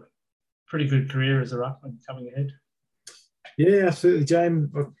got a pretty good career as a ruckman coming ahead. Yeah, absolutely, James.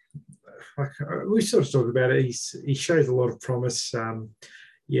 We sort of talked about it. He shows a lot of promise.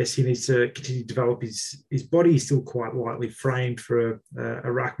 Yes, he needs to continue to develop his body. He's still quite lightly framed for a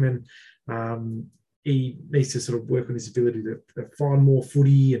ruckman. He needs to sort of work on his ability to find more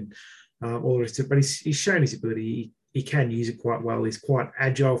footy and all the rest of it. But he's shown his ability. He can use it quite well. He's quite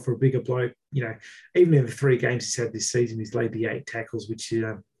agile for a bigger bloke. Even in the 3 games he's had this season, he's laid the 8 tackles, which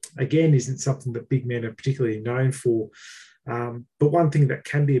again isn't something that big men are particularly known for. But one thing that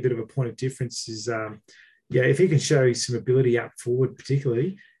can be a bit of a point of difference is, if he can show some ability up forward,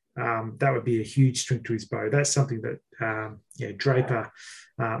 particularly, that would be a huge string to his bow. That's something that Draper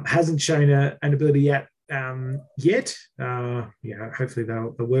hasn't shown an ability at yet. Hopefully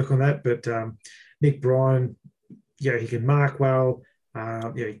they'll work on that. But Nick Bryan, he can mark well.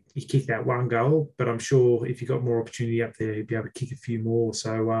 He kicked that 1 goal, but I'm sure if he got more opportunity up there, he'd be able to kick a few more.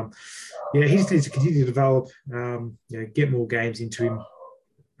 So, he just needs to continue to develop, get more games into him,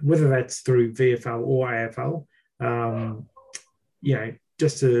 whether that's through VFL or AFL.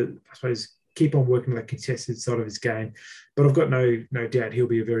 Just to, I suppose, keep on working on the contested side of his game. But I've got no doubt he'll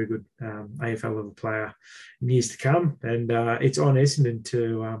be a very good AFL level player in years to come. And it's on Essendon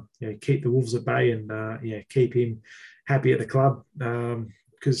to keep the Wolves at bay and keep him happy at the club,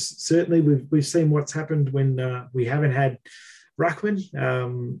 because certainly we've seen what's happened when we haven't had ruckman.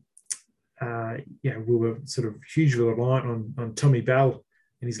 We were sort of hugely reliant on Tommy Bell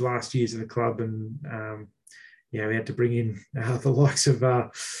in his last years at the club, and we had to bring in the likes of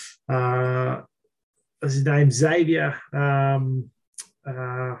what's his name, Xavier. I've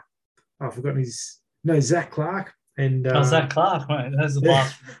forgotten Zach Clark. And Zach Clark, mate. That's the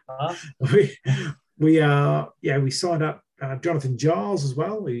blast from the past. We signed up Jonathan Giles as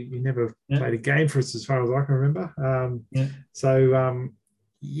well. He never played a game for us as far as I can remember.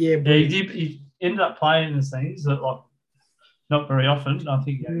 He ended up playing the things that not very often. I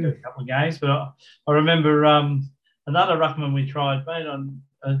think he had a couple of games, but I remember another ruckman we tried, mate, on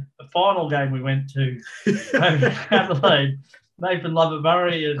a final game we went to over in Adelaide. Nathan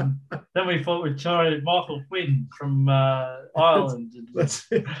Lovett-Murray, and then we thought we'd try Michael Quinn from Ireland. That's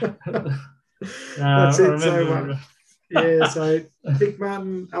it. That's it. So Nick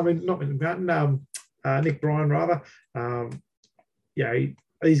Bryan, rather.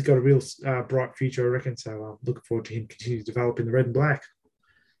 He's got a real bright future, I reckon. So I'm looking forward to him continuing to develop in the red and black.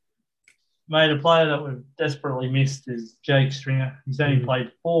 Mate, a player that we've desperately missed is Jake Stringer. He's only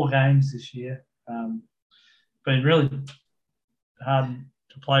played 4 games this year. Been really hard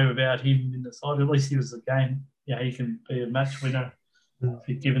to play without him in the side. At least he was a game. He can be a match winner if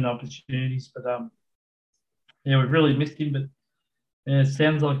he's given opportunities. But we've really missed him. But it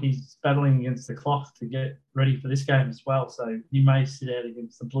sounds like he's battling against the clock to get ready for this game as well. So he may sit out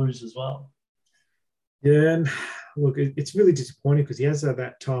against the Blues as well. Yeah, and look, it's really disappointing because he has had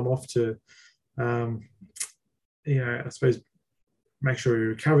that time off to I suppose make sure he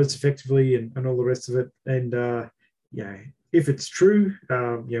recovers effectively and all the rest of it. And if it's true,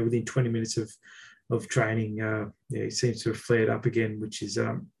 within 20 minutes of training, he seems to have flared up again, which is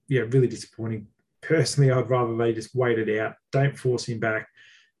really disappointing. Personally, I'd rather they just wait it out. Don't force him back.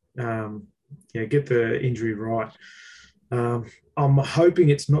 Get the injury right. I'm hoping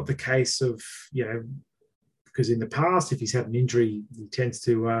it's not the case of, because in the past, if he's had an injury, he tends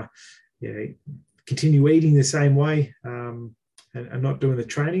to continue eating the same way and not doing the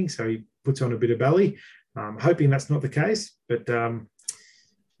training. So he puts on a bit of belly. Hoping that's not the case, but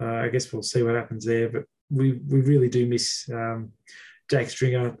I guess we'll see what happens there. But we really do miss Jake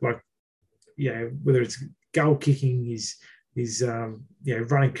Stringer. Whether it's goal kicking, his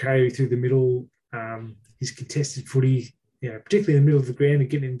running carry through the middle, his contested footy, particularly in the middle of the ground and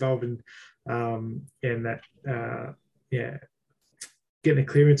getting involved in getting the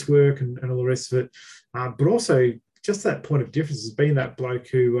clearance work and all the rest of it. But also just that point of difference has been that bloke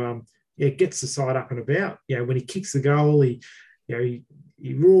who gets the side up and about. When he kicks the goal, he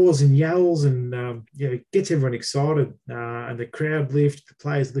roars and yells and gets everyone excited, and the crowd lift, the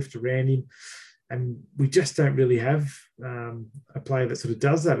players lift around him, and we just don't really have a player that sort of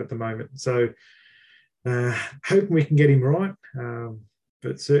does that at the moment. So hoping we can get him right,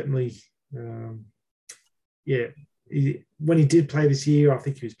 but certainly, when he did play this year, I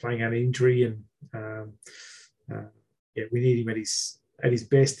think he was playing out of injury, and we need him at his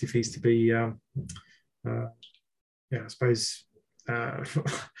best if he's to be, I suppose,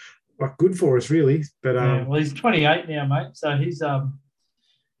 good for us, really. But he's 28 now, mate. So he's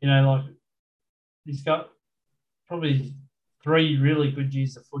he's got probably 3 really good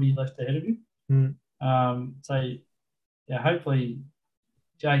years of footy left ahead of him. Hopefully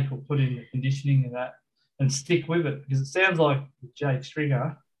Jake will put in the conditioning and that and stick with it, because it sounds like with Jake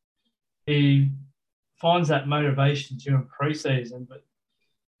Stringer, he finds that motivation during pre-season, but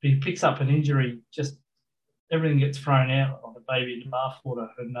if he picks up an injury, just everything gets thrown out like a baby in the bathwater.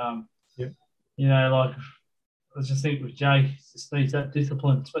 And I just think with Jake, he just needs that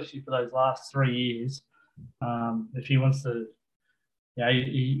discipline, especially for those last 3 years. If he wants to,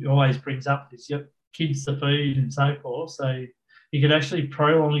 he always brings up his kids to feed and so forth. So he could actually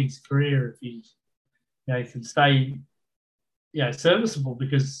prolong his career if he can stay, serviceable,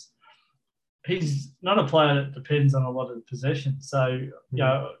 because he's not a player that depends on a lot of possession. So,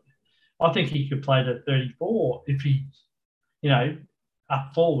 I think he could play to 34 if he,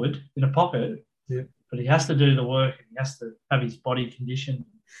 up forward in a pocket. Yeah. But he has to do the work and he has to have his body conditioned.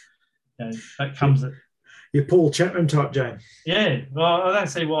 That comes at... You're Paul Chapman type, James. Yeah. Well, I don't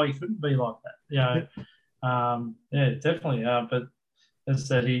see why he couldn't be like that. Definitely. But as I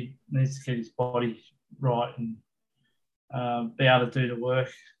said, he needs to get his body right and be able to do the work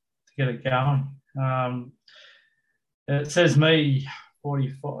to get it going. It says me,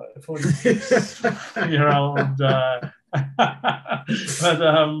 46-year-old. But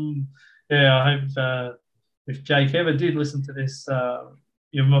I hope if Jake ever did listen to this,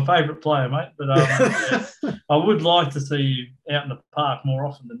 you're my favourite player, mate. But I would like to see you out in the park more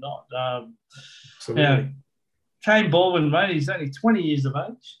often than not. Absolutely. Kane Baldwin, mate, he's only 20 years of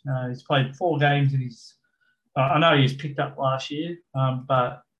age. He's played 4 games in his... I know he was picked up last year,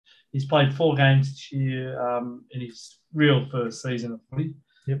 but he's played 4 games this year in his real first season of footy.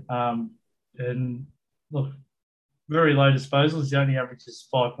 Yep. And look, very low disposals. He only averages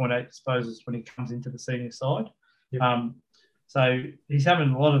 5.8 disposals when he comes into the senior side. Yep. So he's having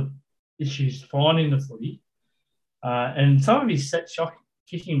a lot of issues finding the footy. And some of his set shot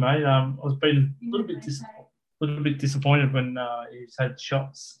kicking, mate, I was being a little bit disappointed when he's had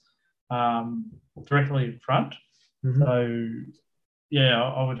shots directly in front. Mm-hmm. So,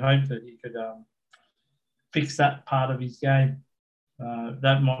 I would hope that he could fix that part of his game.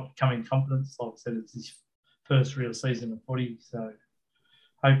 That might come in confidence. Like I said, it's his first real season of footy. So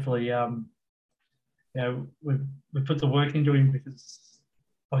hopefully, we put the work into him, because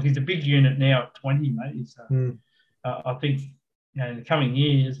he's a big unit now at 20, mate. I think in the coming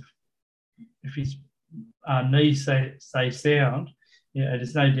years, if his knees stay sound,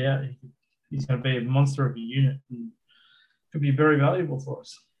 there's no doubt he's going to be a monster of a unit and could be very valuable for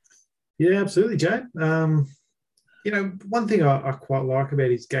us. Yeah, absolutely, Jay. One thing I quite like about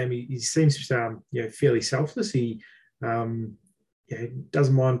his game, he seems fairly selfless. He doesn't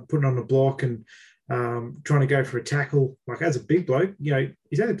mind putting on the block and trying to go for a tackle. Like, as a big bloke,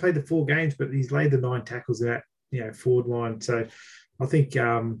 he's only played the 4 games, but he's laid the 9 tackles in that forward line. So I think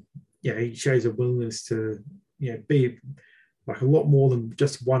he shows a willingness to be like a lot more than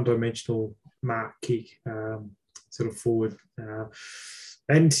just one-dimensional mark kick sort of forward.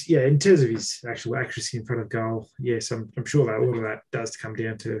 And yeah, in terms of his actual accuracy in front of goal, yes, I'm sure that a lot of that does come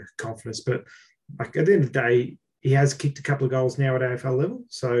down to confidence. But like at the end of the day, he has kicked a couple of goals now at AFL level.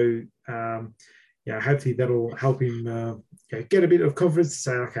 So hopefully that'll help him get a bit of confidence to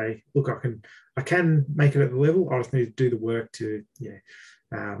say, okay, look, I can make it at the level. I just need to do the work to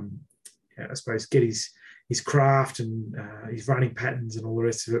I suppose get his craft and his running patterns and all the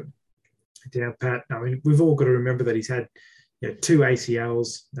rest of it down pat. I mean, we've all got to remember that he's had 2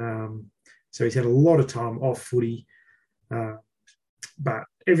 ACLs, so he's had a lot of time off footy. But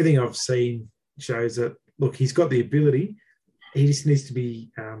everything I've seen shows that, look, he's got the ability. He just needs to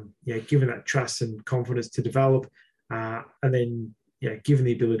be given that trust and confidence to develop, and then given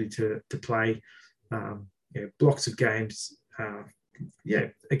the ability to play blocks of games.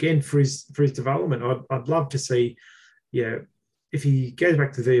 Again, for his development, I'd love to see, if he goes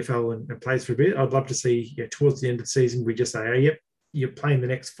back to the VFL and plays for a bit, I'd love to see towards the end of the season we just say, oh, yep, you're playing the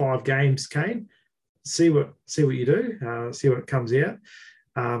next 5 games, Kane. See what you do, see what comes out.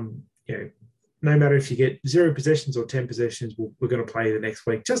 No matter if you get 0 possessions or 10 possessions, we're going to play the next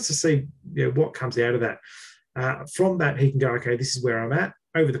week just to see what comes out of that. From that, he can go, okay, this is where I'm at.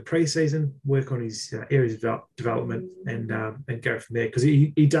 Over the preseason, work on his areas of development and go from there, because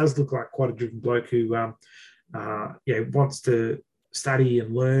he does look like quite a driven bloke who wants to study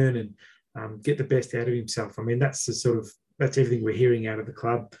and learn and get the best out of himself. I mean, that's everything we're hearing out of the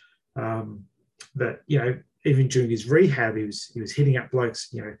club. That even during his rehab, he was hitting up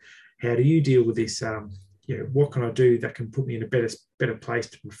blokes. How do you deal with this? What can I do that can put me in a better place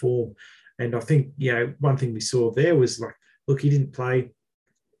to perform? And I think one thing we saw there was like, look, he didn't play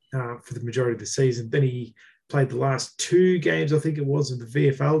for the majority of the season. Then he played the last 2 games, I think it was, of the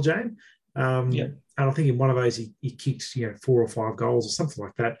VFL, Jane. And I think in one of those he kicked 4 or 5 goals or something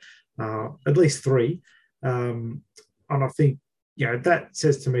like that, at least 3. And I think that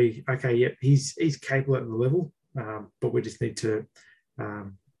says to me, okay, yep, he's capable at the level, but we just need to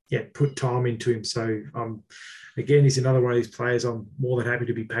put time into him. So again, he's another one of these players I'm more than happy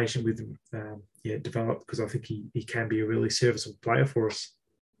to be patient with him, develop, because I think he can be a really serviceable player for us.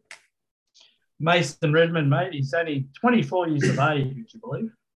 Mason Redman, mate, he's only 24 years of age, would you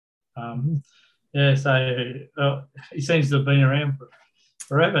believe? So he seems to have been around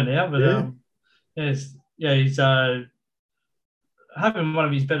forever now. But he's having one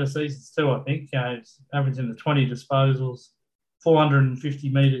of his better seasons too, I think. He's averaging the 20 disposals, 450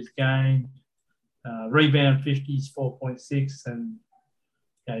 metres gained, rebound 50s, 4.6, and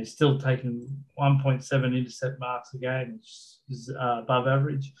he's still taking 1.7 intercept marks a game, which is above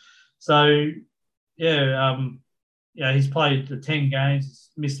average. So, he's played the 10 games.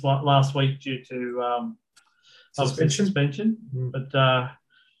 He's missed last week due to suspension. But,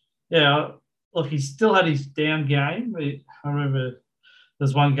 look, he's still had his down game. I remember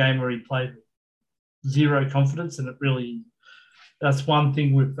there's one game where he played 0 confidence, and that's one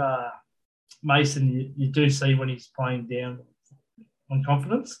thing with Mason you do see when he's playing down on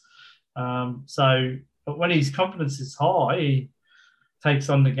confidence. But when his confidence is high, he takes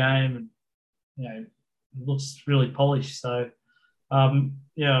on the game and, looks really polished. So,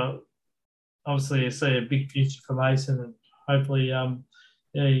 obviously I see a big future for Mason, and hopefully,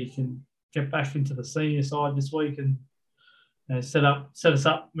 he can get back into the senior side this week and set us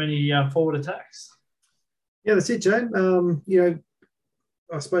up many forward attacks. Yeah, that's it, Jane.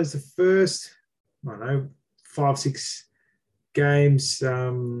 I suppose the first, 5-6 games,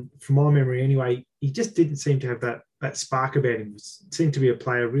 from my memory anyway, he just didn't seem to have that spark about him. He seemed to be a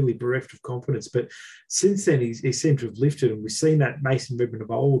player really bereft of confidence. But since then, he seemed to have lifted, and we've seen that Mason Redman of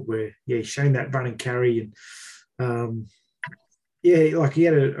old where, he's shown that run and carry, and he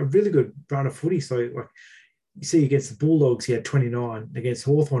had a really good run of footy. So, like, you see against the Bulldogs, he had 29. Against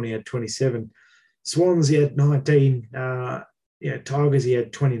Hawthorn, he had 27. Swans, he had 19. Tigers, he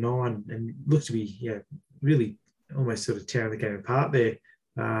had 29, and looked to be really almost sort of tearing the game apart there.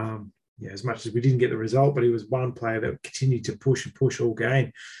 As much as we didn't get the result, but he was one player that continued to push all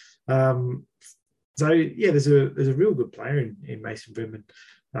game. There's a real good player in Mason Redman.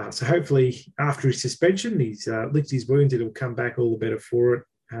 So hopefully after his suspension, he's licked his wounds, it'll come back all the better for it,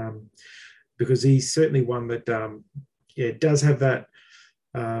 because he's certainly one that does have that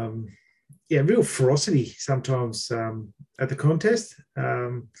real ferocity sometimes at the contest.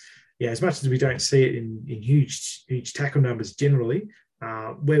 As much as we don't see it in huge tackle numbers generally,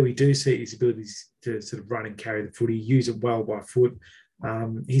 where we do see his abilities to sort of run and carry the footy, use it well by foot.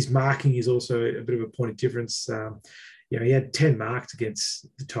 His marking is also a bit of a point of difference. He had 10 marks against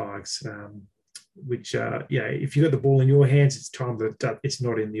the Tigers, which, if you got the ball in your hands, it's time that it's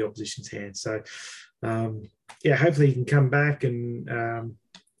not in the opposition's hands. So, yeah, hopefully he can come back and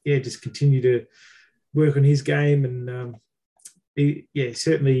yeah, just continue to work on his game. And yeah,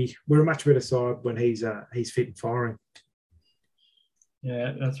 certainly we're a much better side when he's fit and firing.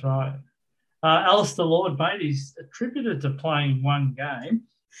 Yeah, that's right. Alistair Lord, mate, he's attributed to playing one game,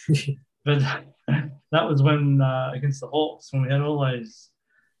 but that was when against the Hawks when we had all those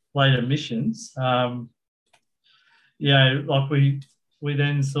later missions. Yeah, like we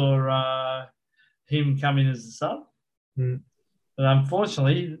then saw him come in as a sub, but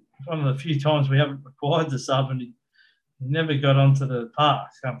unfortunately, one of the few times we haven't required the sub, and he never got onto the park,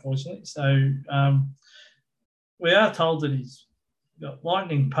 unfortunately. So we are told that he's got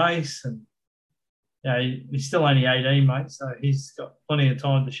lightning pace, and yeah, he's still only 18, mate. So he's got plenty of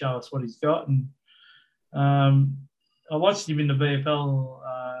time to show us what he's got. And I watched him in the VFL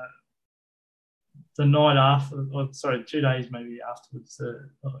the night after, or sorry, 2 days maybe afterwards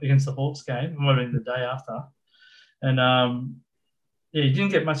against the Hawks game. It might have been the day after. And yeah, he didn't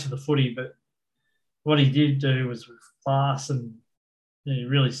get much of the footy, but what he did do was with class, and yeah, you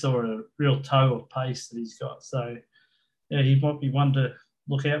really saw a real toe of pace that he's got. So yeah, he might be one to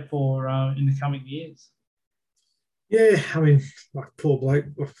look out for in the coming years. Yeah, I mean, like poor bloke,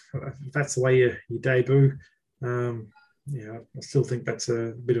 if that's the way you debut, yeah, I still think that's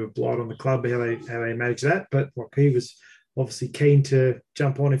a bit of a blight on the club how they manage that. But like he was obviously keen to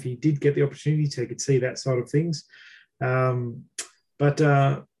jump on if he did get the opportunity, so he could see that side of things. But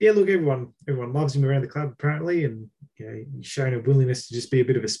yeah, look, everyone loves him around the club apparently, and you know, he's shown a willingness to just be a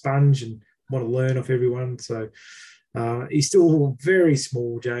bit of a sponge and want to learn off everyone. So he's still very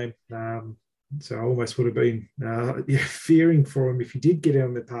small, James. So I almost would have been fearing for him if he did get out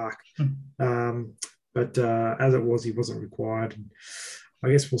in the park. But as it was, he wasn't required. And I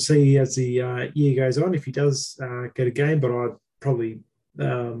guess we'll see as the year goes on if he does get a game. But I'd probably,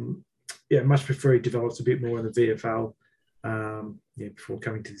 much prefer he develops a bit more in the VFL before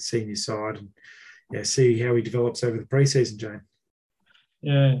coming to the senior side, and see how he develops over the preseason, Jane.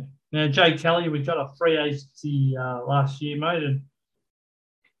 Yeah. Now, Jake Kelly, we got a free agency last year, mate, and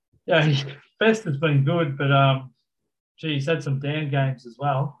yeah, his best has been good, but he's had some down games as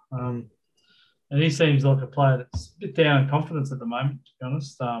well. And he seems like a player that's a bit down in confidence at the moment, to be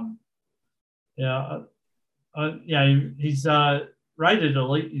honest. He's rated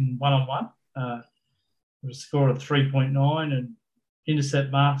elite in one-on-one. With a score of 3.9, and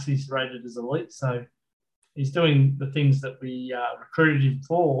intercept marks he's rated as elite. So he's doing the things that we recruited him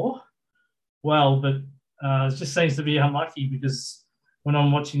for well, but it just seems to be unlucky because when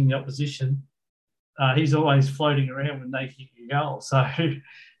I'm watching the opposition, he's always floating around when they kick a goal. So,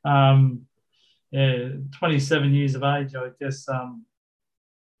 27 years of age, I guess.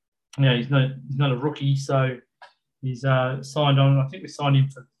 He's not a rookie, so he's signed on. I think we signed him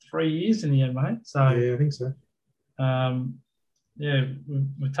for 3 years in the end, mate. So yeah, I think so.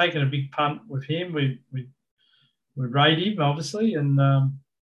 We're taking a big punt with him. We rate him obviously, and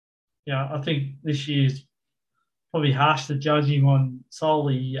I think this year's probably harsh to judge him on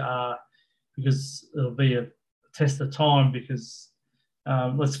solely because it'll be a test of time. Because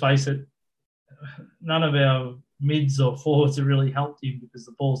let's face it, none of our mids or forwards have really helped him because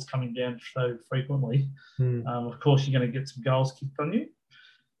the ball's coming down so frequently. Of course, you're going to get some goals kicked on you.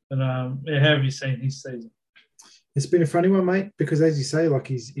 But how have you seen his season? It's been a funny one, mate, because as you say, like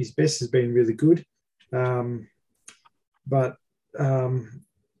his best has been really good. But I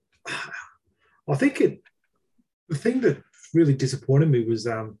think the thing that really disappointed me was,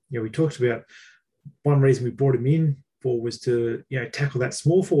 we talked about one reason we brought him in for was to, tackle that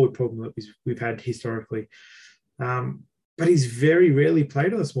small forward problem that we've had historically. But he's very rarely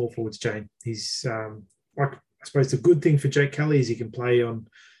played on the small forwards, Jane. He's I suppose the good thing for Jake Kelly is he can play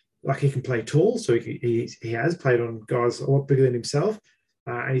tall, so he has played on guys a lot bigger than himself,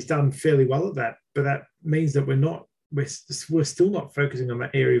 and he's done fairly well at that. But that means that we're still not focusing on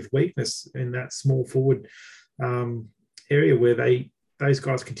that area of weakness in that small forward area where those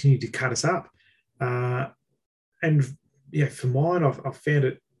guys continue to cut us up. And for mine, I've found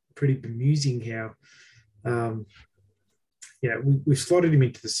it pretty bemusing how we've slotted him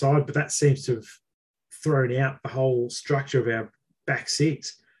into the side, but that seems to have thrown out the whole structure of our back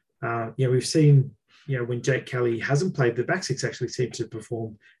six. We've seen, when Jake Kelly hasn't played, the back six actually seems to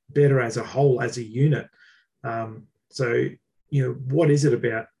perform better as a whole, as a unit. So, what is it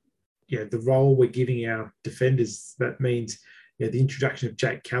about, the role we're giving our defenders that means, the introduction of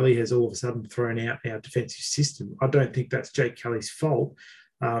Jake Kelly has all of a sudden thrown out our defensive system? I don't think that's Jake Kelly's fault,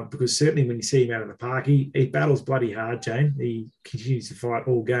 because certainly when you see him out of the park, he battles bloody hard, Jane. He continues to fight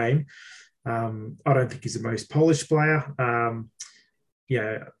all game. I don't think he's the most polished player.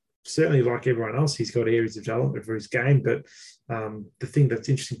 certainly, like everyone else, he's got areas of development for his game. But the thing that's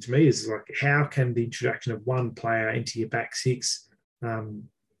interesting to me is like, how can the introduction of one player into your back six,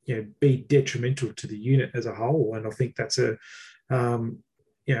 be detrimental to the unit as a whole? And I think that's a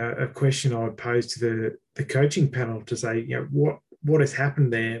question I would pose to the coaching panel to say, what has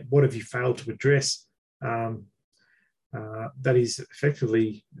happened there? What have you failed to address that is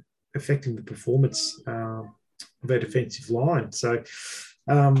effectively affecting the performance of our defensive line? So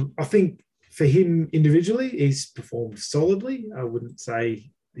I think for him individually, he's performed solidly. I wouldn't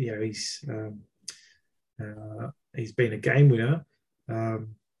say he's been a game winner,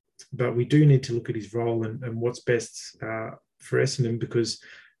 but we do need to look at his role and what's best for Essendon, because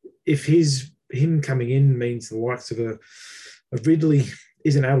if him coming in means the likes of a Ridley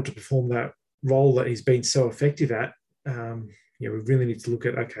isn't able to perform that role that he's been so effective at, we really need to look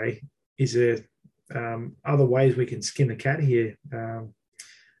at, okay, is there other ways we can skin the cat here?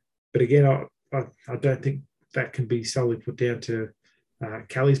 But again, I don't think that can be solely put down to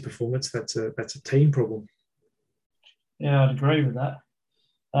Kelly's performance. That's a team problem. Yeah, I'd agree with that.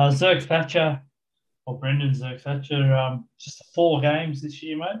 Zerk Thatcher, or Brendan Zerk Thatcher, just 4 games this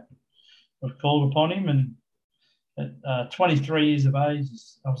year, mate. We've called upon him, and at 23 years of age,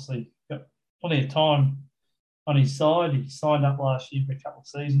 he's obviously got plenty of time on his side. He signed up last year for a couple of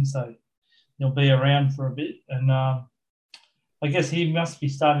seasons, so he'll be around for a bit. And I guess he must be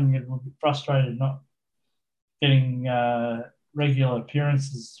starting to get a little bit frustrated not getting regular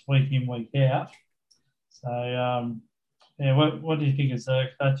appearances week in, week out. So, what do you think of Zerk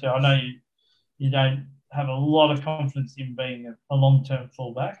Thatcher? I know you don't have a lot of confidence in being a long-term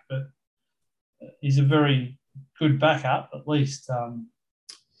fullback, but he's a very good backup, at least.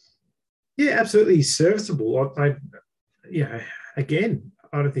 Yeah, absolutely. He's serviceable. Again,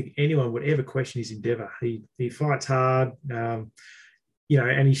 I don't think anyone would ever question his endeavour. He fights hard, and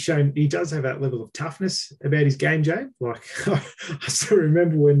he does have that level of toughness about his game, Jay. Like, I still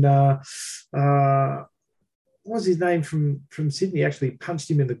remember when, what was his name from Sydney, actually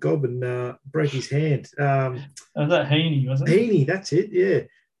punched him in the gob and broke his hand. Was that Heaney, wasn't it? Heaney, that's it, yeah.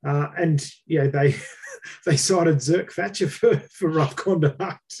 They cited Zerk Thatcher for rough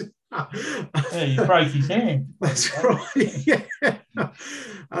conduct. Yeah, he broke his hand. That's right. Yeah.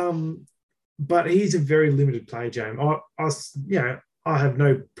 But he's a very limited player, James. I have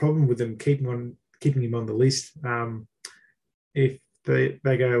no problem with them keeping him on the list. If they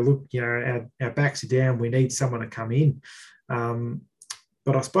go, look, our backs are down, we need someone to come in.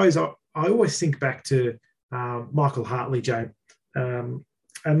 But I suppose I always think back to Michael Hartley, James. And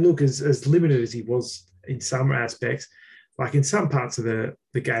look, as limited as he was in some aspects, like in some parts of the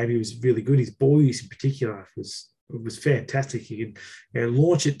game, he was really good. His ball use in particular was fantastic. He could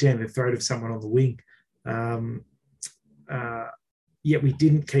launch it down the throat of someone on the wing. Yet we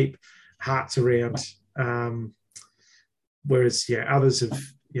didn't keep Hearts around, whereas others have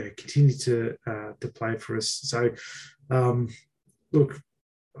continued to play for us. So look,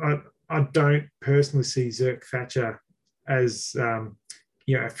 I don't personally see Zerk Thatcher as a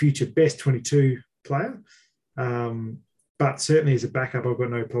future best 22 player. But certainly as a backup, I've got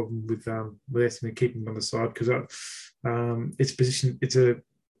no problem with Essendon keeping him on the side, because it's a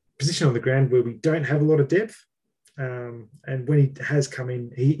position on the ground where we don't have a lot of depth. And when he has come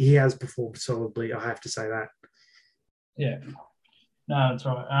in, he has performed solidly. I have to say that. Yeah, no, that's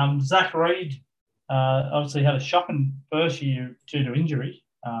right. Zach Reid obviously had a shocking first year due to injury.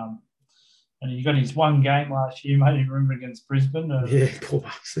 And he got his one game last year, mate. You remember, against Brisbane. Poor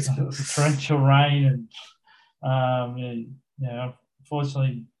bastard. Torrential rain, and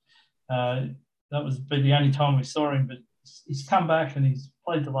unfortunately, that was the only time we saw him. But he's come back and he's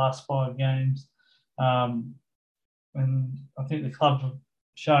played the last 5 games, and I think the club are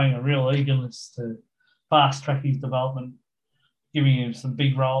showing a real eagerness to fast track his development, giving him some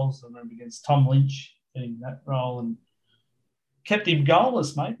big roles. I remember against Tom Lynch getting that role and kept him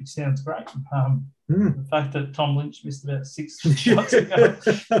goalless, mate, which sounds great. The fact that Tom Lynch missed about 6 shots ago,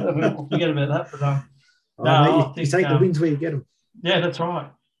 we'll forget about that. But you take the wins where you get them. Yeah, that's right.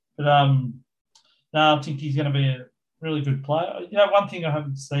 But I think he's going to be a really good player. One thing I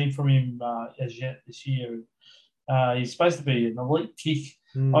haven't seen from him as yet this year, he's supposed to be an elite kick.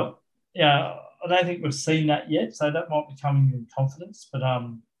 I don't think we've seen that yet, so that might be coming in confidence. But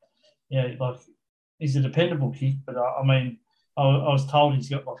he's a dependable kick. But I was told he's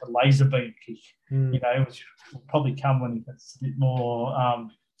got like a laser beam kick, which will probably come when he gets a bit more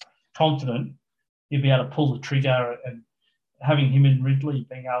confident. He'll be able to pull the trigger, and having him and Ridley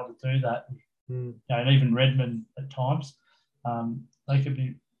being able to do that, and even Redmond at times, they could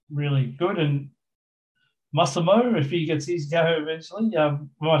be really good. And Massimo, if he gets his go eventually,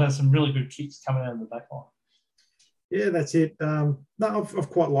 we might have some really good kicks coming out of the back line. Yeah, that's it. No, I've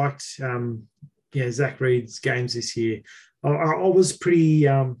quite liked Zach Reed's games this year. I was pretty,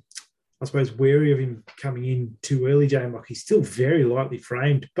 I suppose, wary of him coming in too early, James. Like, he's still very lightly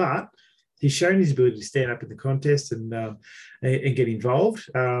framed, but he's shown his ability to stand up in the contest and get involved.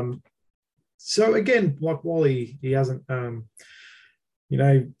 So again, like, while he hasn't,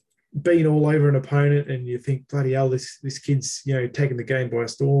 been all over an opponent, and you think, bloody hell, this kid's taking the game by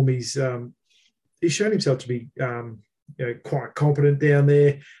storm. He's shown himself to be quite competent down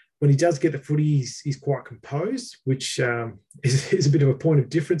there. When he does get the footy, he's quite composed, which is a bit of a point of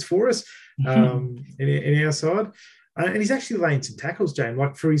difference for us in our side. And he's actually laying some tackles, James.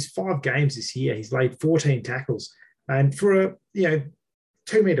 Like, for his 5 games this year, he's laid 14 tackles. And for a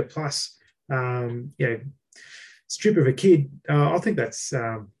 2 metre plus strip of a kid, I think that's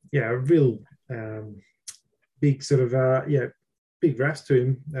a real big sort of big raps to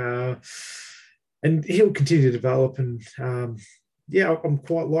him. And he'll continue to develop. And I'm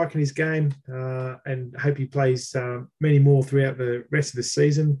quite liking his game, and hope he plays many more throughout the rest of the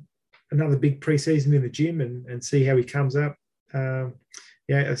season. Another big preseason in the gym, and see how he comes up at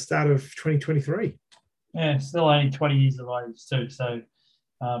the start of 2023. Yeah, still only 20 years of age too, so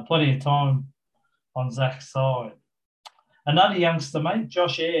plenty of time on Zach's side. Another youngster, mate,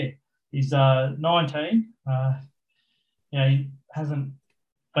 Josh Eyre. He's 19. He hasn't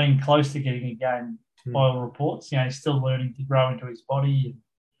been close to getting a game by all reports. He's still learning to grow into his body.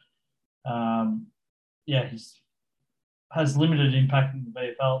 And, he's has limited impact in the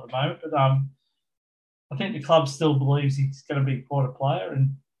VFL at the moment. But I think the club still believes he's going to be quite a player,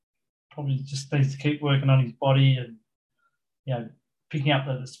 and probably just needs to keep working on his body, and picking up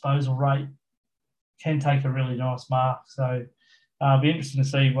the disposal rate can take a really nice mark. So it'll be interesting to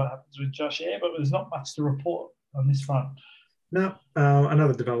see what happens with Josh Eyre, but there's not much to report on this front. No,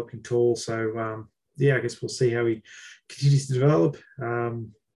 another developing tool. So, I guess we'll see how he continues to develop. But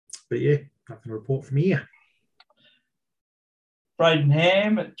nothing to report from here. Braden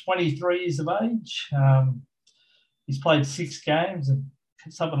Ham at 23 years of age. He's played 6 games, and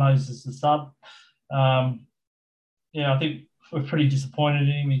some of those as a sub. I think we're pretty disappointed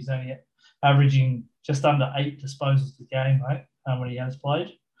in him. He's only averaging just under 8 disposals a game, mate, when he has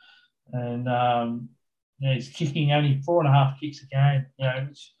played. And he's kicking only 4.5 kicks a game.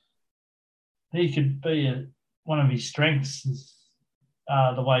 Which he could be one of his strengths is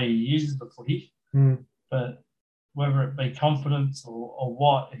the way he uses the footy. But whether it be confidence or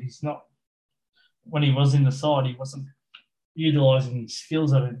what, he's not. When he was in the side, he wasn't utilising his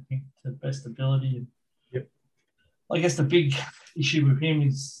skills, I don't think, to the best ability. Yep. I guess the big issue with him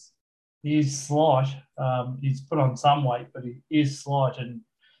is he is slight. He's put on some weight, but he is slight, and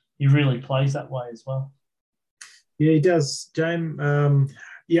he really plays that way as well. Yeah, he does, James. And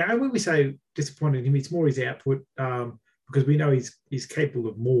when we say disappointed in him, it's more his output, because we know he's capable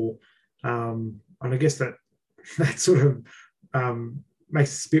of more. And I guess that sort of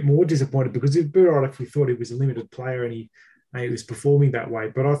makes us a bit more disappointed, because it'd be right if we thought he was a limited player and he was performing that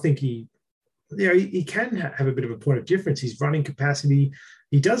way. But I think he can have a bit of a point of difference. His running capacity,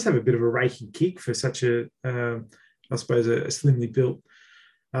 he does have a bit of a raking kick for such a slimly built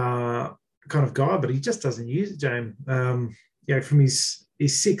kind of guy, but he just doesn't use it, James. From his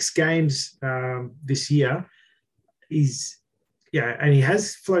 6 games this year, and he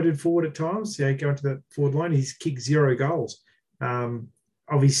has floated forward at times, going to the forward line. He's kicked 0 goals.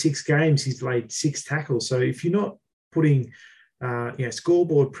 Of his 6 games, he's laid 6 tackles. So if you're not putting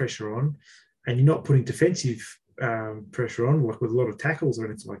scoreboard pressure on, and you're not putting defensive pressure on, like with a lot of tackles or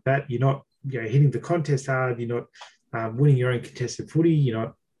anything like that, you're not hitting the contest hard, you're not winning your own contested footy, you're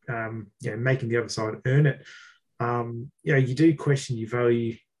not making the other side earn it. You do question your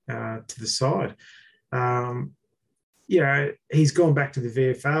value to the side. He's gone back to the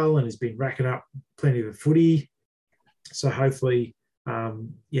VFL and has been racking up plenty of the footy. So hopefully, the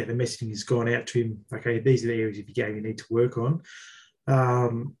messaging has gone out to him. Okay, these are the areas of your game you need to work on.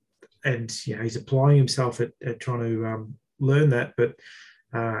 And he's applying himself at trying to learn that. But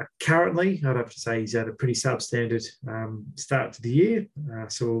currently, I'd have to say he's had a pretty substandard start to the year.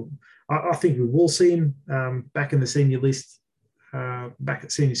 So I think we will see him back in the senior list, back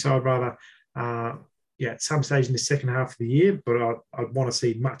at senior side rather, at some stage in the second half of the year. But I'd want to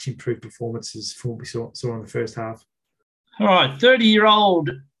see much improved performances from what we saw in the first half. All right,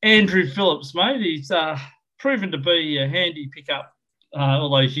 30-year-old Andrew Phillips, mate. He's proven to be a handy pickup all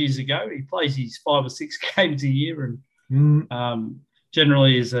those years ago. He plays his 5 or 6 games a year, and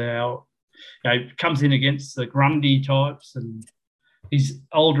generally is comes in against the Grundy types, and his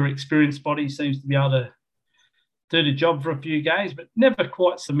older, experienced body seems to be able to do the job for a few games, but never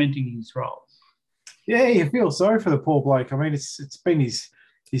quite cementing his role. Yeah, you feel sorry for the poor bloke. I mean, it's been his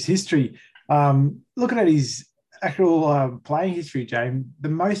history. Looking at his actual playing history, James, the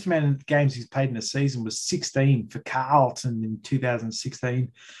most amount of games he's played in a season was 16 for Carlton in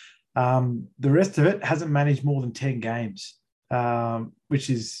 2016. The rest of it hasn't managed more than 10 games, which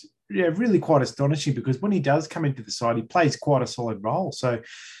is really quite astonishing because when he does come into the side, he plays quite a solid role. So,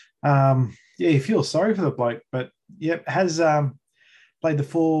 you feel sorry for the bloke, but has played the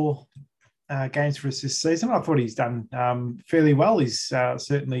 4 games for us this season. I thought he's done fairly well. He's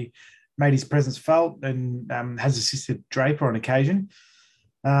certainly made his presence felt and has assisted Draper on occasion.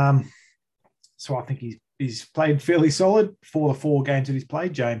 So I think he's played fairly solid for the 4 games that he's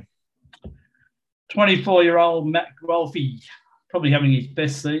played, James. 24-year-old Matt Guelfi, probably having his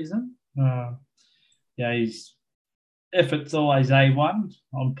best season. His effort's always A1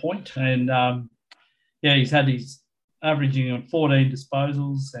 on point. And, he's had his averaging of 14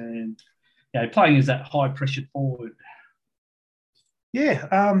 disposals and playing as that high-pressured forward.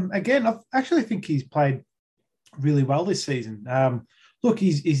 Again, I actually think he's played really well this season. Look,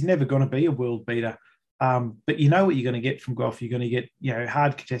 he's never going to be a world beater, but you know what you're going to get from Guelph. You're going to get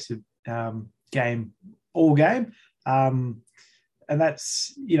hard contested game all game, and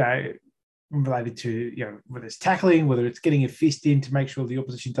that's related to whether it's tackling, whether it's getting a fist in to make sure the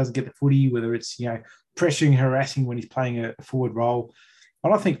opposition doesn't get the footy, whether it's pressuring, harassing when he's playing a forward role.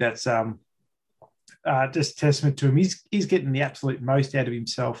 And I think that's just testament to him. He's getting the absolute most out of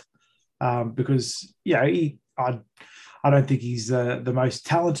himself because I don't think he's the most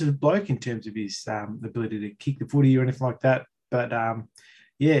talented bloke in terms of his ability to kick the footy or anything like that. But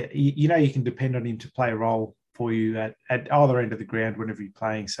you can depend on him to play a role for you at either end of the ground whenever you're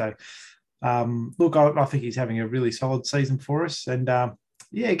playing. So look, I think he's having a really solid season for us. And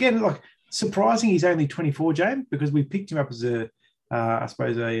again, like surprising, he's only 24, James, because we picked him up as a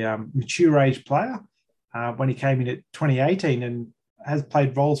mature age player when he came in at 2018 and has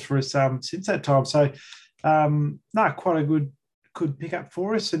played roles for us since that time. So, quite a good pickup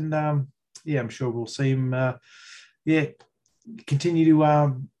for us. And, I'm sure we'll see him, continue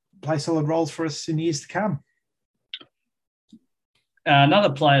to play solid roles for us in years to come. Another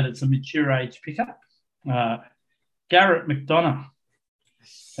player that's a mature age pickup, Garrett McDonough.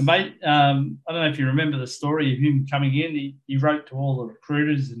 And mate, I don't know if you remember the story of him coming in. He wrote to all the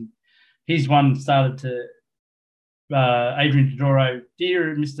recruiters, and his one started to Adrian Dodoro,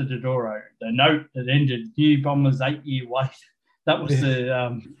 "Dear Mr. Dodoro, the note that ended New Bombers' 8-year wait." That was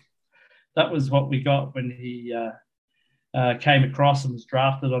that was what we got when he came across and was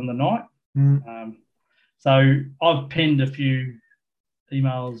drafted on the night. So I've penned a few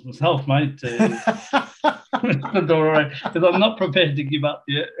emails myself, mate, to Dodoro, because I'm not prepared to give up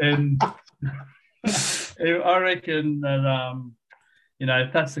yet. And I reckon that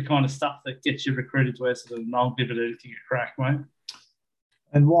if that's the kind of stuff that gets you recruited to Essendon, I'll give it anything a crack, mate.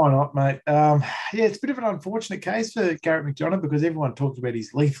 And why not, mate? It's a bit of an unfortunate case for Garrett McDonough because everyone talked about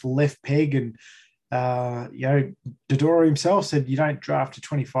his lethal left peg, and Dodoro himself said you don't draft a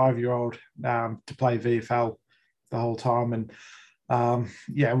 25-year-old to play VFL the whole time. And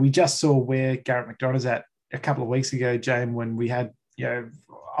we just saw where Garrett McDonough's at a couple of weeks ago, James, when we had a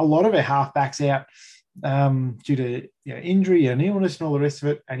lot of our halfbacks out due to injury and illness and all the rest of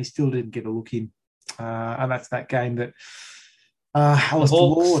it, and he still didn't get a look in. And that's that game that Alistair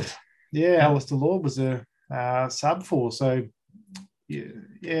Lord, Alistair Lord was a sub for. So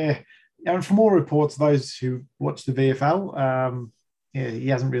and from all reports, those who watch the VFL, he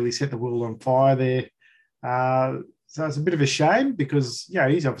hasn't really set the world on fire there. So it's a bit of a shame because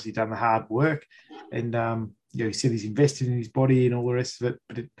he's obviously done the hard work, and he said he's invested in his body and all the rest of it,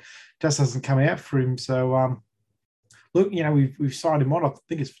 but it just doesn't come out for him. So look, we've signed him on. I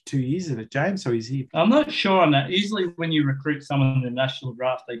think it's for 2 years, isn't it, James? So he's here. I'm not sure on that. Usually when you recruit someone in the national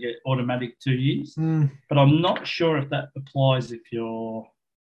draft, they get automatic 2 years. But I'm not sure if that applies if you're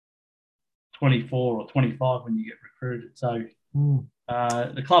 24 or 25 when you get recruited. So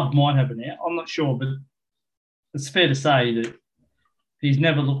the club might have an out. I'm not sure, but it's fair to say that he's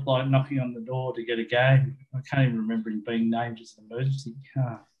never looked like knocking on the door to get a game. I can't even remember him being named as an emergency.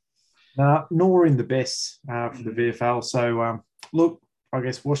 Nor in the best for the VFL. So, look, I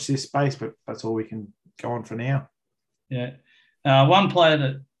guess watch this space, but that's all we can go on for now. Yeah. One player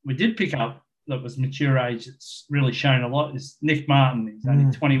that we did pick up that was mature age that's really shown a lot is Nick Martin. He's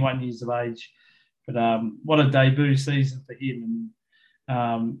only 21 years of age. But what a debut season for him.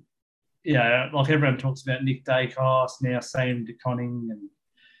 And, like everyone talks about Nick Dacos, now Sam De Koning and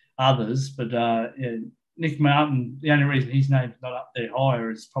others. But, Nick Martin, the only reason his name's not up there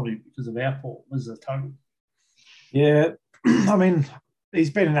higher is probably because of our fault as a total. Yeah, I mean, he's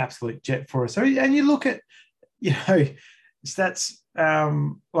been an absolute jet for us. So, and you look at, stats,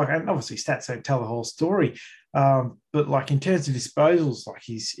 like, and obviously stats don't tell the whole story, but like in terms of disposals, like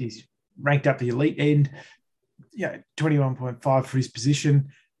he's ranked up the elite end, 21.5 for his position.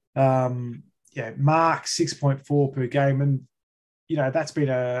 Mark 6.4 per game, and that's been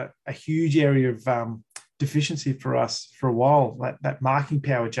a huge area of deficiency for us for a while. That marking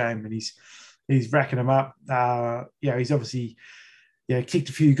power, James, and he's racking them up. He's obviously kicked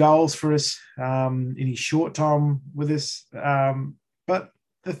a few goals for us in his short time with us. But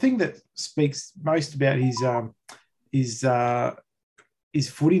the thing that speaks most about his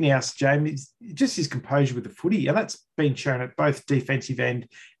footy now, James, is just his composure with the footy, and that's been shown at both defensive end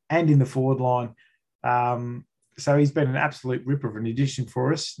and in the forward line. So he's been an absolute ripper of an addition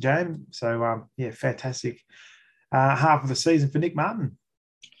for us, James. So, fantastic half of the season for Nick Martin.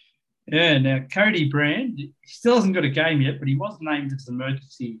 Yeah, now Cody Brand, he still hasn't got a game yet, but he was named as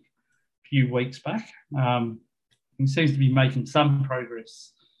emergency a few weeks back. He seems to be making some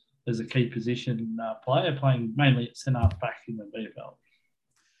progress as a key position player, playing mainly at centre back in the VFL.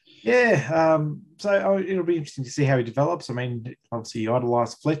 Yeah, so it'll be interesting to see how he develops. I mean, obviously, he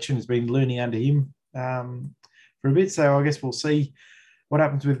idolised Fletcher and has been learning under him for a bit. So I guess we'll see what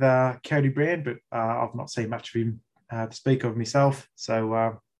happens with Cody Brand, but I've not seen much of him to speak of myself. So,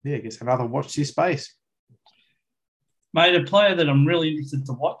 I guess another watch this space. Mate, a player that I'm really interested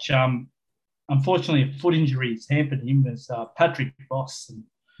to watch, unfortunately, a foot injury has hampered him, is Patrick Voss.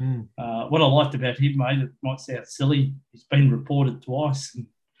 And, what I liked about him, mate, it might sound silly, he's been reported twice. And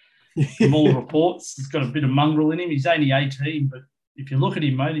from all reports, he's got a bit of mongrel in him. He's only 18, but if you look at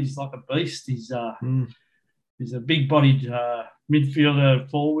him, mate, he's like a beast. He's a big-bodied midfielder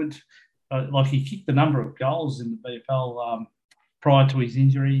forward. Like he kicked a number of goals in the VFL prior to his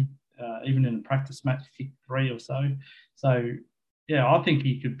injury. Even in a practice match, he kicked 3 or so. So, I think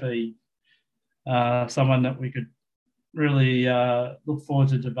he could be someone that we could really look forward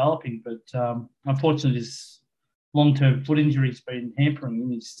to developing. But unfortunately, this long-term foot injury has been hampering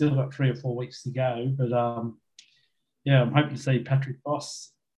him. He's still got 3 or 4 weeks to go. But, I'm hoping to see Patrick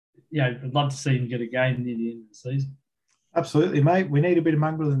Voss. I'd love to see him get a game near the end of the season. Absolutely, mate. We need a bit of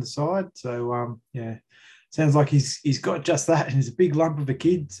mongrel in the side. So, sounds like he's got just that, and he's a big lump of a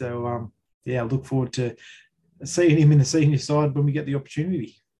kid. So, I look forward to seeing him in the senior side when we get the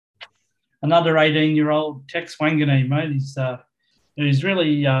opportunity. Another 18-year-old Tex Wanganeen, mate. He's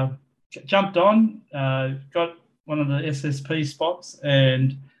really jumped on, got one of the SSP spots,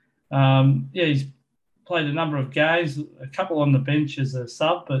 and he's played a number of games, a couple on the bench as a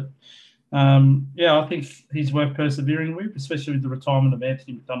sub, but I think he's worth persevering with, especially with the retirement of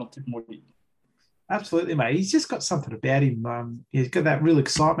Anthony McDonald-Tipungwuti. Absolutely, mate. He's just got something about him. He's got that real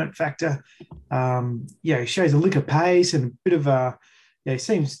excitement factor. He shows a lick of pace and a bit of he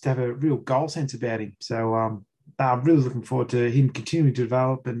seems to have a real goal sense about him. So I'm really looking forward to him continuing to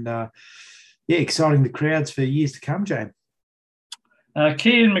develop and exciting the crowds for years to come, James.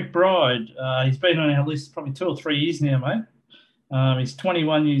 Kian McBride, he's been on our list probably 2 or 3 years now, mate. He's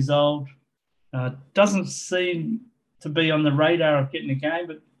 21 years old. Doesn't seem to be on the radar of getting a game,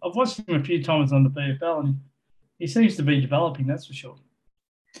 but I've watched him a few times on the VFL, and he seems to be developing, that's for sure.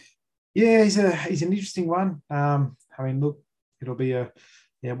 Yeah, he's an interesting one. Look, it'll be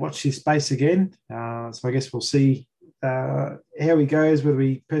watch his space again. So I guess we'll see how he goes, whether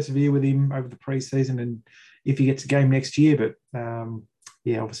we persevere with him over the preseason and if he gets a game next year. But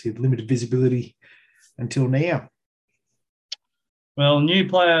obviously limited visibility until now. Well, new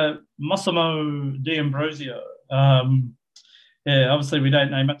player Massimo D'Ambrosio. Obviously we don't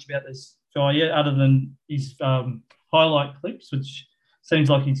know much about this guy yet, other than his highlight clips, which seems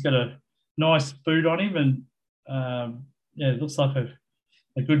like he's got a nice boot on him, and it looks like a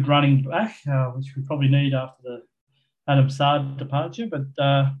good running back, which we probably need after the Adam Saad departure. But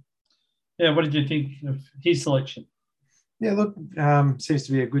what did you think of his selection? Yeah, look, seems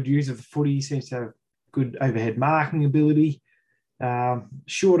to be a good user of the footy. Seems to have good overhead marking ability.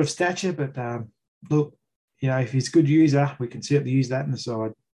 Short of stature, but look, if he's a good user, we can certainly use that in the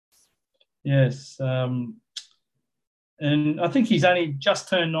side. Yes, and I think he's only just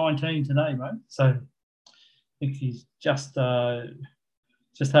turned 19 today, mate. So I think he's just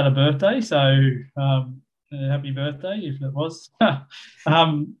had a birthday. So happy birthday if it was.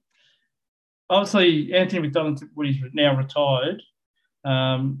 Obviously, Anthony McDonald-Tipungwuti is now retired.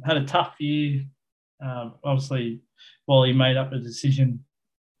 Had a tough year, obviously, while he made up a decision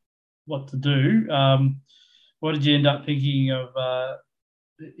what to do. What did you end up thinking of?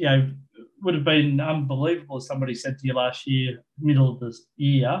 Would have been unbelievable if somebody said to you last year, middle of this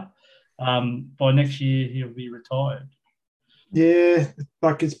year, by next year he'll be retired. Yeah,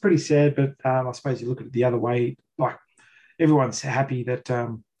 like it's pretty sad, but I suppose you look at it the other way. Like everyone's happy that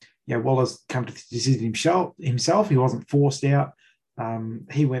Waller's come to the decision himself. He wasn't forced out.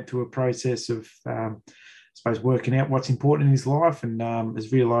 He went through a process of, I suppose, working out what's important in his life, and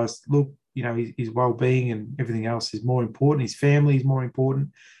has realised, look, his well-being and everything else is more important. His family is more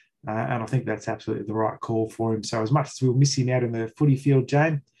important, and I think that's absolutely the right call for him. So as much as we'll miss him out in the footy field,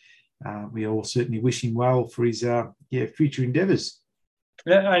 Jane, we all certainly wish him well for his future endeavours.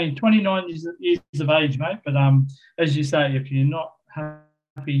 Yeah, only 29 years of age, mate. But as you say, if you're not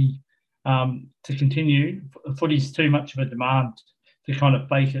happy to continue, footy's too much of a demand to kind of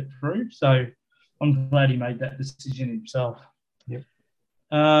fake it through. So I'm glad he made that decision himself. Yep.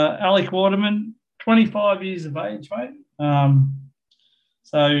 Alec Waterman, 25 years of age, mate.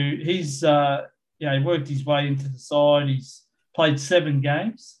 So he's he worked his way into the side. He's played 7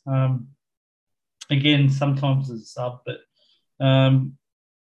 games. Again, sometimes as a sub, but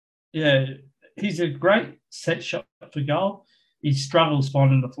he's a great set shot for goal. He struggles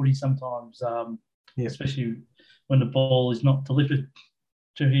finding the footy sometimes, especially when the ball is not delivered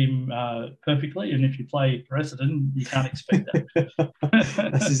to him perfectly. And if you play for Essendon, you can't expect that.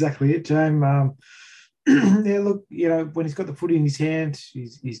 That's exactly it, James. Look, when he's got the footy in his hand,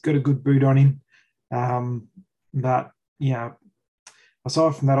 he's got a good boot on him. But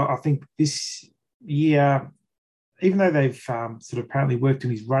aside from that, I think this year, even though they've sort of apparently worked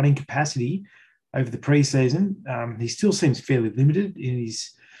on his running capacity over the pre-season, he still seems fairly limited in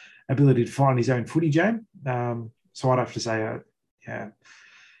his ability to find his own footy, James. So I'd have to say, an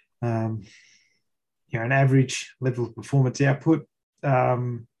average level of performance output.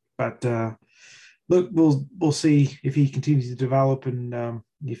 But look, we'll see if he continues to develop, and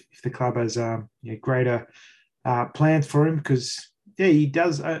if the club has greater plans for him, because he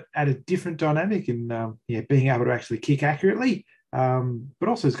does add a different dynamic in being able to actually kick accurately, but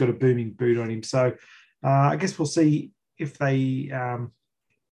also he's got a booming boot on him. So I guess we'll see if they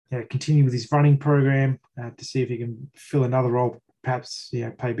continue with his running program to see if he can fill another role, perhaps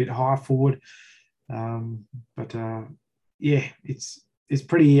play a bit higher forward. It's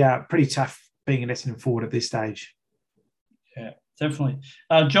pretty tough being an Essendon forward at this stage. Yeah, definitely.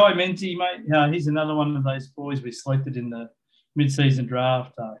 Jai Menzies, mate, he's another one of those boys we selected in the mid-season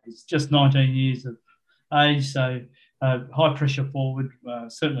draft. He's just 19 years of age, so high-pressure forward,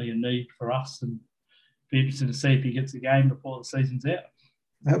 certainly a need for us, and be interested to see if he gets a game before the season's out.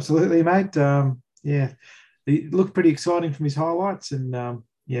 Absolutely, mate. It looked pretty exciting from his highlights, and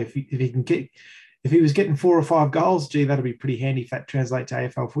if he was getting 4 or 5 goals, that'd be pretty handy if that translates to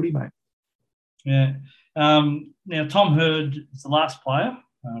AFL footy, mate. Yeah. Now, Tom Hurd is the last player.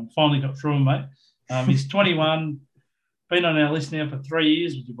 Finally got through him, mate. He's 21, been on our list now for 3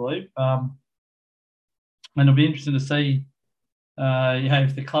 years, would you believe? And it'll be interesting to see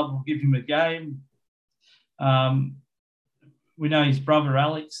if the club will give him a game. We know his brother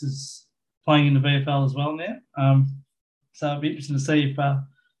Alex is playing in the VFL as well now. So it'll be interesting to see if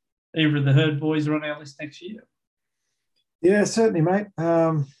either of the Hurd boys are on our list next year. Yeah, certainly, mate.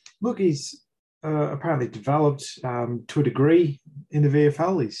 Look, he's apparently developed to a degree in the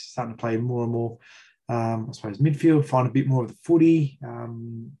VFL. He's starting to play more and more, I suppose, midfield, find a bit more of the footy,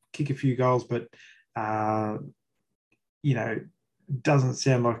 kick a few goals, but, doesn't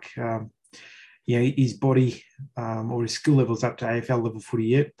sound like, his body or his skill level's up to AFL level footy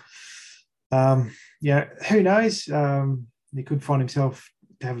yet. Who knows? He could find himself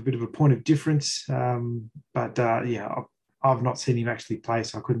to have a bit of a point of difference. But I've not seen him actually play,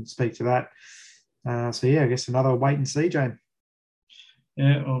 so I couldn't speak to that. I guess another wait and see, Jane.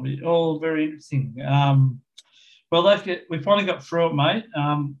 Yeah, it'll be all very interesting. We finally got through it, mate.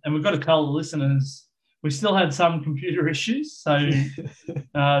 And we've got a couple of listeners. We still had some computer issues, so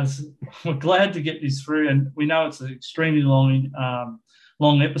we're glad to get this through. And we know it's an extremely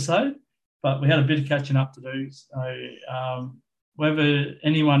long episode, but we had a bit of catching up to do. So whether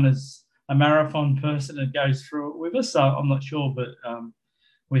anyone is a marathon person that goes through it with us, I'm not sure, but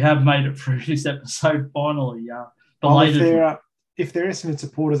we have made it through this episode finally. If they're Essendon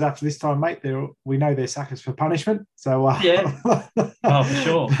supporters after this time, mate, we know they're suckers for punishment. So for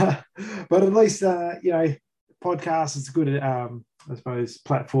sure. But at least podcast is a good, I suppose,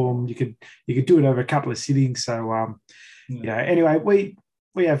 platform. You could do it over a couple of sittings. So anyway,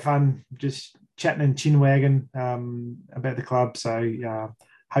 we have fun just chatting and chin-wagging about the club. So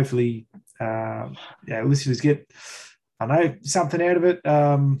hopefully, listeners get, something out of it.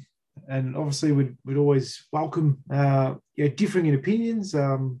 And obviously, we'd always welcome differing in opinions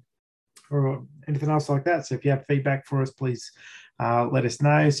or anything else like that. So if you have feedback for us, please let us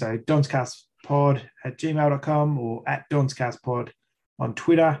know. So donscastpod@gmail.com or @donscastpod on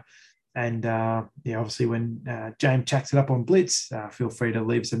Twitter. And obviously when James checks it up on Blitz, feel free to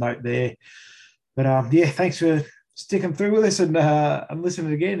leave us a note there. But thanks for sticking through with us and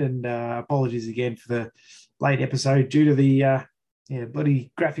listening again. And apologies again for the late episode due to the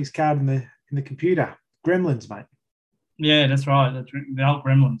bloody graphics card in the computer. Gremlins, mate. Yeah, that's right. The old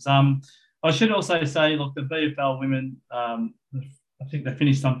Gremlins. I should also say, look, the VFL women, I think they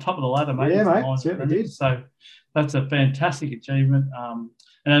finished on top of the ladder, mate. Yeah, mate, certainly did. So that's a fantastic achievement.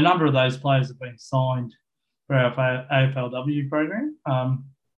 And a number of those players have been signed for our AFLW program,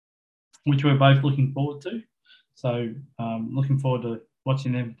 which we're both looking forward to. So looking forward to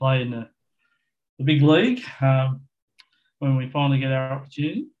watching them play in the big league when we finally get our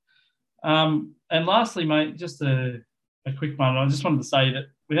opportunity. And lastly, mate, just a quick one. I just wanted to say that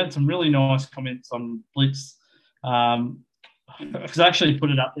we had some really nice comments on Blitz. Because I actually put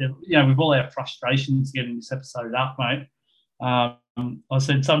it up there, with all our frustrations getting this episode up, mate. I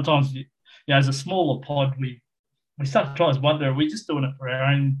said sometimes, as a smaller pod, we sometimes wonder, are we just doing it for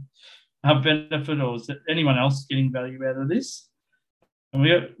our own benefit, or is anyone else getting value out of this? And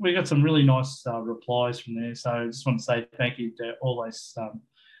we got some really nice replies from there. So I just want to say thank you to all those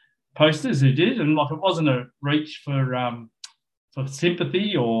posters who did. And like, it wasn't a reach for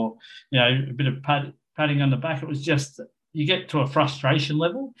sympathy or a bit of patting on the back. It was just you get to a frustration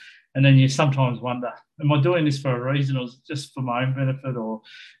level, and then you sometimes wonder, am I doing this for a reason, or is it just for my own benefit, or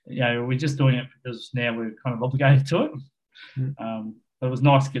are we just doing it because now we're kind of obligated to it? But it was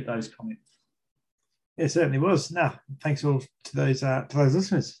nice to get those comments. It certainly was. No, thanks all to those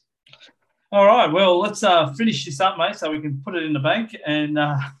listeners. All right, well, let's finish this up, mate, so we can put it in the bank, and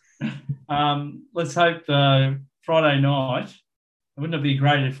let's hope Friday night. Wouldn't it be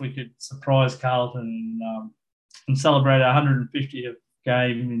great if we could surprise Carlton and celebrate our 150th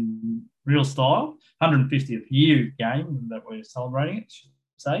game in real style, 150th year game that we're celebrating, I should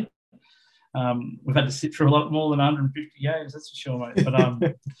say. We've had to sit through a lot more than 150 games, that's for sure, mate. But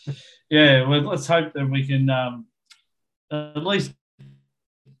well, let's hope that we can at least,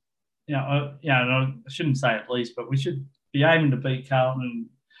 I shouldn't say at least, but we should be aiming to beat Carlton.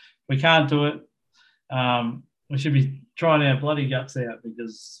 If we can't do it, we should be trying our bloody guts out,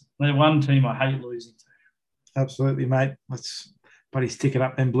 because they're one team I hate losing to. Absolutely, mate. Let's bloody stick it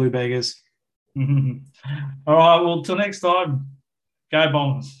up, them Blue Beggars. All right, well, till next time, go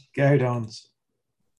Bombers. Go Dons.